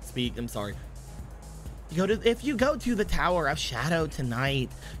internet speak. I'm sorry. If you go to the Tower of Shadow tonight,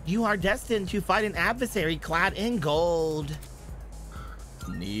 you are destined to fight an adversary clad in gold.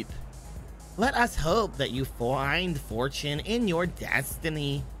 Neat. Let us hope that you find fortune in your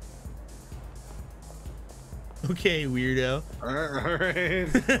destiny. Okay, weirdo. All right.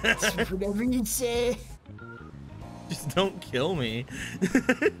 Whatever you say. Just don't kill me.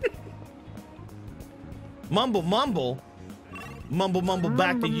 Mumble, mumble. Mumble, mumble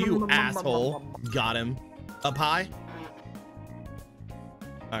back to you, asshole. Got him. Up high?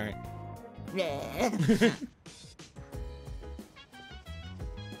 All right. Yeah.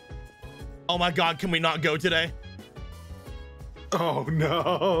 Oh my god, can we not go today? Oh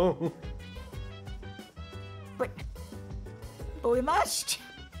no. But we must.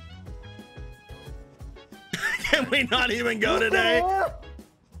 Can we not even go today?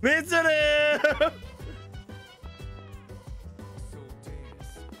 Mitsuda!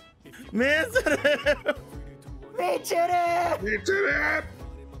 Mitsuda! Mitsuda!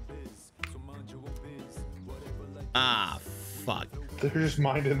 Ah, fuck. They're just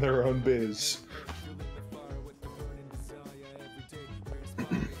minding their own biz.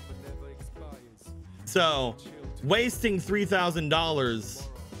 So, wasting $3,000,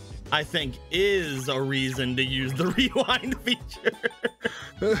 I think, is a reason to use the rewind feature.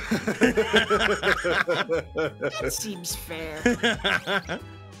 That seems fair.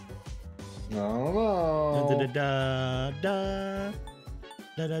 No.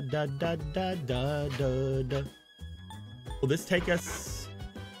 Will this take us?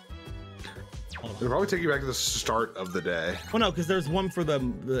 It'll probably take you back to the start of the day. Well, no, because there's one for the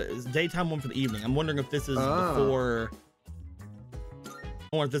daytime, one for the evening. I'm wondering if this is before,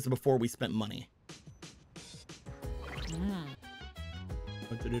 or if this is before we spent money.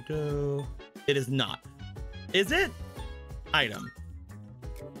 It is not. Is it? Item.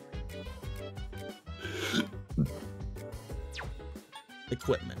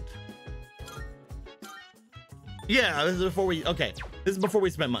 Equipment. Yeah, this is before we. Okay, this is before we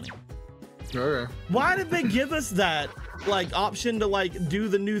spent money. Okay. Why did they give us that like option to like do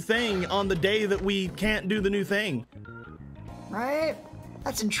the new thing on the day that we can't do the new thing? Right?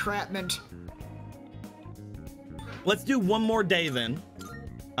 That's entrapment. Let's do one more day then.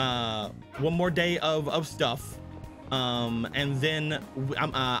 One more day of stuff. And then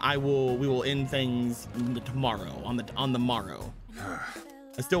we will end things tomorrow on the morrow.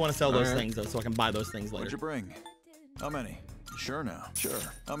 I still want to sell those things though, so I can buy those things later. What'd you bring? How many? Sure now. Sure.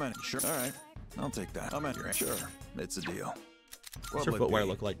 I'm in. Sure. All right. I'll take that. I'm in. Sure. It's a deal. What's your footwear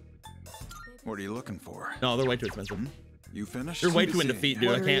look like? What are you looking for? No, they're way too expensive. You finished? You're way too into feet, dude.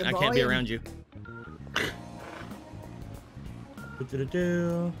 I can't be around you.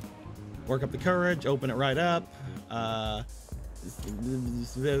 Work up the courage. Open it right up.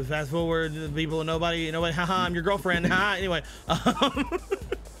 Fast forward. People, nobody. Haha, I'm your girlfriend. Haha. Anyway.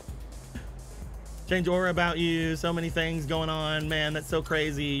 Change aura about you. So many things going on, man. That's so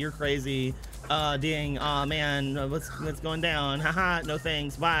crazy. You're crazy. Dang. Aw, man. What's going down? Haha. No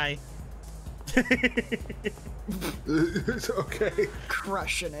thanks. Bye. It's okay.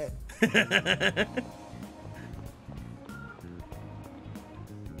 Crushing it.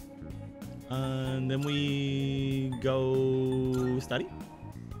 And then we go study.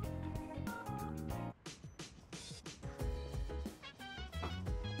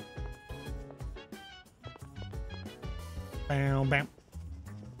 Bam, bam,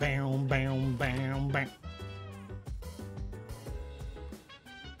 bam, bam, bam, bam.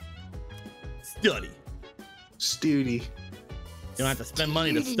 Study. Study. You don't have to spend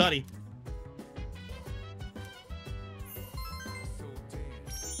money to study.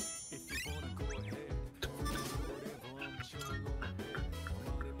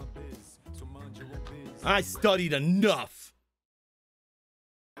 I studied enough.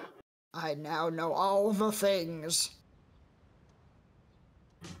 I now know all the things.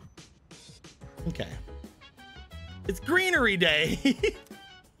 Okay. It's greenery day.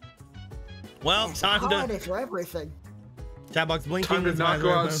 Well, time to for everything. Chat box blinking. Time to not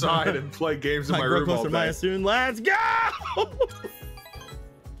go outside and play games in my room all day. Soon. Let's go.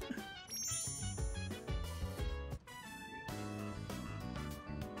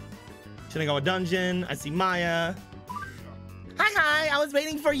 Should I go a dungeon? I see Maya. Hi, I was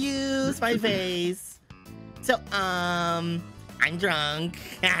waiting for you. Smiley face. So, I'm drunk.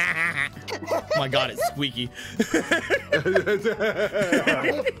 Oh my god, it's squeaky.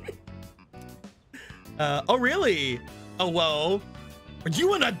 Oh really? Oh whoa. Are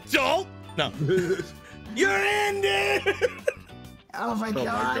you an adult? No. You're in it. Oh my god.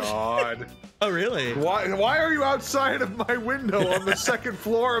 Oh my god. Oh really? Why are you outside of my window on the second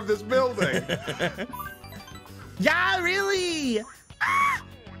floor of this building? Yeah, really.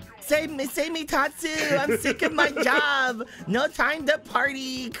 Save me, Tatsu. I'm sick of my job. No time to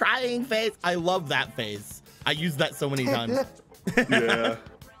party. Crying face. I love that face. I use that so many times. Yeah.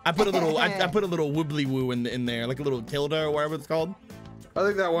 I put a little wibbly woo in there, like a little tilde or whatever it's called. I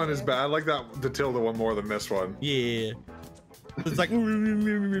think that one is bad. I like the tilde one more than this one. Yeah. It's like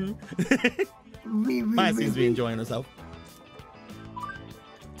Maya seems to be enjoying herself.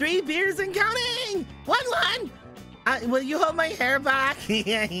 3 beers and counting. One. Will you hold my hair back?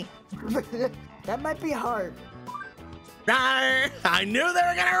 That might be hard. Rawr! I knew they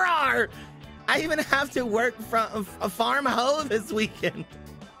were gonna roar. I even have to work from a farm hoe this weekend.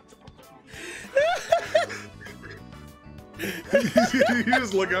 You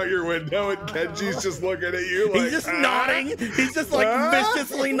just look out your window and Kenji's just looking at you like, he's just nodding. He's just like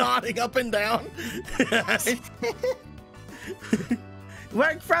viciously nodding up and down.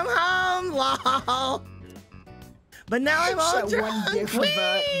 Work from home, lol. But now I'm all drunk. One gif of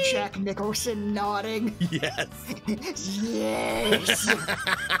Jack Nicholson nodding. Yes. Yes.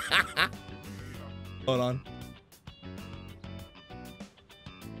 Hold on.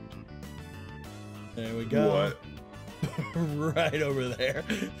 There we go. What? Right over there.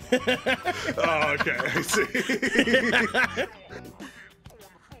 Oh, okay. I see.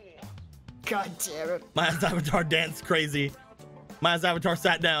 God damn it. Maya's avatar danced crazy. Maya's avatar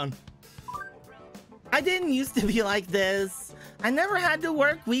sat down. I didn't used to be like this. I never had to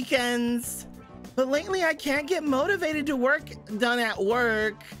work weekends. But lately I can't get motivated to work done at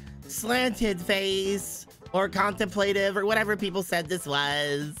work. Slanted face. Or contemplative or whatever people said this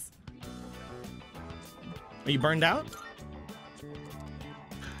was. Are you burned out?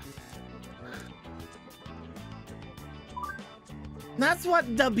 That's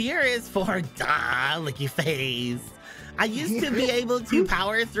what the beer is for, duh, licky face. I used to be able to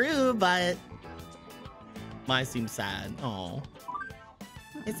power through, but Maya seems sad. Oh,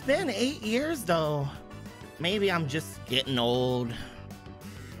 it's been 8 years though. Maybe I'm just getting old.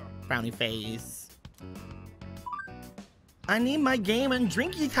 Frowny face. I need my game and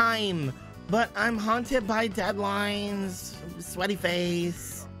drinky time. But I'm haunted by deadlines, sweaty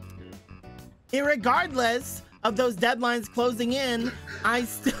face. Irregardless, of those deadlines closing in, I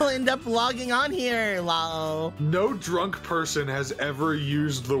still end up logging on here, lol. No drunk person has ever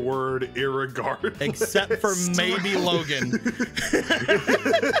used the word irregardless. Except for maybe Logan.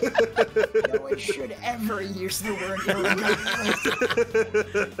 No one should ever use the word irregardless.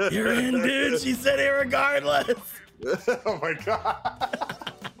 You're in, dude. She said irregardless. Oh my god.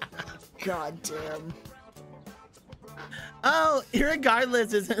 God damn. Oh,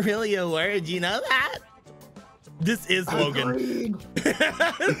 irregardless isn't really a word. You know that? This is Logan.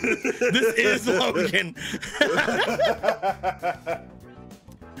 This is Logan.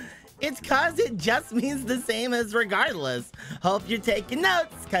 It's cause it just means the same as regardless. Hope you're taking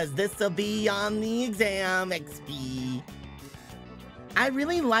notes, cause this'll be on the exam XP. I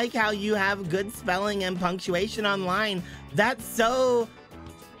really like how you have good spelling and punctuation online. That's so...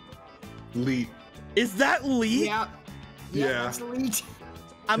 Leet. Is that Leet? Yeah. Yeah. That's Leet.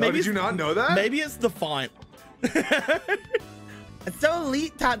 Maybe did you not know that? Maybe it's the font. So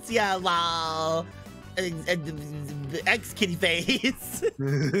Leet, Tatsuya, lol. X kitty face.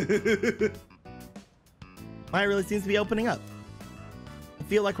 Mine really seems to be opening up. I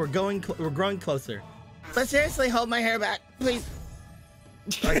feel like we're growing closer. But seriously, hold my hair back, please.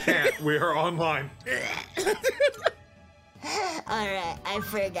 I can't. We are online. Alright, I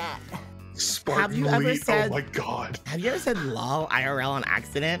forgot. Have you ever said, oh my god. Have you ever said lol IRL on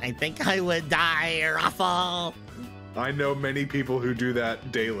accident? I think I would die, Ruffle. I know many people who do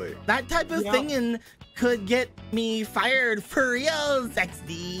that daily. That type of thing could get me fired for real,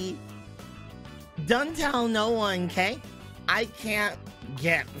 XD. Don't tell no one, okay? I can't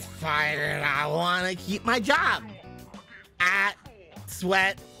get fired. I want to keep my job. At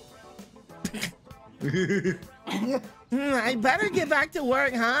sweat. I better get back to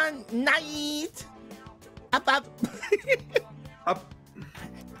work, huh? Night. Up, up. Up.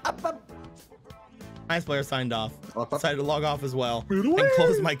 Up, up. Nice player signed off. Decided to log off as well and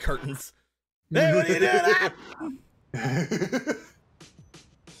close my curtains. Hey, what are you doing?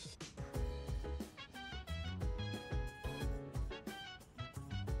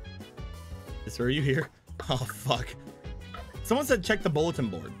 Are you here? Oh, fuck. Someone said check the bulletin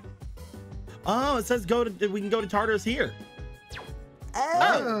board. Oh, it says we can go to Tartar's here.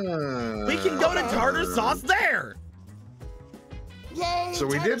 Oh, we can go to Tartar Sauce there. Yay! So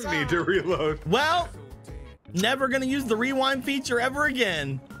we didn't need to reload. Well, never gonna use the rewind feature ever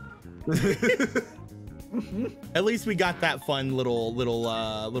again. At least we got that fun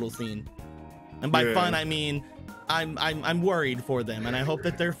little scene. And by fun, I mean I'm worried for them, and I hope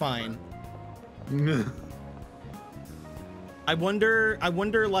that they're fine. I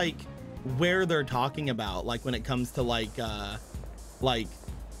wonder like where they're talking about, like when it comes to like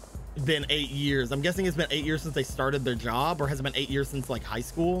been 8 years. I'm guessing it's been 8 years since they started their job, or has it been 8 years since like high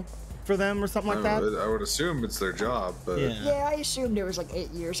school for them or something like that? I would assume it's their job, but yeah, I assumed it was like 8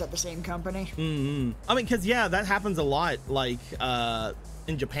 years at the same company. I mean, because that happens a lot, like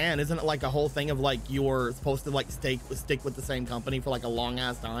in Japan. Isn't it like a whole thing of like you're supposed to like stick with the same company for like a long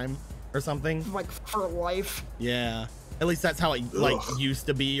ass time or something, like for life? Yeah, at least that's how it like used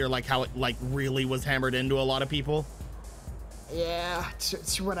to be, or like how it like really was hammered into a lot of people. Yeah,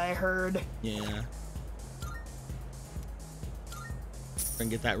 it's what I heard. Yeah. And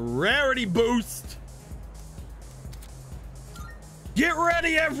get that rarity boost. Get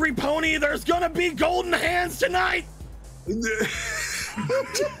ready, every pony. There's gonna be golden hands tonight.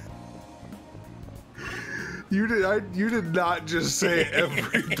 You did not just say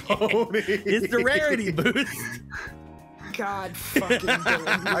every pony. It's the rarity boost. God fucking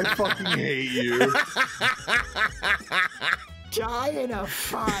damn. I fucking hate you. Die in a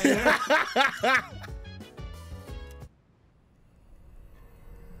fire.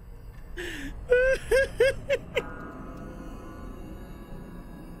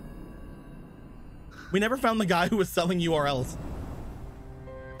 We never found the guy who was selling URLs.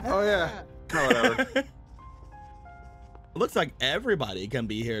 Oh yeah. No, whatever. It looks like everybody can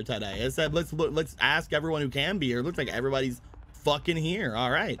be here today. It said let's ask everyone who can be here. It looks like everybody's fucking here.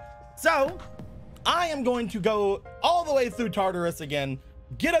 All right. So I am going to go all the way through Tartarus again,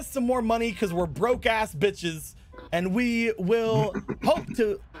 get us some more money because we're broke ass bitches, and we will hope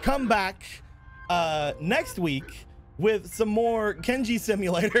to come back next week with some more Kenji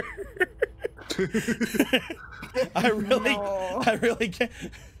Simulator. I really can't.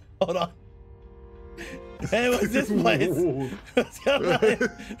 Hold on. Hey, what's this place? What's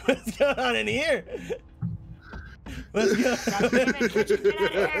going on in here? What's going on? What's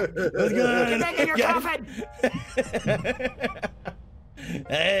going on? Get back in your coffin.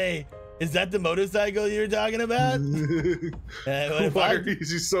 Hey, Is that the motorcycle you were talking about? Why are you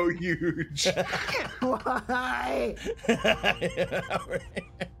so huge? Why?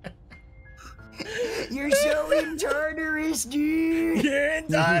 You're so in Tartarus, dude. You're in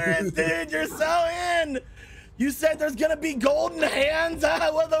Tartarus, dude. You're so in. You said there's gonna be golden hands.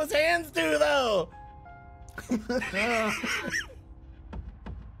 What do those hands do, though?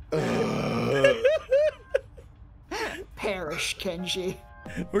 Perish, Kenji.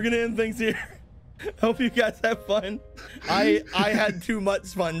 We're gonna end things here. Hope you guys have fun. I had too much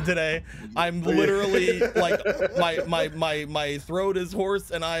fun today. I'm literally like my throat is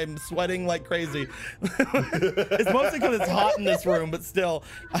hoarse and I'm sweating like crazy. It's mostly because it's hot in this room, but still,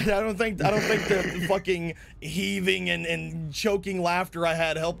 I don't think the fucking heaving and choking laughter I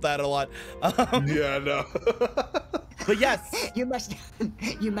had helped that a lot. Yeah, no. But yes, you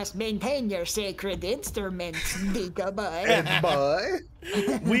must maintain your sacred instruments, Dika boy.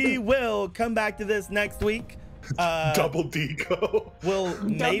 We will come back to this next week. Double Deco. We'll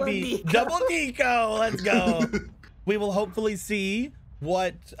maybe double Deco. Let's go. We will hopefully see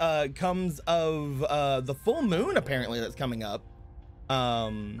what comes of the full moon apparently that's coming up.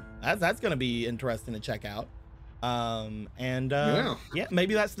 That's gonna be interesting to check out. Yeah,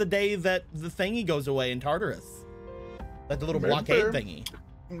 maybe that's the day that the thingy goes away in Tartarus. Like the little blockade thingy.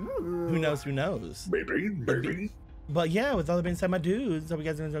 Ooh. Who knows? Who knows? Baby. But yeah, with all that being said, my dudes, hope you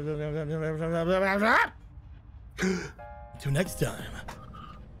guys until next time.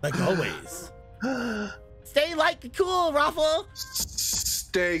 Like always, stay like cool, Raffle.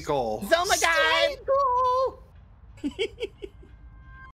 Stay cool. Oh my god. Stay cool.